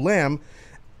sacrificial lamb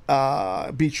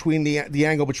between the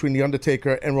angle between the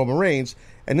Undertaker and Roman Reigns,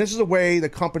 and this is the way the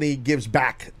company gives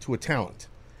back to a talent,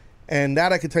 and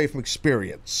that I can tell you from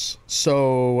experience.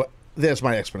 So there's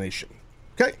my explanation.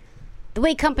 Okay. The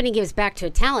way company gives back to a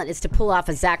talent is to pull off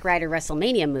a Zack Ryder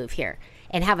WrestleMania move here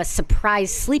and have a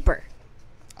surprise sleeper.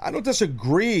 I don't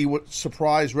disagree with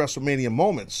surprise WrestleMania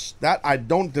moments. That I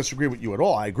don't disagree with you at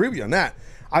all. I agree with you on that.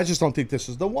 I just don't think this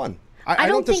is the one. I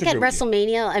don't think at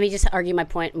WrestleMania, let me just argue my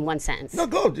point in one sentence. No,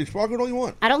 go. Just argue all you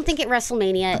want. I don't think at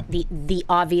WrestleMania the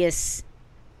obvious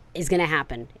is going to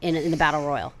happen in the Battle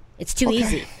Royal. It's too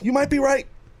easy. You might be right.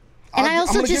 And I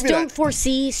also just don't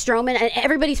foresee Strowman, and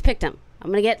everybody's picked him.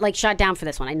 I'm going to get shot down for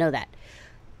this one. I know that.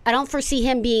 I don't foresee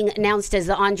him being announced as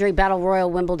the Andre Battle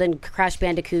Royal Wimbledon Crash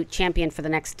Bandicoot champion for the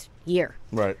next year.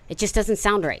 Right. It just doesn't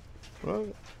sound right. Well,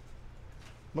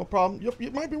 no problem. You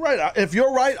might be right. If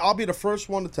you're right, I'll be the first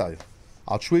one to tell you.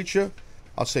 I'll tweet you.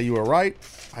 I'll say you were right.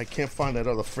 I can't find that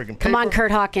other friggin' paper. Come on,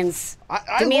 Kurt Hawkins.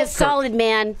 Give me a solid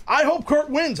man. I hope Kurt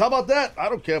wins. How about that? I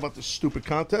don't care about this stupid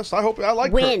contest. I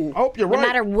like win. Kurt. I hope you're right. No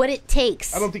matter what it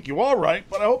takes. I don't think you are right,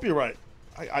 but I hope you're right.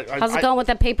 How's it going with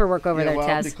that paperwork over there,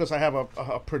 Taz? Because I have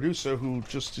a producer who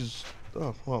just is,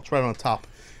 it's right on top.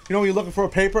 You know when you're looking for a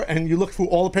paper and you look through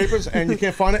all the papers and you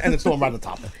can't find it and it's still right on the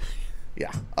top.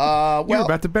 Yeah. You're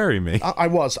about to bury me. I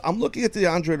was. I'm looking at the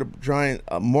Andre the Giant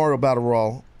Memorial Battle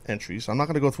Royal entries. I'm not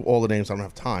going to go through all the names. I don't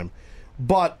have time.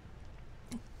 But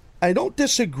I don't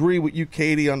disagree with you,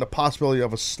 Katie, on the possibility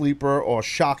of a sleeper or a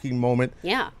shocking moment.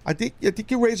 Yeah. I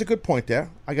think you raise a good point there.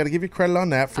 I got to give you credit on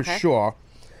that for sure.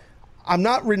 I'm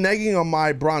not reneging on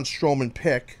my Braun Strowman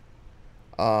pick.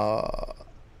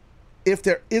 If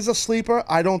there is a sleeper,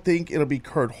 I don't think it'll be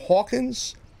Kurt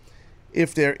Hawkins.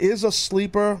 If there is a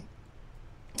sleeper,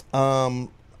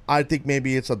 I think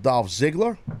maybe it's a Dolph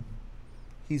Ziggler.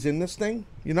 He's in this thing,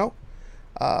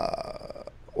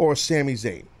 or Sami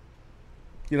Zayn.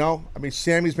 I mean,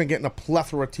 Sammy's been getting a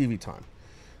plethora of TV time.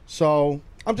 So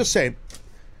I'm just saying,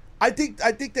 I think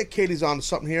that Katie's on to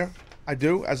something here. I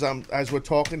do, as we're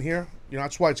talking here.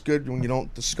 That's why it's good when you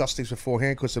don't discuss things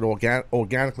beforehand, because it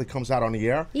organically comes out on the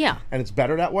air. Yeah. And it's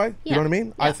better that way. Yeah. You know what I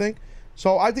mean? Yeah. I think.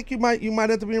 So I think you might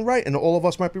end up being right, and all of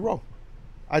us might be wrong.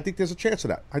 I think there's a chance of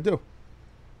that. I do.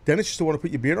 Dennis, you still want to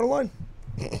put your beard on the line?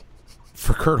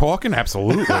 For Kurt Hawkins?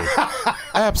 Absolutely.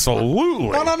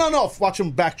 Absolutely. No. Watch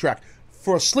him backtrack.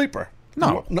 For a sleeper.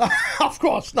 No. Of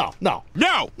course. No. No.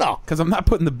 Because I'm not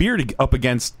putting the beard up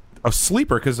against a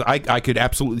sleeper, because I could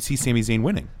absolutely see Sami Zayn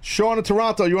winning. Sean in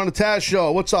Toronto, you're on the Taz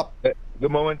Show. What's up?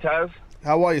 Good moment, Taz.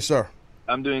 How are you, sir?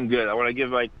 I'm doing good. I want to give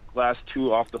my last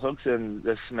 2 off the hooks and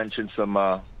just mention some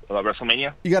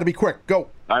WrestleMania. You got to be quick. Go.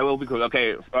 I will be quick.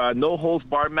 Okay, no holds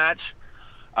barred match.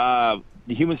 The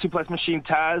Human Suplex Machine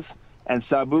Taz and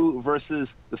Sabu versus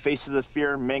the Face of the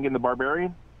Fear, Megan the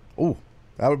Barbarian. Ooh,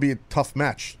 that would be a tough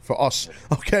match for us.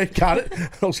 Okay, got it.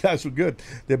 Those guys were good.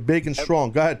 They're big and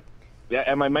strong. Go ahead. Yeah,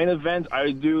 and my main event,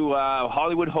 I do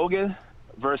Hollywood Hogan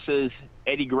versus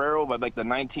Eddie Guerrero, but like the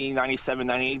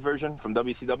 1997-98 version from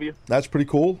WCW. That's pretty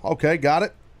cool. Okay, got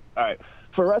it. All right.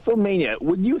 For WrestleMania,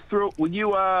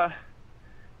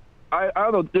 I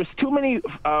don't know, there's too many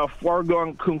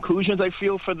foregone conclusions, I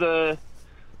feel, for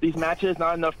these matches,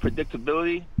 not enough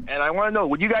predictability. And I want to know,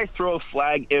 would you guys throw a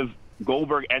flag if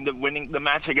Goldberg ended up winning the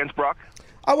match against Brock?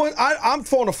 I'm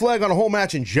throwing a flag on the whole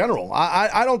match in general.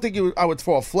 I don't think I would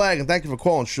throw a flag, and thank you for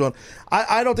calling, Sean.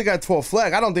 I don't think I'd throw a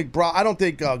flag. I don't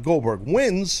think Goldberg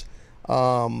wins,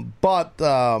 but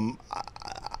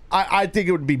I think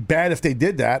it would be bad if they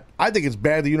did that. I think it's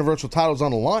bad the Universal title's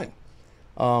on the line.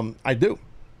 I do,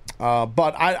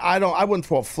 but I wouldn't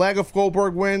throw a flag if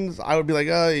Goldberg wins. I would be like,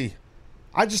 hey.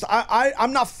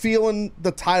 I'm not feeling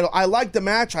the title. I like the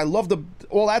match. I love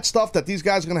all that stuff that these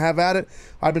guys are going to have at it.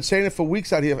 I've been saying it for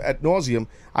weeks out here at nauseum.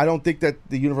 I don't think that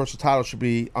the Universal title should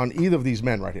be on either of these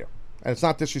men right here. And it's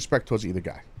not disrespect towards either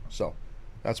guy. So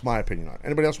that's my opinion on it.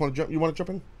 Anybody else want to jump? You want to jump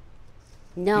in?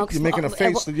 No. You're making a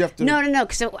face that you have to... No,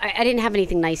 because I didn't have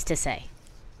anything nice to say.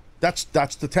 That's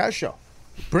the Taz show.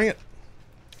 Bring it.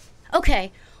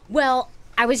 Okay. Well,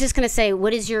 I was just going to say,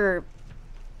 what is your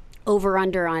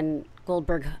over-under on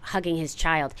Goldberg hugging his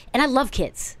child? And I love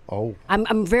kids. Oh.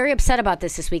 I'm very upset about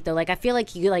this week, though. Like, I feel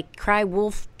like you, cry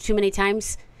wolf too many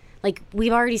times. Like,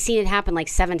 we've already seen it happen,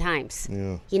 7 times.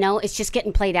 Yeah. You know? It's just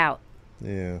getting played out.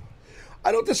 Yeah.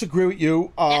 I don't disagree with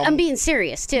you. I'm being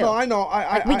serious, too. No, I know.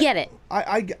 We get it.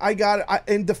 I got it.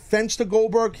 In defense to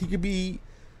Goldberg, he could be...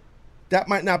 That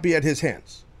might not be at his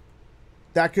hands.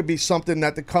 That could be something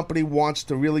that the company wants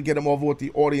to really get him over with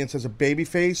the audience as a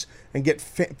babyface and get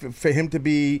for him to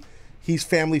be... He's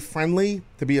family friendly,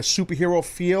 to be a superhero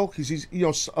feel, because he's,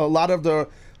 a lot of the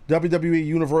WWE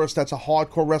universe that's a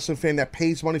hardcore wrestling fan that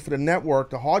pays money for the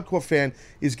network, the hardcore fan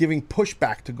is giving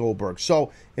pushback to Goldberg.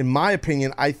 So, in my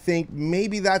opinion, I think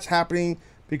maybe that's happening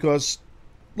because,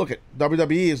 look,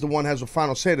 WWE is the one who has the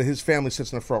final say that his family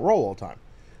sits in the front row all the time.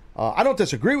 I don't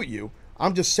disagree with you.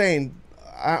 I'm just saying,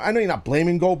 I know you're not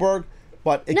blaming Goldberg,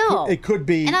 but it could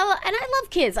be. And I love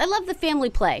kids. I love the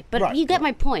family play. But Right, you get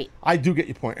my point. I do get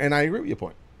your point, and I agree with your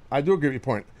point. I do agree with your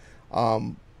point.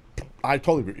 I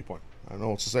totally agree with your point. I don't know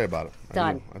what to say about it.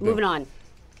 Done. I do. Moving on.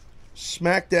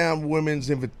 SmackDown Women's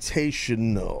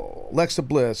Invitational. Alexa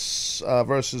Bliss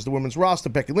versus the women's roster.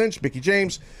 Becky Lynch, Mickie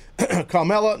James,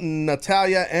 Carmella,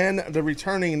 Natalya, and the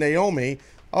returning Naomi.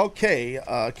 Okay,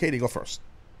 Katie, go first.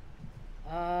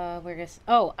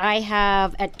 I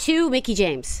have at 2 Mickie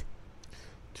James.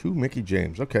 2 Mickie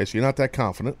James. Okay, so you're not that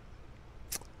confident.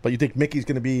 But you think Mickey's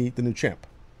going to be the new champ?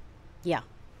 Yeah.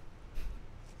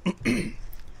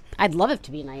 I'd love it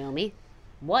to be Naomi.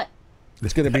 What?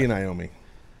 It's going to be Naomi.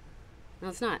 No,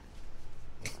 it's not.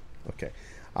 Okay.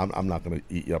 I'm not going to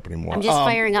eat you up anymore. I'm just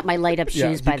firing up my light-up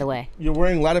shoes, by the way. You're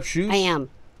wearing light-up shoes? I am.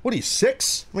 What are you,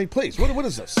 6? I mean, please, what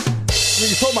is this?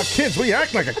 You told my kids, what are you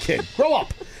acting like a kid? Grow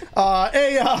up.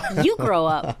 You grow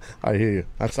up. I hear you.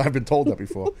 I've been told that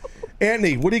before.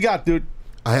 Anthony, what do you got, dude?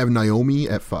 I have Naomi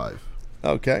at 5.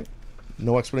 Okay.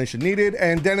 No explanation needed.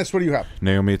 And Dennis, what do you have?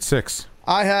 Naomi at 6.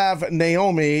 I have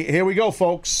Naomi, here we go,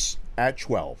 folks, at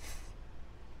 12.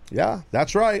 Yeah,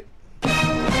 that's right.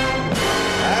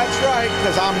 That's right,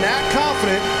 because I'm that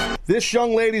confident. This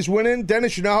young lady's winning.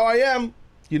 Dennis, you know how I am.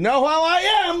 You know how I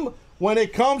am when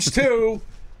it comes to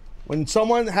when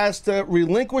someone has to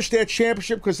relinquish their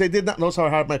championship because they did not. Notice how I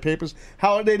had my papers.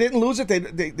 How they didn't lose it.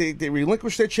 They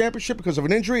relinquished their championship because of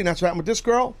an injury, and that's what happened with this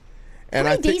girl. And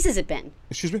how many days has it been?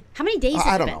 Excuse me? How many days has it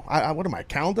been? I don't know. What am I, a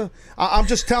calendar? I'm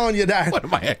just telling you that. What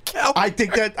am I, a calendar? I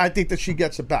think that she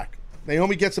gets it back.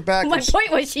 Naomi gets it back. My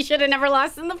point was she should have never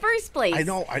lost in the first place. I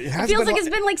know. It feels like it's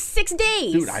been like 6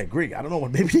 days. Dude, I agree. I don't know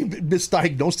what. Maybe he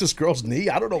misdiagnosed this girl's knee.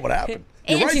 I don't know what happened.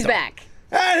 And she's back.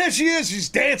 And there she is. She's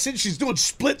dancing. She's doing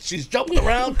splits. She's jumping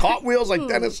around, cartwheels like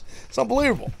Dennis. It's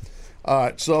unbelievable. All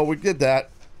right, so we did that.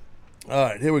 All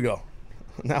right, here we go.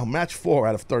 Now, match 4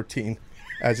 out of 13,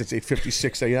 as it's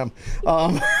 8:56 a.m.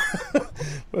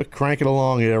 We're cranking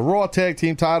along here. Raw Tag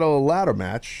Team Title ladder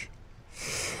match.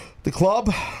 The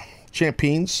Club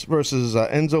Champions versus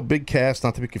Enzo Big Cass,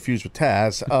 not to be confused with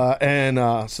Taz, and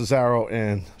Cesaro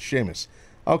and Sheamus.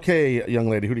 Okay, young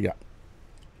lady, who do you got?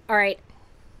 All right.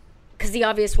 Because the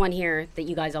obvious one here that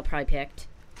you guys all probably picked,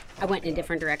 I went in a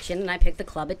different direction, and I picked the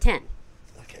Club at 10.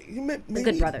 Okay, maybe, the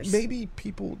Good Brothers. Maybe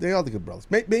people, they are the Good Brothers.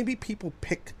 Maybe people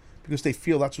pick because they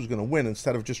feel that's who's going to win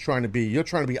instead of just trying to be, you're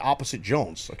trying to be opposite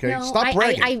Jones, okay? No, Stop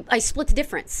bragging. I split the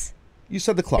difference. You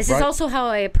said the Club, This right? is also how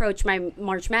I approach my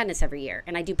March Madness every year,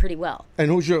 and I do pretty well.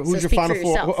 And who's your speak Final for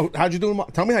Four? yourself. How'd you do?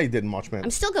 Tell me how you did in March Madness.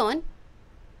 I'm still going.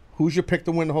 Who's your pick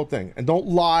to win the whole thing? And don't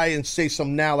lie and say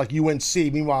something now like UNC.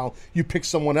 Meanwhile, you pick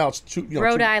someone else.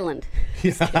 Rhode Island.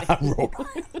 Yeah, Rhode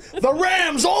Island. The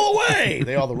Rams all the way.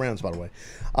 They are the Rams, by the way.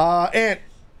 And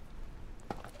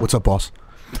what's up, boss?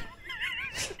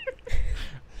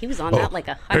 He was on that like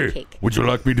a hot cake. Would you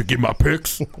like me to give my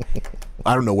picks?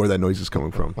 I don't know where that noise is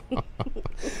coming from.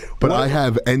 But I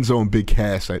have Enzo and Big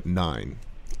Cass at 9.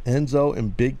 Enzo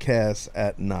and Big Cass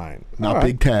at 9. Not All right.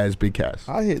 Big Taz, Big Cass.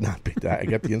 I hate not Big Taz. I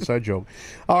got the inside joke.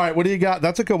 All right, what do you got?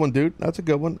 That's a good one, dude. That's a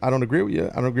good one. I don't agree with you.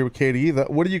 I don't agree with Katie either.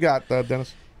 What do you got,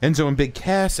 Dennis? Enzo and Big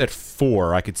Cass at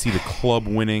 4. I could see the club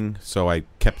winning, so I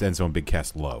kept Enzo and Big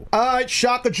Cass low. All right,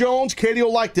 Shaka Jones. Katie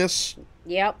will like this.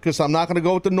 Yep. Because I'm not going to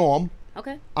go with the norm.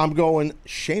 Okay. I'm going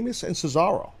Sheamus and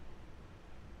Cesaro.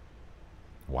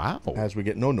 Wow. As we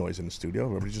get no noise in the studio.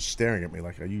 Everybody's just staring at me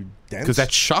like, are you dense? Because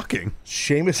that's shocking.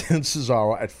 Sheamus and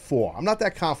Cesaro at 4. I'm not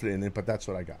that confident in it, but that's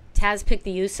what I got. Taz picked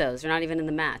the Usos. They're not even in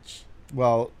the match.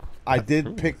 Well, I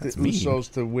did pick the mean.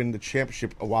 Usos to win the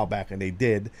championship a while back, and they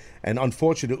did. And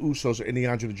unfortunately, the Usos are in the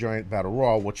Andre the Giant Battle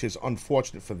Royal, which is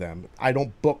unfortunate for them. I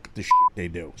don't book the shit they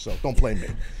do, so don't blame me.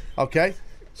 Okay?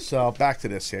 So back to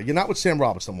this here. You're not with Sam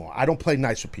Roberts no more. I don't play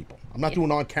nice with people. I'm not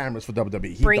doing on cameras for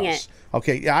WWE. He Bring does. it.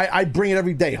 Okay, yeah, I bring it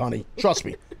every day, honey. Trust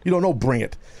me. You don't know, bring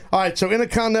it. All right, so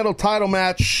Intercontinental title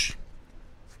match.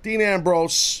 Dean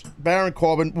Ambrose, Baron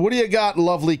Corbin. What do you got,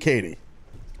 lovely Katie?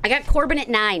 I got Corbin at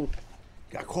 9.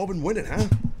 Got Corbin winning, huh?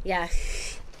 Yeah.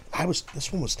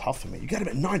 This one was tough for me. You got him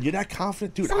at 9. You're that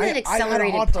confident, dude. It's only an accelerated I had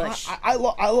a hard push. time.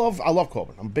 I love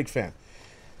Corbin. I'm a big fan.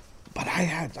 But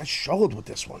I struggled with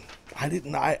this one.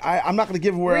 I'm not going to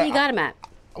give Where you got him at?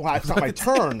 Well, it's not my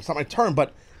turn. It's not my turn.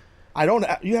 But I don't.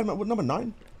 You have him at what, number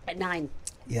 9? At 9.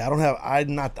 Yeah, I don't have.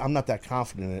 I'm not that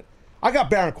confident in it. I got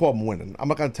Baron Corbin winning. I'm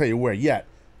not going to tell you where yet.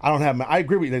 I don't have him. I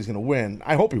agree with you that he's going to win.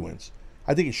 I hope he wins.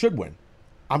 I think he should win.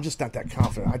 I'm just not that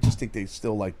confident. I just think they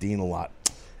still like Dean a lot.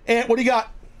 And what do you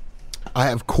got? I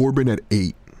have Corbin at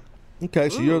 8. Okay,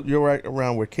 so you're right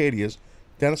around where Katie is.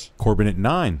 Dennis? Corbin at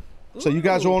 9. So you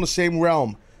guys are all in the same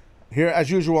realm. Here,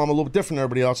 as usual, I'm a little different than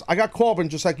everybody else. I got Corbin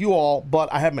just like you all, but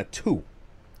I have him at 2.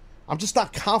 I'm just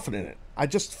not confident in it. I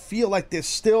just feel like there's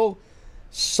still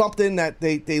something that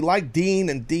they like Dean,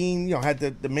 and Dean, had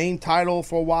the main title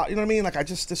for a while. You know what I mean? Like,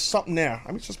 there's something there. I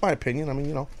mean, it's just my opinion. I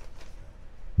mean,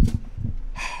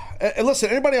 And listen,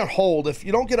 anybody on hold, if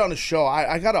you don't get on the show,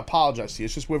 I got to apologize to you.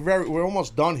 It's just we're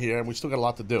almost done here, and we still got a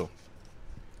lot to do.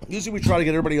 Usually we try to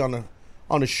get everybody on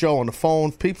the show, on the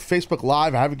phone, Facebook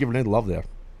Live. I haven't given any love there.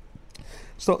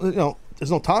 So, there's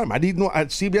no time.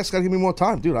 CBS got to give me more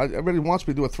time. Dude, everybody wants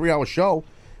me to do a 3-hour show,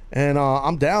 and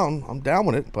I'm down. I'm down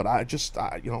with it, but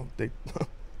they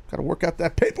got to work out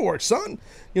that paperwork, son.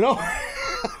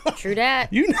 True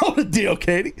that. You know the deal,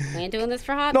 Katie. We ain't doing this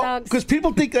for hot dogs. Because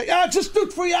people think that, just do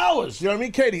 3 hours. You know what I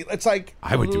mean, Katie? It's like...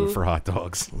 I would do it for hot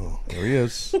dogs. Oh, there he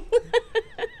is.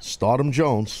 Stardom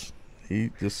Jones.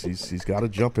 He's got to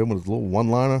jump in with his little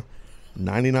one-liner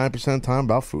 99% of the time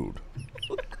about food.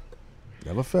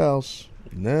 Never fails.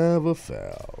 Never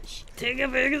fails. Take a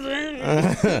big swing.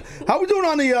 How we doing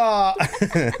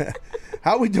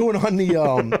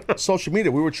on the social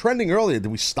media? We were trending earlier.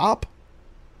 Did we stop?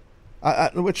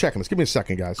 We're checking this. Give me a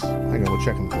second, guys. Hang on, we're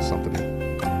checking for something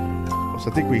here. So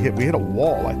I think we hit a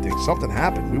wall. I think something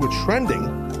happened. We were trending,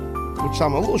 which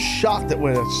I'm a little shocked that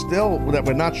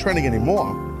we're not trending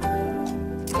anymore.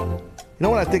 You know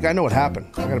what? I think I know what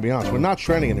happened. I gotta be honest. We're not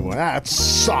trending anymore. That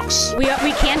sucks. We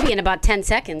can be in about 10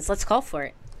 seconds. Let's call for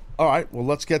it. All right. Well,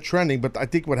 let's get trending. But I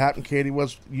think what happened, Katie,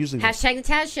 was usually Hashtag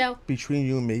the Taz Show. Between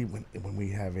you and me, when we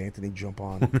have Anthony jump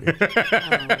on,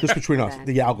 just between us,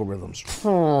 the algorithms,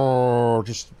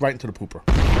 just right into the pooper.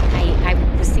 I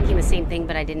was thinking the same thing,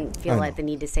 but I didn't feel like the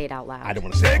need to say it out loud. I didn't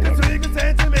want to say it out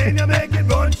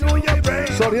loud.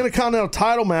 So the Intercontinental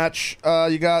title match,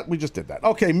 we just did that.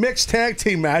 Okay, mixed tag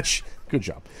team match. Good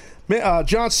job.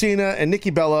 John Cena and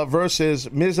Nikki Bella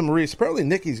versus Miz and Maurice. Apparently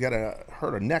Nikki's got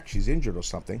hurt her neck. She's injured or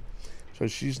something. So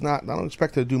she's not, I don't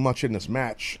expect her to do much in this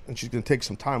match. And she's going to take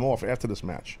some time off after this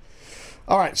match.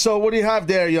 All right, so what do you have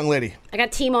there, young lady? I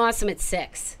got Team Awesome at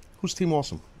 6. Who's Team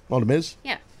Awesome? Oh, the Miz?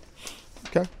 Yeah.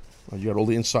 Okay. Well, you got all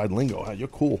the inside lingo. Huh? You're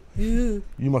cool. You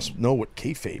must know what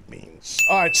kayfabe means.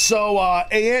 All right, so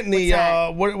Anthony,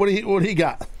 what do he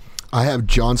got? I have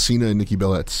John Cena and Nikki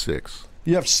Bella at 6.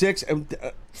 You have 6?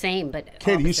 Same, but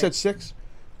Katie, opposite. you said 6?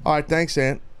 All right, thanks,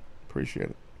 Ant.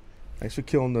 Appreciate it. Thanks for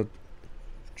killing the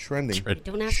trending.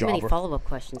 Don't ask too many follow-up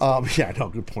questions. Yeah, no,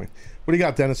 good point. What do you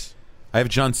got, Dennis? I have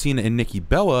John Cena and Nikki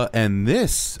Bella, and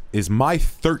this is my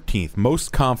 13th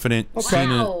most confident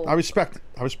Cena. Wow. I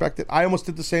respect it. I almost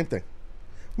did the same thing.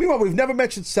 Meanwhile, we've never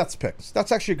mentioned Seth's picks.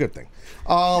 That's actually a good thing.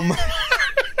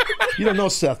 You don't know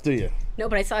Seth, do you? No,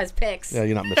 but I saw his picks. Yeah,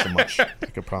 you're not missing much.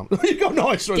 Good problem. You don't know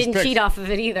I saw his Didn't picks. cheat off of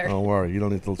it either. Don't worry. You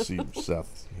don't need to see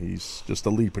Seth. He's just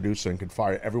the lead producer and can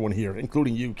fire everyone here,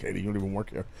 including you, Katie. You don't even work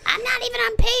here. I'm not even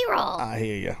on payroll. I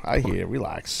hear you.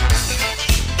 Relax.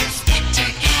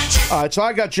 All right, so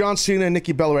I got John Cena and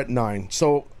Nikki Bella at 9.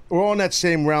 So we're all in that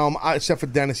same realm, except for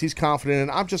Dennis. He's confident,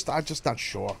 and I'm just not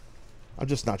sure. I'm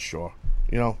just not sure.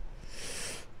 You know.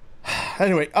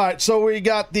 Anyway, all right. So we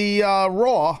got the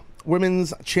Raw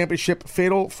Women's Championship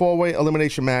Fatal 4-Way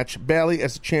Elimination Match. Bayley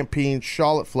as the champion.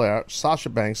 Charlotte Flair, Sasha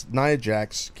Banks, Nia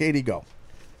Jax. Katie, go.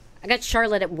 I got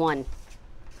Charlotte at 1.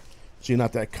 So you're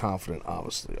not that confident,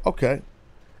 obviously. Okay.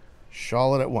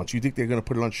 Charlotte at 1. So you think they're going to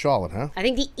put it on Charlotte, huh? I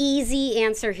think the easy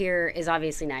answer here is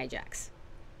obviously Nia Jax.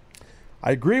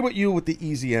 I agree with you with the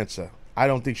easy answer. I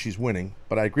don't think she's winning,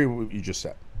 but I agree with what you just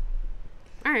said.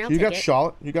 All right, I'll So you take got it.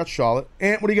 Charlotte. You got Charlotte.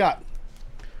 Ant, what do you got?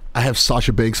 I have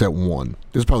Sasha Banks at 1.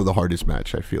 This is probably the hardest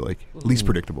match, I feel like. Least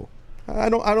predictable. I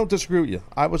don't disagree with you.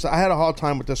 I had a hard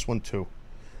time with this one too.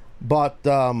 But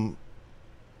by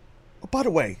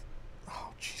the way,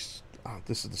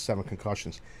 this is the 7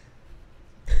 concussions.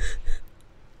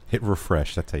 Hit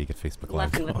refresh. That's how you get Facebook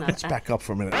Live. Let's back up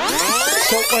for a minute.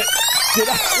 So wait, did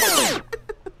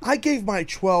I gave my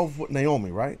 12 with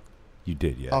Naomi, right? You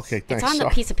did, yes. Okay, thanks. It's on the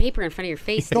Sorry. piece of paper in front of your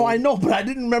face. No, Steve. I know, but I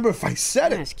didn't remember if I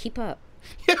said Yes, it. keep up.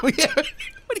 What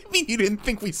do you mean you didn't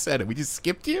think we said it? We just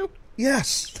skipped you?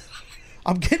 Yes.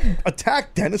 I'm getting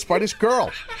attacked, Dennis, by this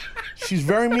girl. She's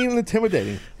very mean and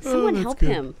intimidating. Someone help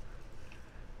him.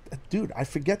 Dude, I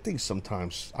forget things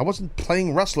sometimes. I wasn't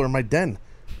playing wrestler in my den.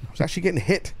 I was actually getting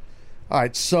hit. All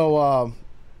right, so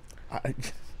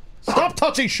stop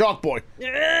touching Shark Boy.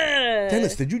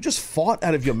 Dennis, did you just fart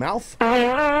out of your mouth?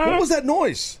 What was that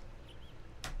noise?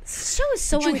 This show is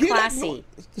so Did you hear that unclassy.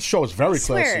 This show is very I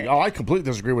swear. classy. Oh, I completely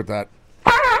disagree with that.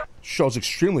 Show's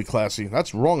extremely classy.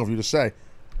 That's wrong of you to say.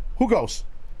 Who goes?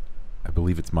 I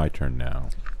believe it's my turn now.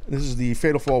 This is the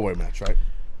Fatal 4-Way match, right?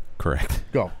 Correct.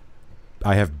 Go.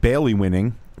 I have Bayley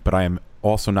winning, but I am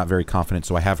also not very confident,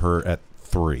 so I have her at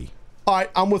 3. All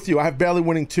right, I'm with you. I have Bayley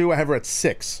winning 2. I have her at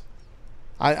 6.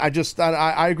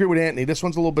 I agree with Anthony. This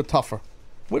one's a little bit tougher.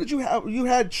 What did you have? You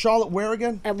had Charlotte where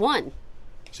again? At 1.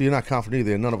 So you're not confident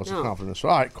either. None of us are No. confident. So,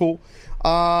 all right, cool.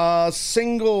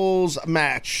 Singles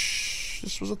match.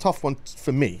 This was a tough one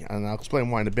for me, and I'll explain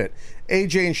why in a bit.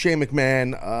 AJ and Shane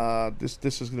McMahon.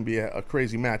 This is going to be a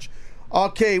crazy match.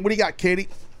 Okay, what do you got, Katie?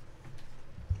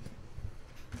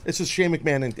 This is Shane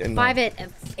McMahon and 5 at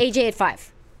AJ at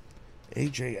 5.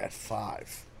 AJ at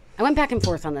 5. I went back and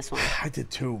forth on this one. I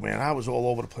did too, man. I was all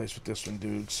over the place with this one,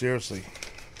 dude. Seriously.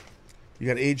 You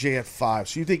got AJ at 5.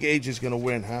 So you think AJ's going to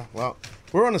win, huh? Well,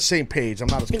 we're on the same page. I'm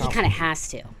not as I think he kind confident. of has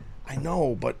to. I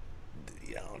know, but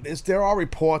you know, there are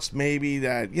reports maybe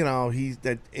that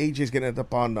that AJ's going to end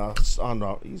up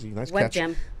on easy, nice Web catch.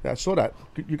 gem. Yeah, I saw that.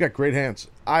 You got great hands.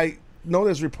 I know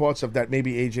there's reports of that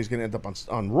maybe AJ's going to end up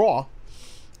on Raw,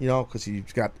 because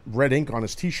he's got red ink on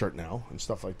his T-shirt now and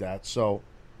stuff like that. So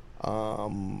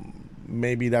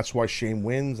maybe that's why Shane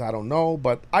wins. I don't know,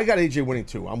 but I got AJ winning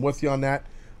too. I'm with you on that.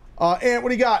 Ant, what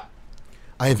do you got?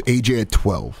 I have AJ at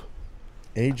 12.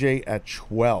 AJ at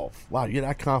 12. Wow, you're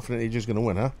not confident AJ's going to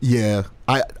win, huh? Yeah,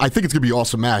 I think it's gonna be an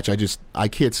awesome match. I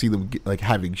can't see them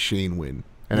having Shane win,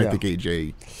 and Yeah. I think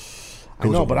AJ. I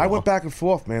know, goes but I overall. went back and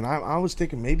forth, man. I was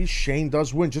thinking maybe Shane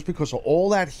does win just because of all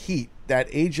that heat that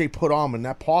AJ put on in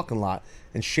that parking lot,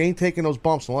 and Shane taking those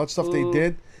bumps and all that stuff they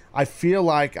did. I feel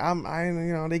like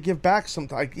they give back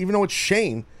sometimes, even though it's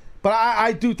Shane. But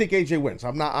I do think AJ wins.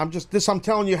 I'm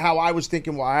telling you how I was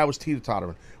thinking while I was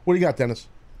teeter-tottering. What do you got, Dennis?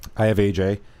 I have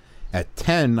AJ at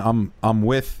 10. I'm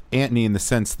with Anthony in the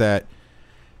sense that,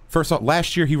 first off,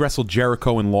 last year he wrestled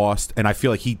Jericho and lost, and I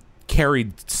feel like he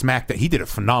carried SmackDown. He did a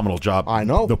phenomenal job. I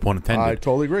know. No pun intended. I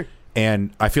totally agree.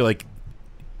 And I feel like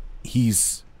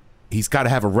he's got to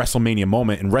have a WrestleMania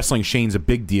moment, and wrestling Shane's a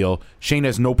big deal. Shane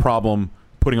has no problem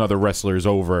putting other wrestlers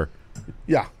over.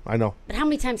 Yeah, I know. But how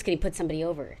many times can he put somebody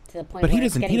over to the point But he where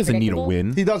it's doesn't. getting He doesn't need a predictable?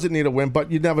 win. He doesn't need a win, but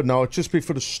you never know. It's just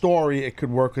for the story, it could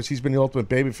work because he's been the ultimate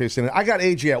babyface in it. I got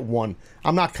AJ at 1.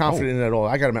 I'm not confident in it at all.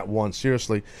 I got him at 1,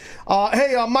 seriously.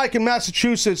 Hey, Mike in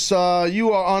Massachusetts,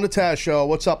 you are on the Taz Show.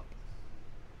 What's up?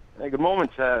 Hey, good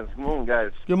moment, Taz. Good moment,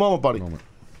 guys. Good moment, buddy.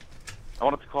 I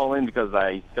wanted to call in because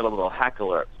I got a little hack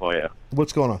alert for you.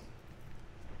 What's going on?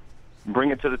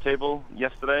 Bring it to the table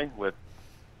yesterday with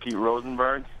Pete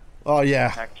Rosenberg. Oh, yeah.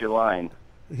 Hacked your line.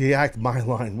 He hacked my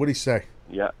line. What'd he say?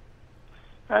 Yeah.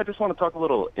 I just want to talk a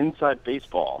little inside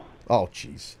baseball. Oh,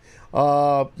 jeez.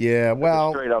 Yeah,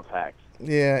 well. Straight up hack.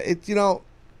 Yeah,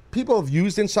 people have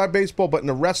used inside baseball, but in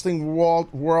the wrestling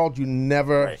world you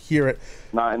never hear it.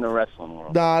 Not in the wrestling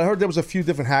world. Nah, I heard there was a few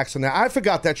different hacks in there. I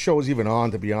forgot that show was even on,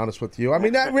 to be honest with you. I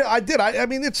mean, I did. I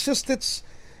mean, it's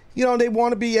they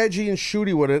want to be edgy and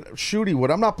shooty with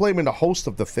it. I'm not blaming the host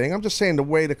of the thing. I'm just saying the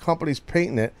way the company's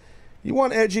painting it. You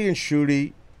want edgy and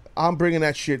shooty, I'm bringing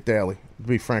that shit daily. to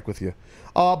be frank with you.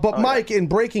 But Mike, in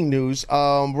breaking news,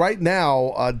 right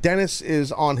now, Dennis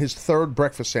is on his third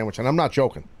breakfast sandwich, and I'm not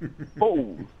joking.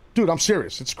 Oh. Dude, I'm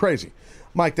serious. It's crazy.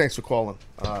 Mike, thanks for calling.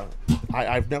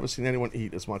 I've never seen anyone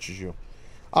eat as much as you.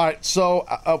 All right, so,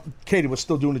 Katie, we're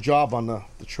still doing the job on the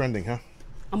trending, huh?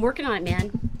 I'm working on it,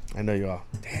 man. I know you are.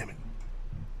 Damn it.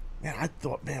 Man, I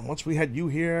thought, once we had you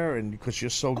here, and because you're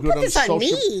so good put on this on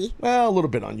social... me. Well, a little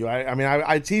bit on you. I mean,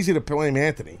 it's easy to blame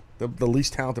Anthony, the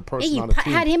least talented person Yeah, on you the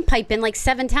team. had him pipe in like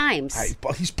 7 times.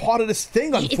 But he's part of this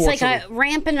thing, unfortunately. It's like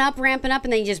ramping up,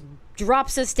 and then he just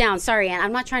drops us down. Sorry, Ann.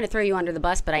 I'm not trying to throw you under the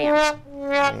bus, but I am.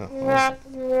 Not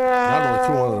only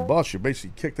threw him under the bus, you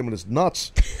basically kicked him in his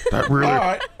nuts. That really, All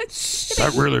right.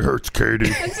 that really hurts,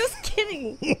 Katie. I'm just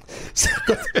kidding.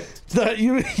 The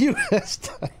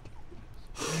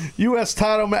U.S.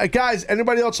 title match. Guys,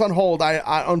 anybody else on hold?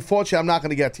 I unfortunately, I'm not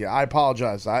going to get to you. I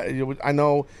apologize. I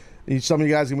know some of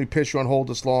you guys are going to be pissed you're on hold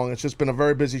this long. It's just been a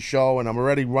very busy show, and I'm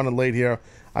already running late here.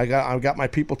 I've got my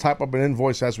people type up an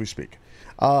invoice as we speak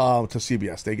to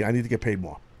CBS. I need to get paid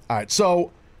more. All right,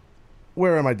 so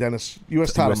where am I, Dennis?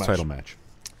 U.S. title match.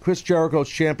 Chris Jericho's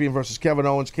champion versus Kevin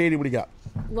Owens. Katie, what do you got?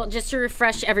 Well, just to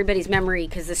refresh everybody's memory,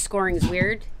 because the scoring's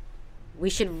weird, we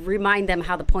should remind them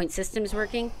how the point system's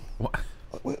working. What?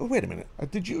 Wait a minute.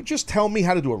 Did you just tell me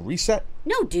how to do a reset?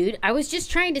 No, dude. I was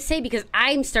just trying to say because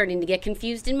I'm starting to get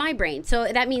confused in my brain. So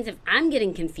that means if I'm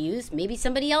getting confused, maybe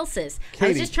somebody else is. Katie, I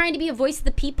was just trying to be a voice of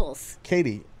the peoples.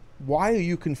 Katie, why are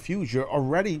you confused? You're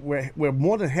already, we're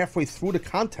more than halfway through the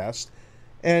contest.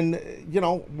 And,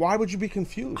 why would you be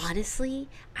confused? Honestly,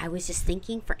 I was just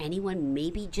thinking for anyone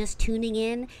maybe just tuning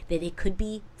in that it could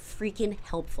be freaking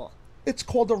helpful. It's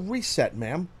called a reset,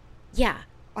 ma'am. Yeah.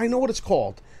 I know what it's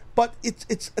called. But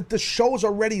it's the show's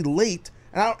already late,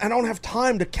 and I don't have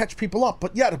time to catch people up.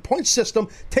 But yeah, the point system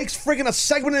takes friggin' a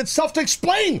segment in itself to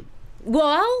explain.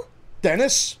 Well?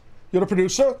 Dennis, you're the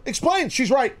producer. Explain.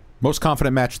 She's right. Most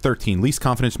confident match 13. Least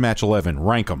confidence match 11.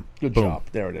 Rank them. Good job.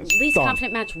 There it is. Least Done.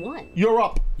 confident match 1. You're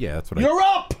up. Yeah, that's what You're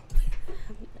up.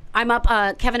 I'm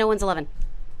up. Kevin Owens 11.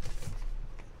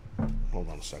 Hold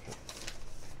on a second.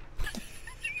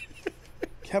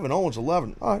 Kevin Owens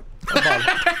 11. All right. No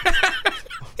problem.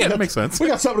 Yeah, that makes sense. We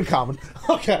got something in common.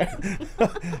 Okay. All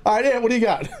right, Ian, what do you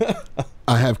got?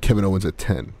 I have Kevin Owens at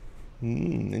 10.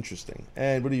 Interesting.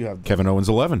 And what do you have? Kevin Owens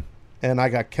 11. And I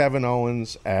got Kevin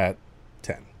Owens at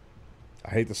 10. I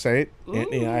hate to say it.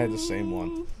 Anthony and I had the same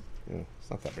one. Yeah, it's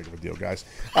not that big of a deal, guys.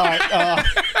 All right.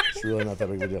 It's really not that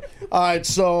big of a deal. All right,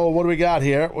 so what do we got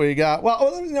here? We got,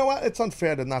 well, you know what? It's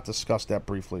unfair to not discuss that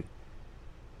briefly.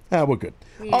 We're good.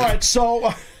 All right,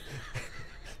 so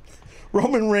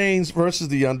Roman Reigns versus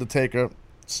The Undertaker.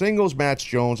 Singles match,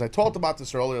 Jones. I talked about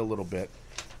this earlier a little bit.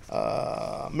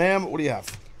 Ma'am, what do you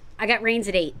have? I got Reigns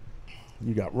at 8.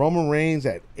 You got Roman Reigns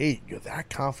at 8. You're that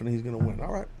confident he's going to win.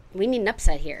 All right. We need an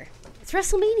upset here. It's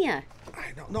WrestleMania.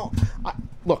 I don't know.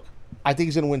 Look, I think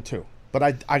he's going to win too. But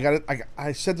I got it.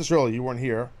 I said this earlier. You weren't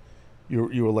here.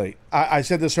 You were late. I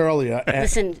said this earlier.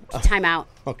 Listen, time out.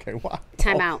 Okay, what?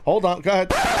 Time out. Hold on. Go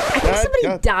ahead. I think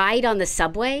somebody died on the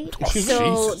subway.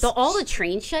 Oh, so all the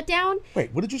trains shut down.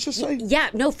 Wait, what did you just say? Yeah,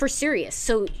 no, for serious.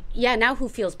 So, yeah, now who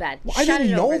feels bad? Well, I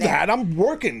didn't know that. I'm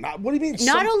working. What do you mean?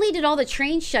 Not only did all the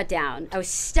trains shut down, I was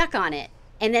stuck on it.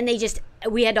 And then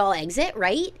we had to all exit,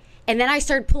 right? And then I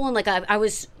started pulling, I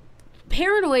was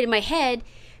paranoid in my head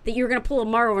that you were going to pull a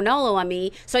Mauro Ranallo on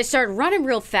me. So I started running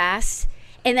real fast.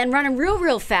 And then running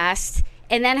real fast,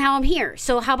 and then how I'm here.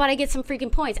 So how about I get some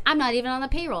freaking points? I'm not even on the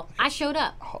payroll. I showed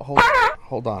up.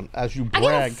 Hold on. As you brag. I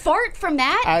got a fart from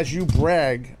that. As you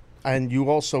brag, and you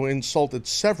also insulted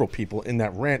several people in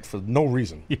that rant for no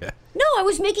reason. Yeah. No, I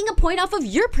was making a point off of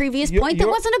your previous point that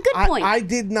wasn't a good point. I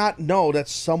did not know that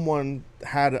someone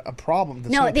had a problem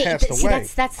that passed away.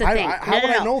 See, that's the thing. How would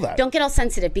I know that? Don't get all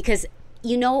sensitive because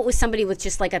you know it was somebody with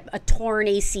just like a torn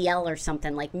ACL or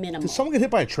something, like minimal. Did someone get hit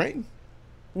by a train?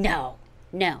 No.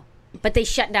 But they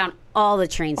shut down all the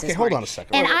trains this hold morning. on a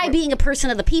second. And I, being a person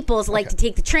of the peoples, like to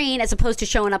take the train as opposed to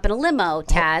showing up in a limo,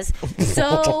 Taz.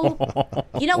 So,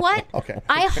 you know what? Okay.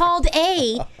 I hauled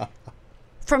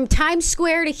from Times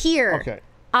Square to here. Okay.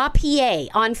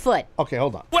 PA on foot. Okay,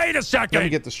 hold on. Wait a second. Let me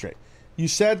get this straight. You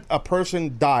said a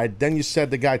person died, then you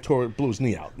said the guy blew his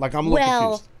knee out. Like, I'm a little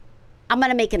confused. I'm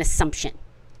going to make an assumption.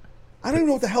 I don't even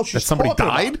know what the hell she's talking about. That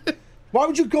somebody died? Why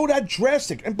would you go that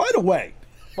drastic? And by the way...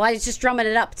 Well, I was just drumming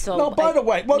it up. So no, by the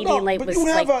way, me being late was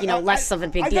less of a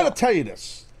big deal. I got to tell you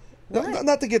this.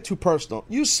 Not to get too personal.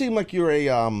 You seem like you're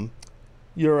a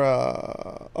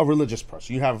religious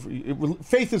person. You have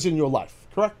faith is in your life,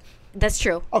 correct? That's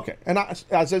true. Okay, and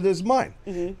as it is mine.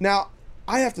 Mm-hmm. Now,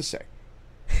 I have to say,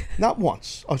 Not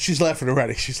once. Oh, she's laughing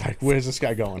already. She's like, where's this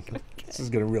guy going? This is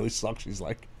going to really suck. She's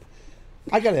like,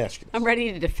 I got to ask you. I'm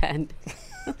ready to defend.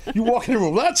 You walk in the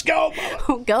room. Let's go.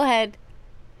 Go ahead.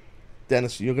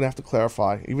 Dennis, you're going to have to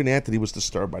clarify. Even Anthony was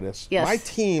disturbed by this. Yes. My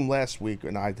team last week,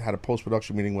 and I had a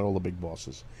post-production meeting with all the big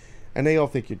bosses, and they all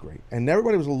think you're great. And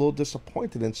everybody was a little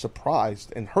disappointed and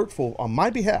surprised and hurtful on my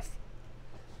behalf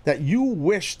that you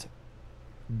wished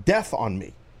death on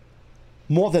me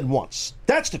more than once.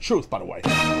 That's the truth, by the way.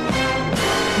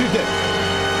 You did.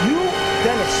 You,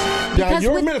 Dennis. Because,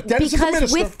 you're a minister. Dennis is a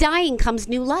minister. With dying comes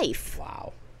new life.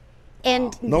 Wow.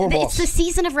 And No remorse. it's the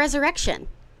season of resurrection.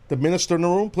 The minister in the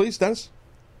room, please, Dennis.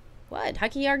 What? How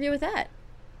can you argue with that?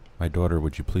 My daughter,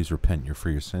 would you please repent for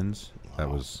your sins? That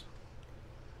was...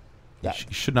 You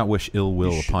should not wish ill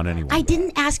will upon anyone. I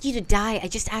didn't ask you to die. I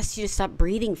just asked you to stop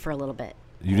breathing for a little bit.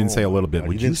 You didn't say a little bit. No,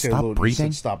 Would you didn't say a stop little, breathing?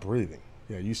 You said stop breathing.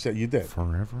 Yeah, you said you did.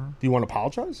 Forever? Do you want to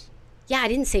apologize? Yeah, I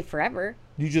didn't say forever.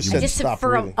 You just I said just stop for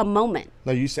breathing. a moment.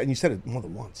 No, you said it more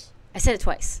than once. I said it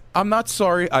twice. I'm not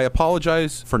sorry. I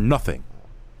apologize for nothing.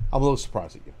 I'm a little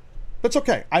surprised at you. That's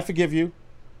okay. I forgive you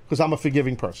because I'm a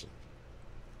forgiving person.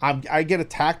 I get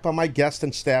attacked by my guests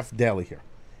and staff daily here,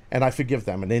 and I forgive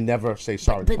them, and they never say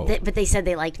sorry. But they said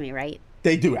they liked me, right?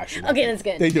 They do, actually. Okay, that's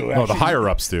good. They do, No, actually. the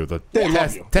higher-ups do. The They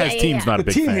love you. Taz team's not a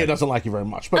big The team fan. here doesn't like you very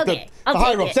much, but Okay, the I'll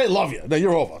higher take ups, it. they love you. No,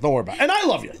 you're over. Don't worry about it. And I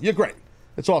love you. You're great.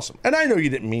 It's awesome. And I know you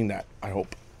didn't mean that. I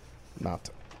hope not.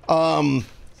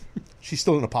 She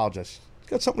still didn't apologize. She's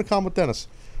got something in common with Dennis.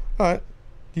 All right.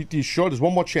 You sure? There's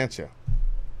one more chance here.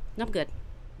 I'm good.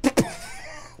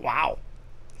 Wow.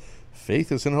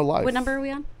 Faith is in her life. What number are we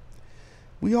on?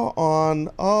 We are on,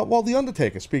 well, The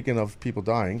Undertaker, speaking of people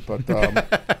dying. But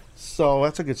so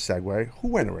that's a good segue. Who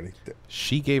went already?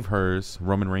 She gave hers,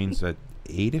 Roman Reigns, at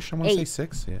 8-ish, I want to say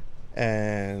 6. Yeah.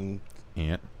 And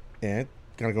Ant.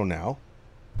 Gotta go now.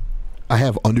 I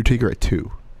have Undertaker at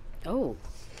 2. Oh.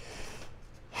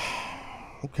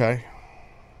 Okay.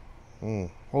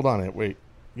 Hold on, Ant. Wait.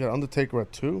 You got Undertaker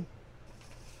at 2?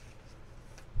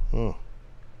 Oh.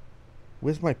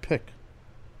 Where's my pick?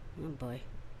 Oh, boy.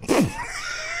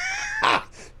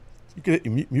 You can hit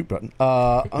your mute button.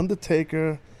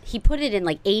 Undertaker. He put it in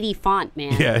like 80 font,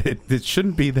 man. Yeah, it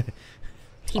shouldn't be that.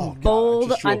 He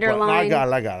bold, underlined.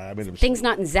 I got it. I made a mistake. Things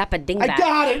not in Zappa Dingbat. I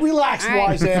got it. Relax, All right,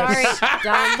 wise ass. sorry,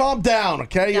 done. Calm down,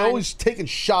 okay? You're Done. always taking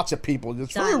shots at people.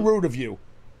 It's very Done. rude of you.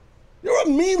 You're a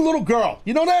mean little girl.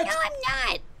 You know that? No, I'm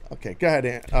not. Okay, go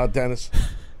ahead, Dennis.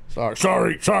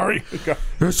 Sorry. Okay.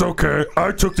 It's okay.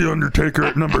 I took The Undertaker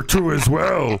at number 2 as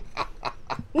well.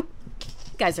 You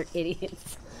guys are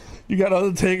idiots. You got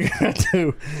Undertaker at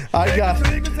 2. I got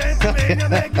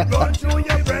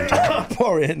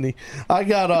poor Anthony. I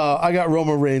got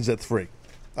Roman Reigns at 3.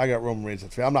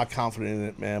 I'm not confident in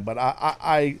it, man, but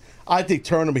I think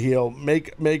turn him heel,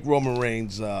 make Roman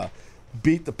Reigns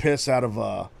beat the piss out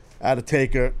of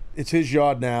Taker. It's his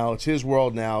yard now. It's his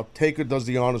world now. Taker does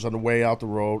the honors on the way out the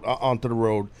road, onto the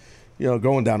road.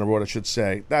 Going down the road, I should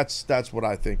say. That's what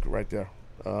I think right there.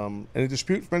 Any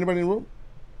dispute from anybody in the room?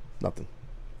 Nothing.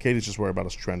 Katie's just worried about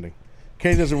us trending.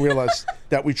 Katie doesn't realize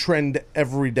that we trend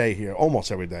every day here,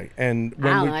 almost every day. And I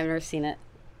don't know. I've never seen it.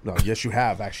 No, yes, you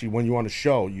have. Actually, when you were on the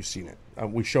show, you've seen it.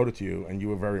 We showed it to you, and you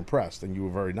were very impressed, and you were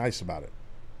very nice about it.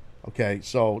 Okay,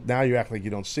 so now you act like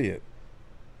you don't see it.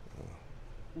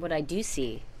 What I do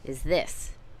see is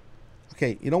this.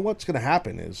 Okay, you know what's going to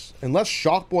happen is, unless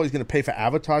Shark Boy is going to pay for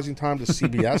advertising time to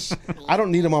CBS, I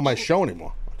don't need him on my show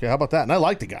anymore. Okay, how about that? And I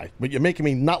like the guy, but you're making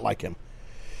me not like him.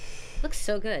 Looks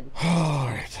so good. All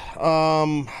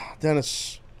right.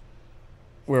 Dennis,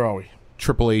 where are we?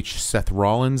 Triple H Seth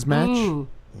Rollins match. Mm.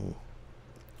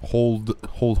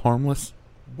 Hold harmless.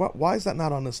 What? Why is that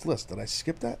not on this list? Did I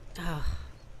skip that? Oh.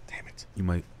 Damn it. You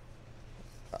might.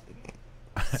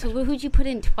 So who'd you put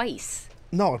in twice?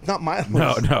 No, it's not my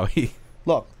list. No.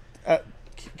 Look,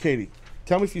 Katie,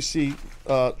 tell me if you see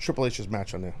Triple H's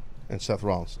match on there and Seth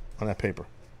Rollins on that paper.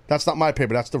 That's not my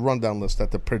paper. That's the rundown list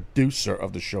that the producer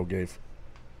of the show gave.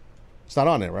 It's not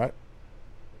on there, right?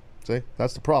 See?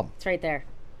 That's the problem. It's right there.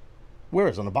 Where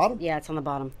is it? On the bottom? Yeah, it's on the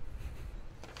bottom.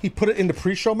 He put it in the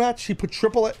pre-show match? He put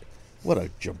Triple H? What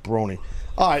a jabroni.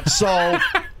 All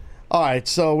right,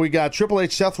 so we got Triple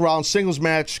H, Seth Rollins, singles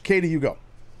match. Katie, you go.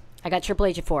 I got Triple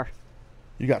H at 4.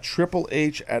 You got Triple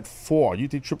H at 4. You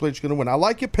think Triple H is going to win. I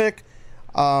like your pick.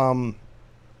 I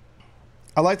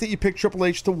like that you picked Triple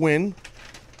H to win.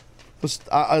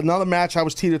 Another match I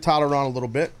was teeter-totter on a little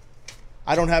bit.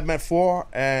 I don't have him at 4,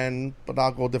 but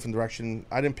I'll go a different direction.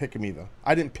 I didn't pick him either.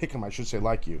 I didn't pick him, I should say,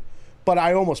 like you. But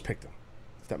I almost picked him,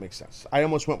 if that makes sense. I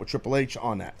almost went with Triple H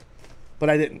on that. But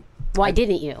I didn't. Why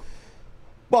didn't you?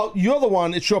 Well, you're the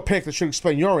one. It's your pick that should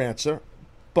explain your answer,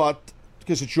 but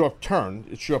because it's your turn,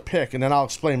 it's your pick, and then I'll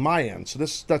explain my end. So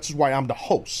that's why I'm the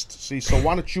host. See, so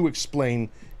why don't you explain?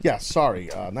 Yeah, sorry,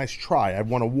 nice try. I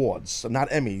won awards,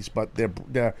 not Emmys, but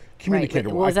they're communicator.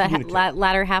 Right. What was that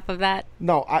latter half of that?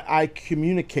 No, I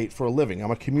communicate for a living.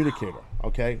 I'm a communicator.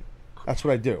 Okay, that's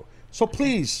what I do. So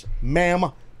please,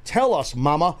 ma'am, tell us,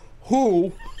 mama,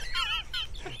 who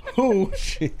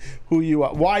you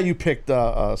are, why you picked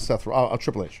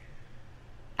Triple H.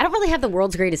 I don't really have the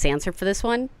world's greatest answer for this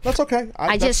one. That's okay.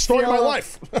 That's just story feel, of my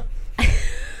life.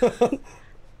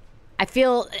 I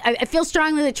feel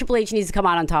strongly that Triple H needs to come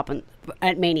out on top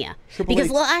at Mania.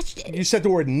 You said the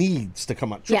word needs to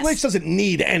come out. Triple H doesn't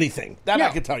need anything. That I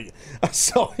can tell you.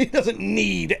 So he doesn't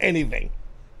need anything.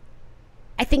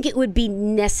 I think it would be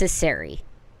necessary.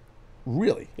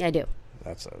 Really? Yeah, I do.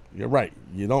 You're right.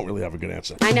 You don't really have a good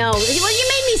answer. I know. Well, you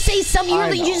made me say something.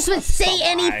 You just would say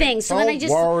anything. So don't then I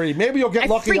just worry. Maybe you'll get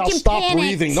lucky. I'll stop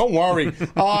breathing. Don't worry.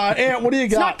 Ant, what do you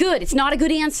got? It's not good. It's not a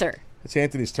good answer. It's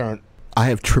Anthony's turn. I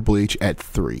have Triple H at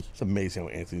 3. It's amazing how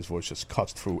Anthony's voice just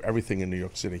cuts through everything in New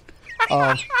York City.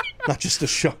 Not just the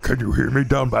show. Can you hear me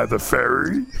down by the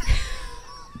ferry?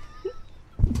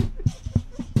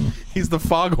 He's the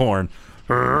foghorn.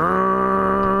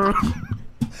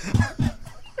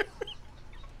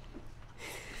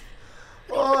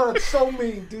 Oh, that's so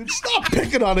mean, dude. Stop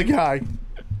picking on a guy.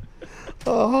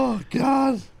 Oh,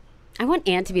 God. I want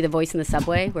Ant to be the voice in the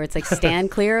subway where it's like,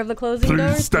 stand clear of the closing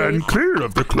doors. Please stand clear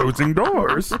of the closing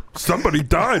doors. Somebody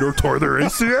died or tore their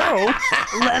ACL.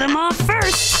 Let him off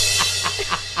first.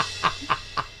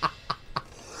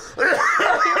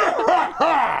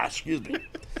 Excuse me.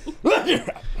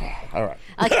 All right.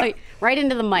 Like, right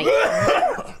into the mic.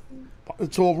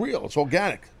 It's all real. It's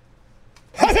organic.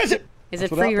 Is it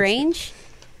free range?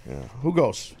 Yeah. Who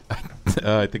goes?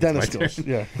 I think Dennis it's my goes. turn.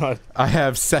 Yeah. I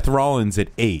have Seth Rollins at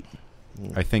 8.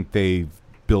 I think they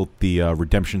built the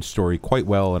redemption story quite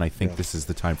well, and I think this is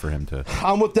the time for him to.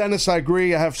 I'm with Dennis. I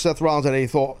agree. I have Seth Rollins at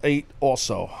 8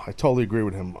 also. I totally agree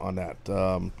with him on that.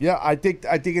 I think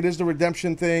it is the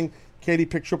redemption thing. Katie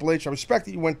picked Triple H. I respect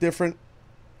that you went different.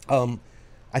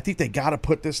 I think they got to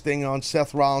put this thing on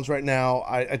Seth Rollins right now.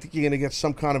 I think you're going to get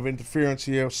some kind of interference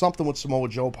here. Something with Samoa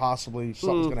Joe, possibly.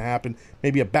 Something's going to happen.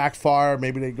 Maybe a backfire.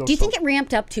 Maybe they go. Do you think it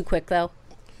ramped up too quick, though?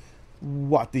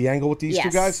 What, the angle with these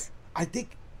two guys? I think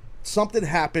something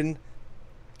happened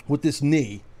with this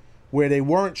knee where they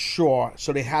weren't sure,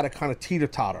 so they had to kind of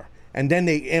teeter-totter. And then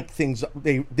they amped things up.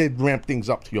 They did ramp things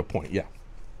up, to your point, yeah.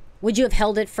 Would you have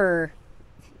held it for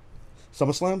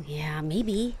SummerSlam? Yeah,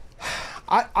 maybe.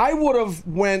 I would have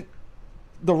went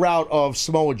the route of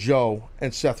Samoa Joe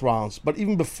and Seth Rollins. But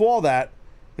even before that,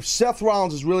 if Seth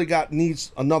Rollins has really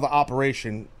needs another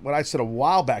operation, what I said a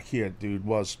while back here, dude,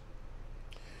 was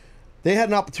they had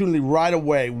an opportunity right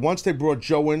away, once they brought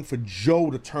Joe in, for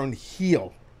Joe to turn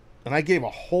heel. And I gave a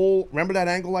whole, remember that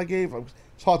angle I gave?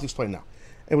 It's hard to explain now.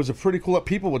 It was a pretty cool,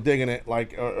 people were digging it,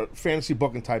 like a fantasy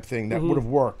booking type thing that would have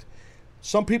worked.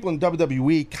 Some people in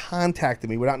WWE contacted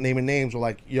me without naming names, were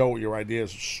like, yo, your idea is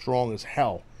strong as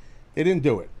hell. They didn't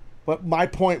do it. But my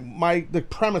point, the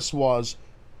premise was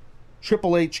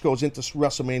Triple H goes into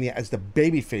WrestleMania as the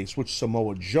babyface, with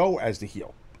Samoa Joe as the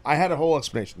heel. I had a whole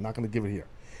explanation. I'm not going to give it here.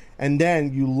 And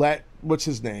then you let, what's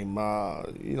his name,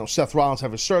 Seth Rollins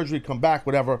have his surgery, come back,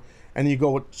 whatever, and you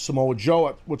go with Samoa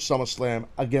Joe with SummerSlam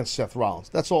against Seth Rollins.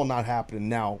 That's all not happening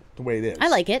now the way it is. I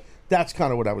like it. That's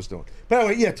kind of what I was doing. But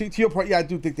anyway, yeah, to your point, I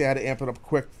do think they had to amp it up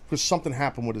quick because something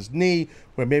happened with his knee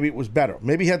where maybe it was better.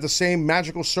 Maybe he had the same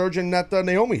magical surgeon that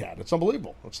Naomi had. It's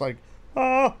unbelievable. It's like,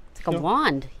 it's like a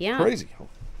wand, yeah. Crazy.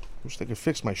 Wish they could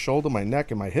fix my shoulder, my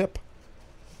neck, and my hip.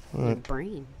 All Your right.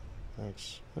 brain.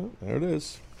 Thanks. Oh, there it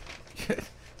is.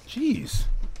 Jeez.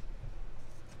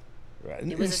 Right.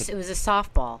 It was a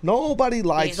softball. Nobody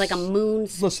likes. It was like a moon.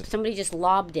 Listen. Somebody just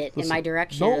lobbed it in my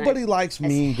direction. Nobody likes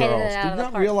mean girls. Do you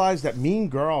not park. realize that mean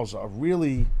girls are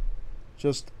really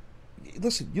just.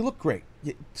 Listen, you look great.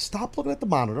 Stop looking at the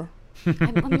monitor.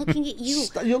 I'm looking at you.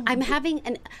 I'm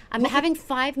having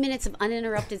 5 minutes of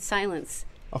uninterrupted silence.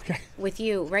 Okay. With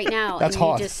you right now. That's and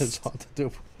hard. It's hard to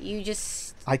do. You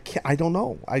just. I can't. I don't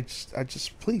know. I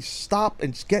just please stop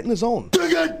and just get in the zone.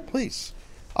 Please.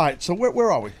 All right. So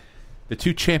where are we? The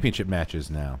 2 championship matches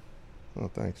now. Oh,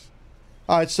 thanks.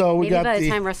 All right, so we Maybe got by the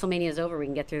time WrestleMania is over, we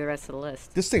can get through the rest of the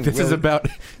list. This thing. This is about.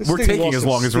 We're taking as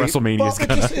long as WrestleMania is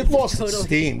gonna. It lost its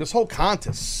steam. This whole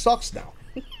contest sucks now.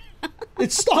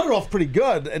 It started off pretty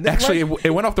good, and then Actually,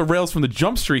 it went off the rails from the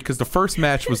jump street because the first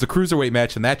match was the cruiserweight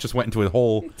match, and that just went into a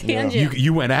whole tangent.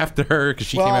 You went after her because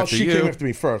she came after you. She came after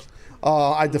me first.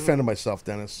 I defended myself,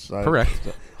 Dennis. Correct.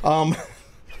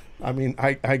 I mean,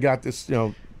 I got this,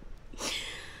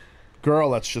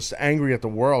 girl that's just angry at the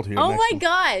world here. Oh next my to me.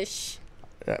 gosh.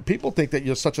 People think that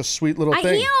you're such a sweet little I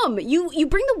thing. am. You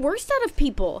bring the worst out of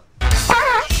people.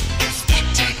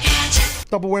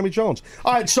 Double whammy Jones.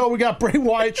 All right, so we got Bray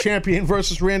Wyatt champion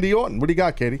versus Randy Orton. What do you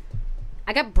got, Katie?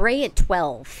 I got Bray at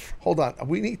 12. Hold on.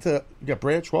 We need to... You got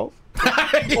Bray at 12?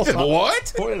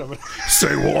 What? Wait a minute.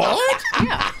 Say what?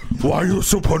 Yeah. Why you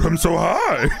so put him so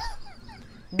high?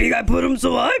 Big I put him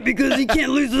so high because he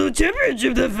can't lose the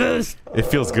championship that fast. It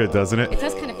feels good, doesn't it? It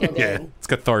does kind of feel good. Yeah, it's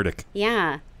cathartic.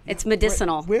 Yeah. It's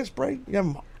medicinal. Where's Bray?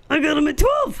 I got him at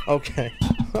 12. Okay.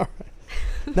 All right.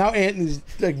 Now Anthony's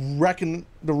like wrecking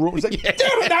the room. He's like, damn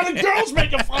it, now the girl's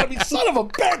making fun of me, son of a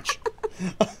bitch.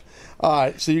 All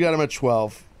right, so you got him at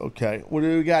 12. Okay. What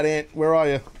do we got, Ant? Where are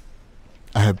you?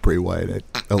 I have Bray Wyatt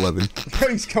at 11.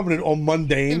 He's coming in all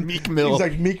mundane. Meek Mill. He's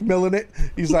like Meek Milling it.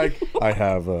 He's like, I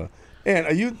have... Ant,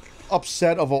 are you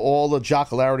upset over all the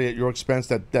jocularity at your expense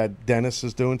that Dennis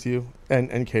is doing to you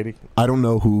and Katie? I don't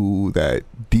know who that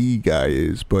D guy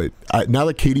is, but now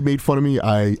that Katie made fun of me,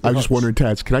 I just wondering,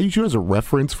 Taz, can I use you as a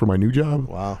reference for my new job?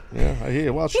 Wow. Yeah, I hear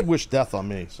you. Well, she wished death on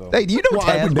me. So. Hey, you know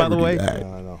Taz, by the way? Yeah,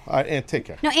 I know. All right, Ant, take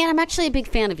care. No, Ann, I'm actually a big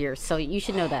fan of yours, so you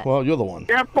should know that. Well, you're the one.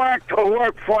 Get back to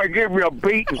work before I give you a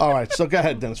beating. All right, so go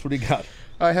ahead, Dennis. What do you got?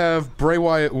 I have Bray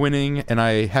Wyatt winning, and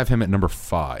I have him at number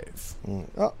 5.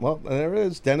 Oh, well, there it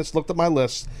is. Dennis looked at my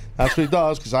list. That's what he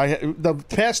does, because the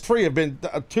past 3 have been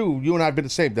 2. You and I have been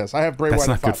the same, Dennis. I have Bray Wyatt. That's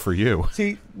not at 5. good for you.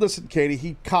 See, listen, Katie,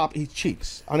 he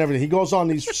cheats on everything. He goes on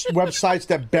these websites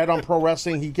that bet on pro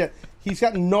wrestling. He's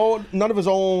got none of his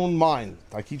own mind.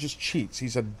 Like, he just cheats.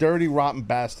 He's a dirty, rotten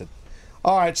bastard.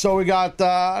 All right, so we got,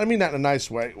 I mean that in a nice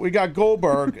way. We got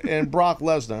Goldberg and Brock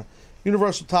Lesnar.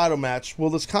 Universal title match. Will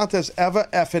this contest ever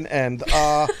effing end?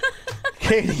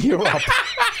 Katie, you're up.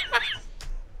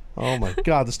 Oh my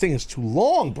God, this thing is too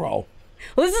long, bro.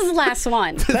 Well, this is the last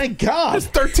one. Thank God. There's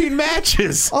 13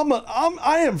 matches. I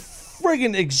am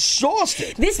friggin'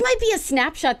 exhausted. This might be a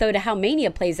snapshot, though, to how Mania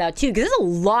plays out, too, because there's a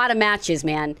lot of matches,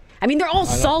 man. I mean, they're all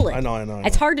solid. I know.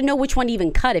 It's hard to know which one to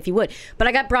even cut, if you would. But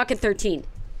I got Brock at 13.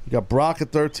 You got Brock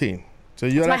at 13. So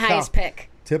you're That's my highest pick.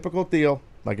 Typical deal,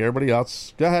 like everybody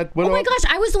else. Go ahead. Oh my gosh,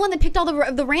 I was the one that picked all the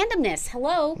randomness.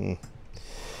 Hello.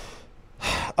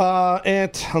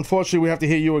 Ant, unfortunately, we have to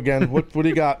hear you again. What do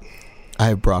you got? I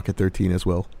have Brock at 13 as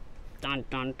well. Dun,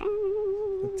 dun,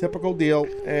 dun. Typical deal.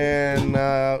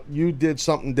 And you did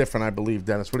something different, I believe,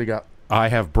 Dennis. What do you got? I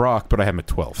have Brock, but I have him at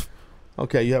 12.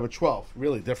 Okay, you have a 12.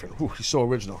 Really different. Ooh, he's so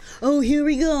original. Oh, here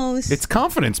he goes. It's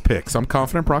confidence picks. I'm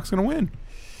confident Brock's going to win.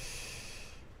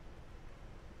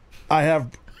 I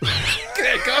have...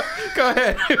 Okay, go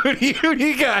ahead. Who do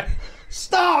you got?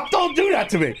 Stop! Don't do that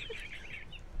to me.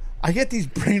 I get these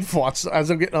brain farts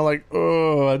as I'm like,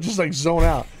 I just like zone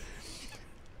out.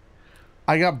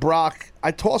 I got Brock.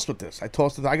 I tossed with this. I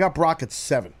got Brock at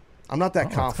 7. I'm not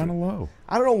that confident. It's kind of low.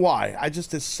 I don't know why.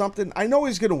 There's something. I know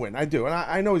he's going to win. I do. And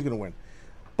I know he's going to win.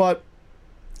 But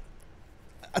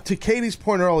to Katie's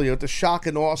point earlier, the shock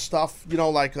and awe stuff,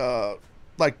 like the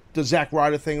Zack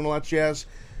Ryder thing and all that jazz,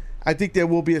 I think there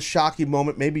will be a shocking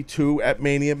moment, maybe 2 at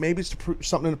Mania. Maybe it's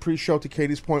something in the pre-show, to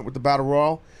Katie's point, with the Battle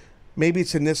Royal. Maybe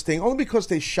it's in this thing, only because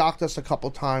they shocked us a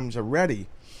couple times already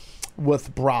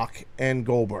with Brock and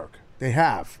Goldberg. They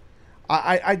have.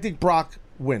 I think Brock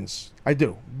wins. I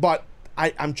do. But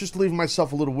I'm just leaving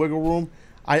myself a little wiggle room.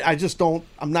 I just don't.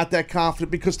 I'm not that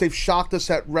confident because they've shocked us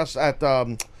at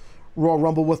Royal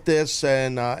Rumble with this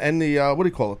and the what do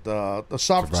you call it? The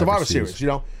Survivor Series.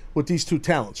 With these 2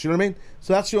 talents. You know what I mean?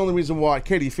 So that's the only reason why.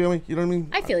 Katie, you feel me? You know what I mean?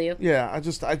 I feel you. Yeah. I'm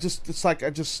just I'm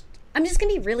just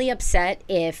gonna be really upset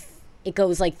if it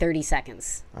goes like 30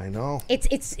 seconds. I know.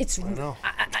 It's. I know.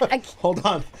 Hold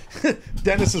on.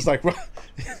 Dennis is like.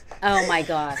 Oh my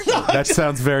gosh. That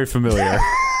sounds very familiar.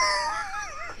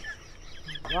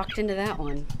 Walked into that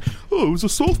one. Oh, it was a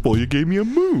softball. You gave me a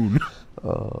moon.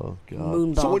 Oh God.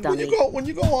 Moonball so dummy.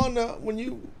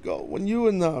 when you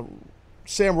and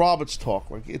Sam Roberts talk,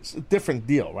 like it's a different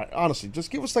deal, right? Honestly, just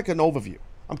give us like an overview.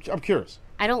 I'm curious.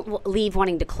 I don't leave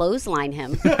wanting to clothesline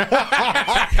him. For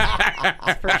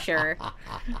sure.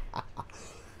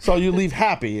 So you leave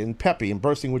happy and peppy and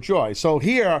bursting with joy. So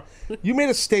here, you made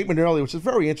a statement earlier, which is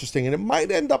very interesting, and it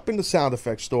might end up in the sound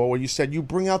effects store where you said you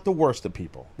bring out the worst of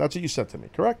people. That's what you said to me,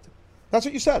 correct? That's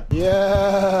what you said.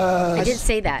 Yeah. I did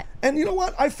say that. And you know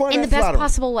what? I find in that the best flattering.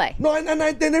 possible way. No, and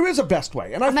there is a best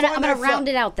way. And I'm gonna round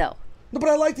it out, though. No, but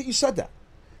I like that you said that.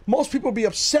 Most people would be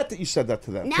upset that you said that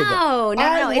to them. No.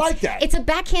 I like that. It's a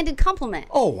backhanded compliment.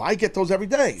 Oh, I get those every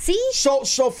day. See? So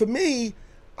for me,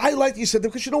 I like that you said that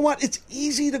because you know what? It's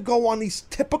easy to go on these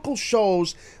typical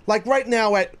shows, like right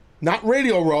now at not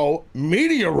Radio Row,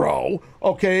 Media Row,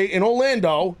 okay, in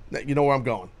Orlando. You know where I'm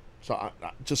going. So I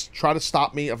just try to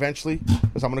stop me eventually,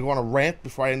 because I'm going to go on a rant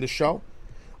before I end the show.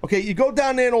 Okay, you go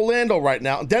down there in Orlando right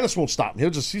now, and Dennis won't stop me.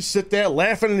 He'll sit there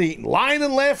laughing and eating, lying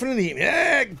and laughing and eating.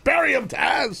 Yeah, bury him,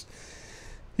 Taz.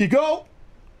 You go,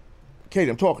 Katie,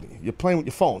 I'm talking to you. You're playing with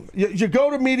your phone. You go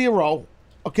to Media Row,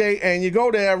 okay, and you go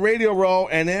there, Radio Row,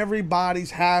 and everybody's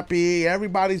happy.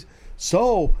 Everybody's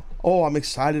I'm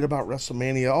excited about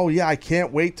WrestleMania. Oh, yeah, I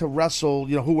can't wait to wrestle,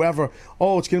 whoever.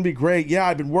 Oh, it's going to be great. Yeah,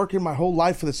 I've been working my whole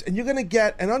life for this. And you're going to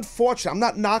get, and unfortunately, I'm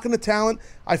not knocking the talent.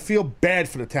 I feel bad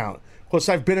for the talent. Because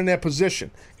I've been in their position.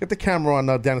 Get the camera on,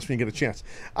 Dennis, when you get a chance.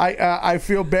 I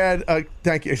feel bad.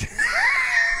 Thank you.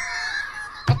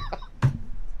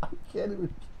 I can't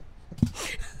even.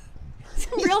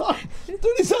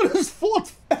 He's on his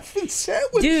fourth effing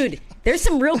sandwich. Dude, there's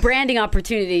some real branding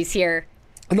opportunities here.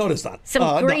 No, there's not.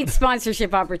 Some great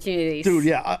sponsorship opportunities. Dude,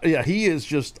 yeah, he is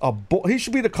just he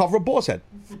should be the cover of Boar's Head.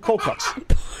 Cold Cuts.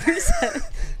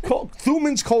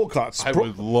 Thuman's Cold Cuts. I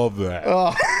would love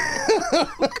that.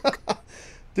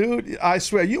 Dude, I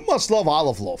swear, you must love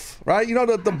olive loaf, right? You know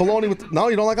the bologna with... No,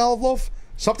 you don't like olive loaf?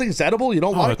 Something that's edible you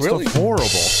don't like, really? That's horrible.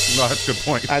 No, that's a good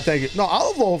point. I thank you. No,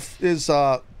 olive loaf is...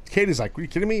 Katie's like, are you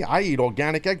kidding me? I eat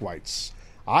organic egg whites.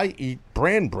 I eat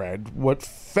bran bread with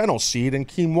fennel seed and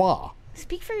quinoa.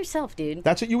 Speak for yourself, dude.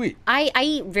 That's what you eat. I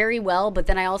eat very well, but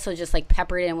then I also just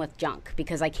pepper it in with junk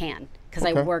because I can. Because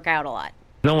I work out a lot.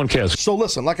 No one cares. So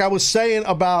listen, like I was saying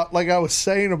about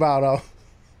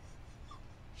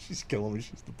she's killing me.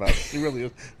 She's the best. She really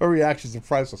is. Her reactions are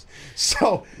priceless.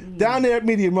 So down there at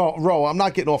Media Row, I'm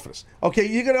not getting off of this. Okay,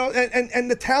 you're gonna and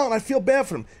the talent, I feel bad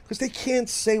for them because they can't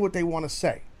say what they want to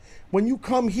say. When you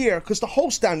come here, because the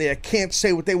host down there can't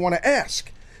say what they want to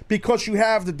ask. Because you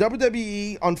have the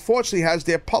WWE, unfortunately, has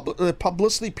their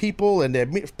publicity people and their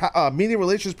media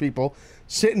relations people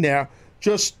sitting there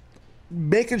just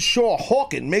making sure,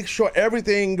 make sure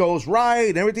everything goes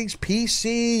right, everything's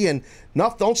PC, and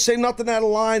don't say nothing out of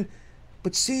line.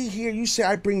 But see here, you say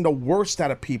I bring the worst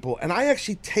out of people, and I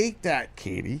actually take that,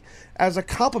 Katie, as a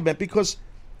compliment because,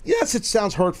 yes, it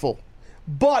sounds hurtful,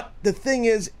 but the thing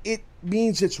is, it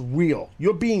means it's real.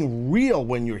 You're being real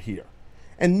when you're here.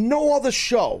 And no other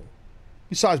show,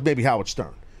 besides maybe Howard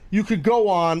Stern, you could go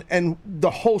on and the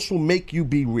host will make you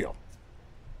be real.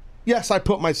 Yes, I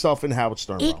put myself in Howard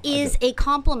Stern. It is a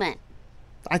compliment.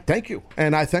 I thank you.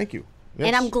 And I thank you. Yes.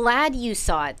 And I'm glad you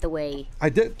saw it the way I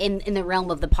did. In the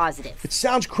realm of the positive. It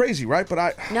sounds crazy, right?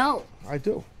 But No. I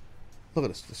do. Look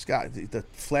at this guy. The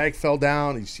flag fell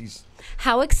down. He's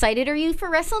How excited are you for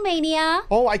WrestleMania?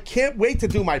 Oh, I can't wait to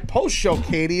do my post show,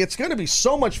 Katie. It's going to be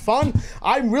so much fun.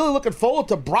 I'm really looking forward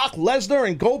to Brock Lesnar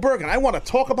and Goldberg, and I want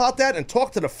to talk about that and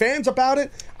talk to the fans about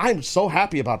it. I'm so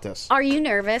happy about this. Are you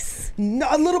nervous? No,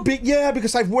 a little bit, yeah,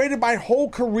 because I've waited my whole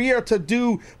career to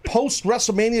do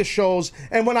post-WrestleMania shows,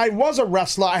 and when I was a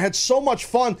wrestler, I had so much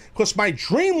fun because my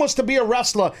dream was to be a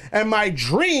wrestler, and my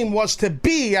dream was to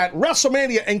be at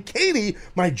WrestleMania. And Katie,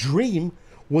 my dream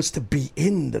was to be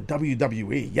in the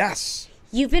WWE. Yes.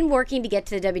 You've been working to get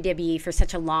to the WWE for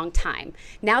such a long time.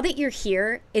 Now that you're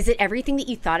here, is it everything that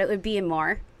you thought it would be and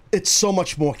more? It's so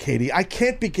much more, Katie. I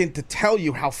can't begin to tell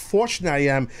you how fortunate I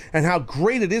am and how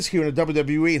great it is here in the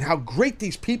WWE and how great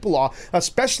these people are,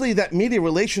 especially that media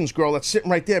relations girl that's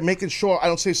sitting right there making sure I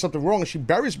don't say something wrong and she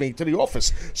buries me to the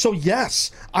office. So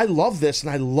yes, I love this and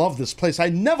I love this place. I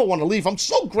never want to leave. I'm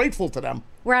so grateful to them.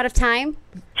 We're out of time.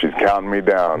 She's counting me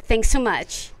down. Thanks so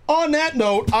much. On that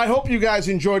note, I hope you guys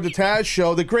enjoyed the Taz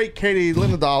Show. The great Katie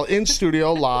Linendoll in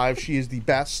studio live. She is the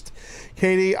best.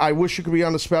 Katie, I wish you could be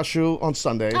on the special on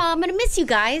Sunday. I'm going to miss you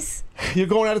guys. You're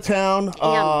going out of town,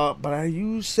 but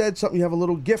you said something. You have a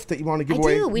little gift that you want to give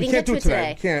away. I do. We didn't get to it today.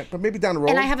 You can't, but maybe down the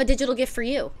road. And I have a digital gift for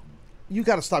you. You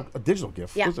got to stop a digital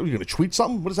gift. Yeah. Are you going to tweet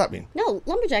something? What does that mean? No,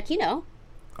 Lumberjack, you know.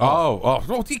 Oh,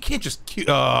 you can't just cue.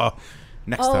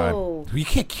 Next time. You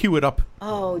can't cue it up.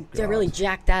 Oh, they really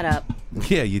jacked that up.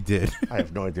 Yeah, you did. I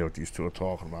have no idea what these two are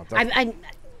talking about.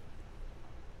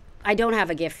 I don't have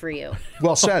a gift for you.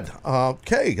 Well said.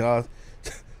 Okay.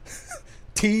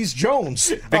 Tease Jones.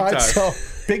 Big time. So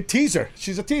big teaser.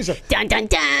 She's a teaser. Dun, dun,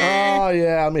 dun. Oh,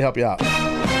 yeah. Let me help you out. All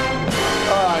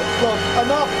right. Look,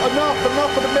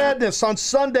 enough of the madness. On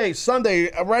Sunday,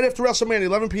 right after WrestleMania,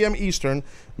 11 p.m. Eastern,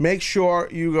 make sure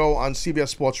you go on CBS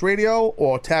Sports Radio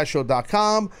or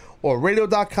TazShow.com or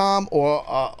Radio.com or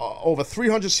over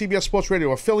 300 CBS Sports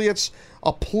Radio affiliates,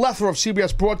 a plethora of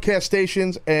CBS broadcast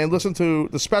stations, and listen to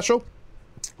the special.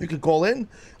 You can call in.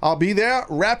 I'll be there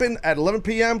rapping at 11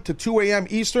 p.m. to 2 a.m.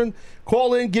 Eastern.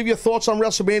 Call in, give your thoughts on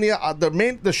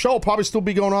WrestleMania. The show will probably still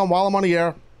be going on while I'm on the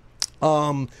air.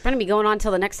 We're going to be going on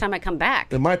till the next time I come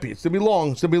back. It might be. It's going to be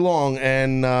long. It's going to be long.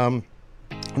 And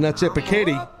that's it. But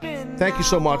Katie, thank you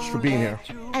so much for being here.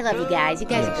 I love you guys. You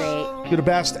guys are great. You're the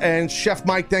best. And Chef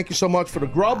Mike, thank you so much for the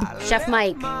grub. Chef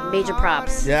Mike, major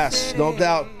props. Yes, no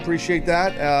doubt. Appreciate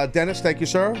that. Dennis, thank you,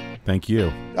 sir. Thank you.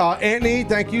 Anthony,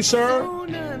 thank you, sir.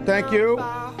 Thank you.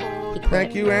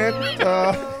 Thank you, Ant.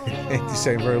 Anthony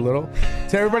saying very little.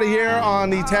 To everybody here on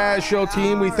the Taz Show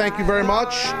team, we thank you very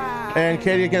much. And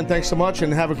Katie, again, thanks so much,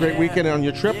 and have a great weekend on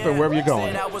your trip and wherever you're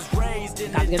going. I'll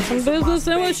get some business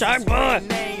in with Shark Boy.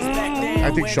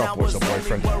 I think Shark Boy's a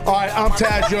boyfriend. All right, I'm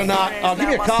Taz, you're not. Give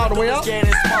me a call on the way out.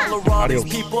 Adios.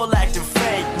 People acting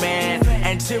fake, man.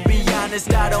 And to be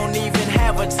honest, I don't even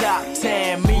have a top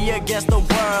 10. Me against the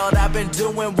world, I've been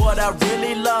doing what I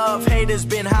really love. Haters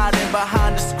been hiding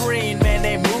behind the screen, man,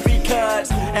 they movie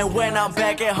cuts. And when I'm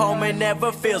back at home, it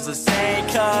never feels the same,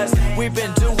 cause we've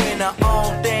been doing our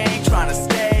own thing, trying to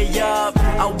stay up.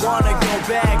 I wanna go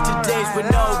back to days with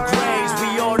no grades.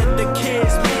 We ordered the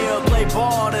kids meal, play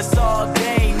ball, that's all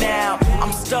day now.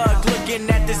 I'm stuck looking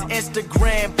at this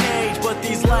Instagram page, but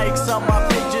these likes on my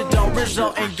picture don't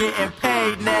result in getting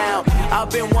paid now. I've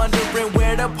been wondering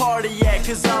where the party at,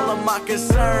 cause all of my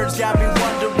concerns got me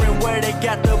wondering where they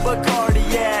got the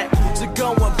Bacardi at. So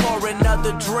go and pour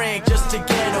another drink just to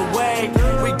get away.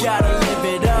 We gotta live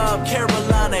it up,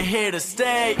 Carolina here to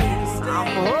stay.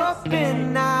 I'm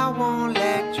hoping I won't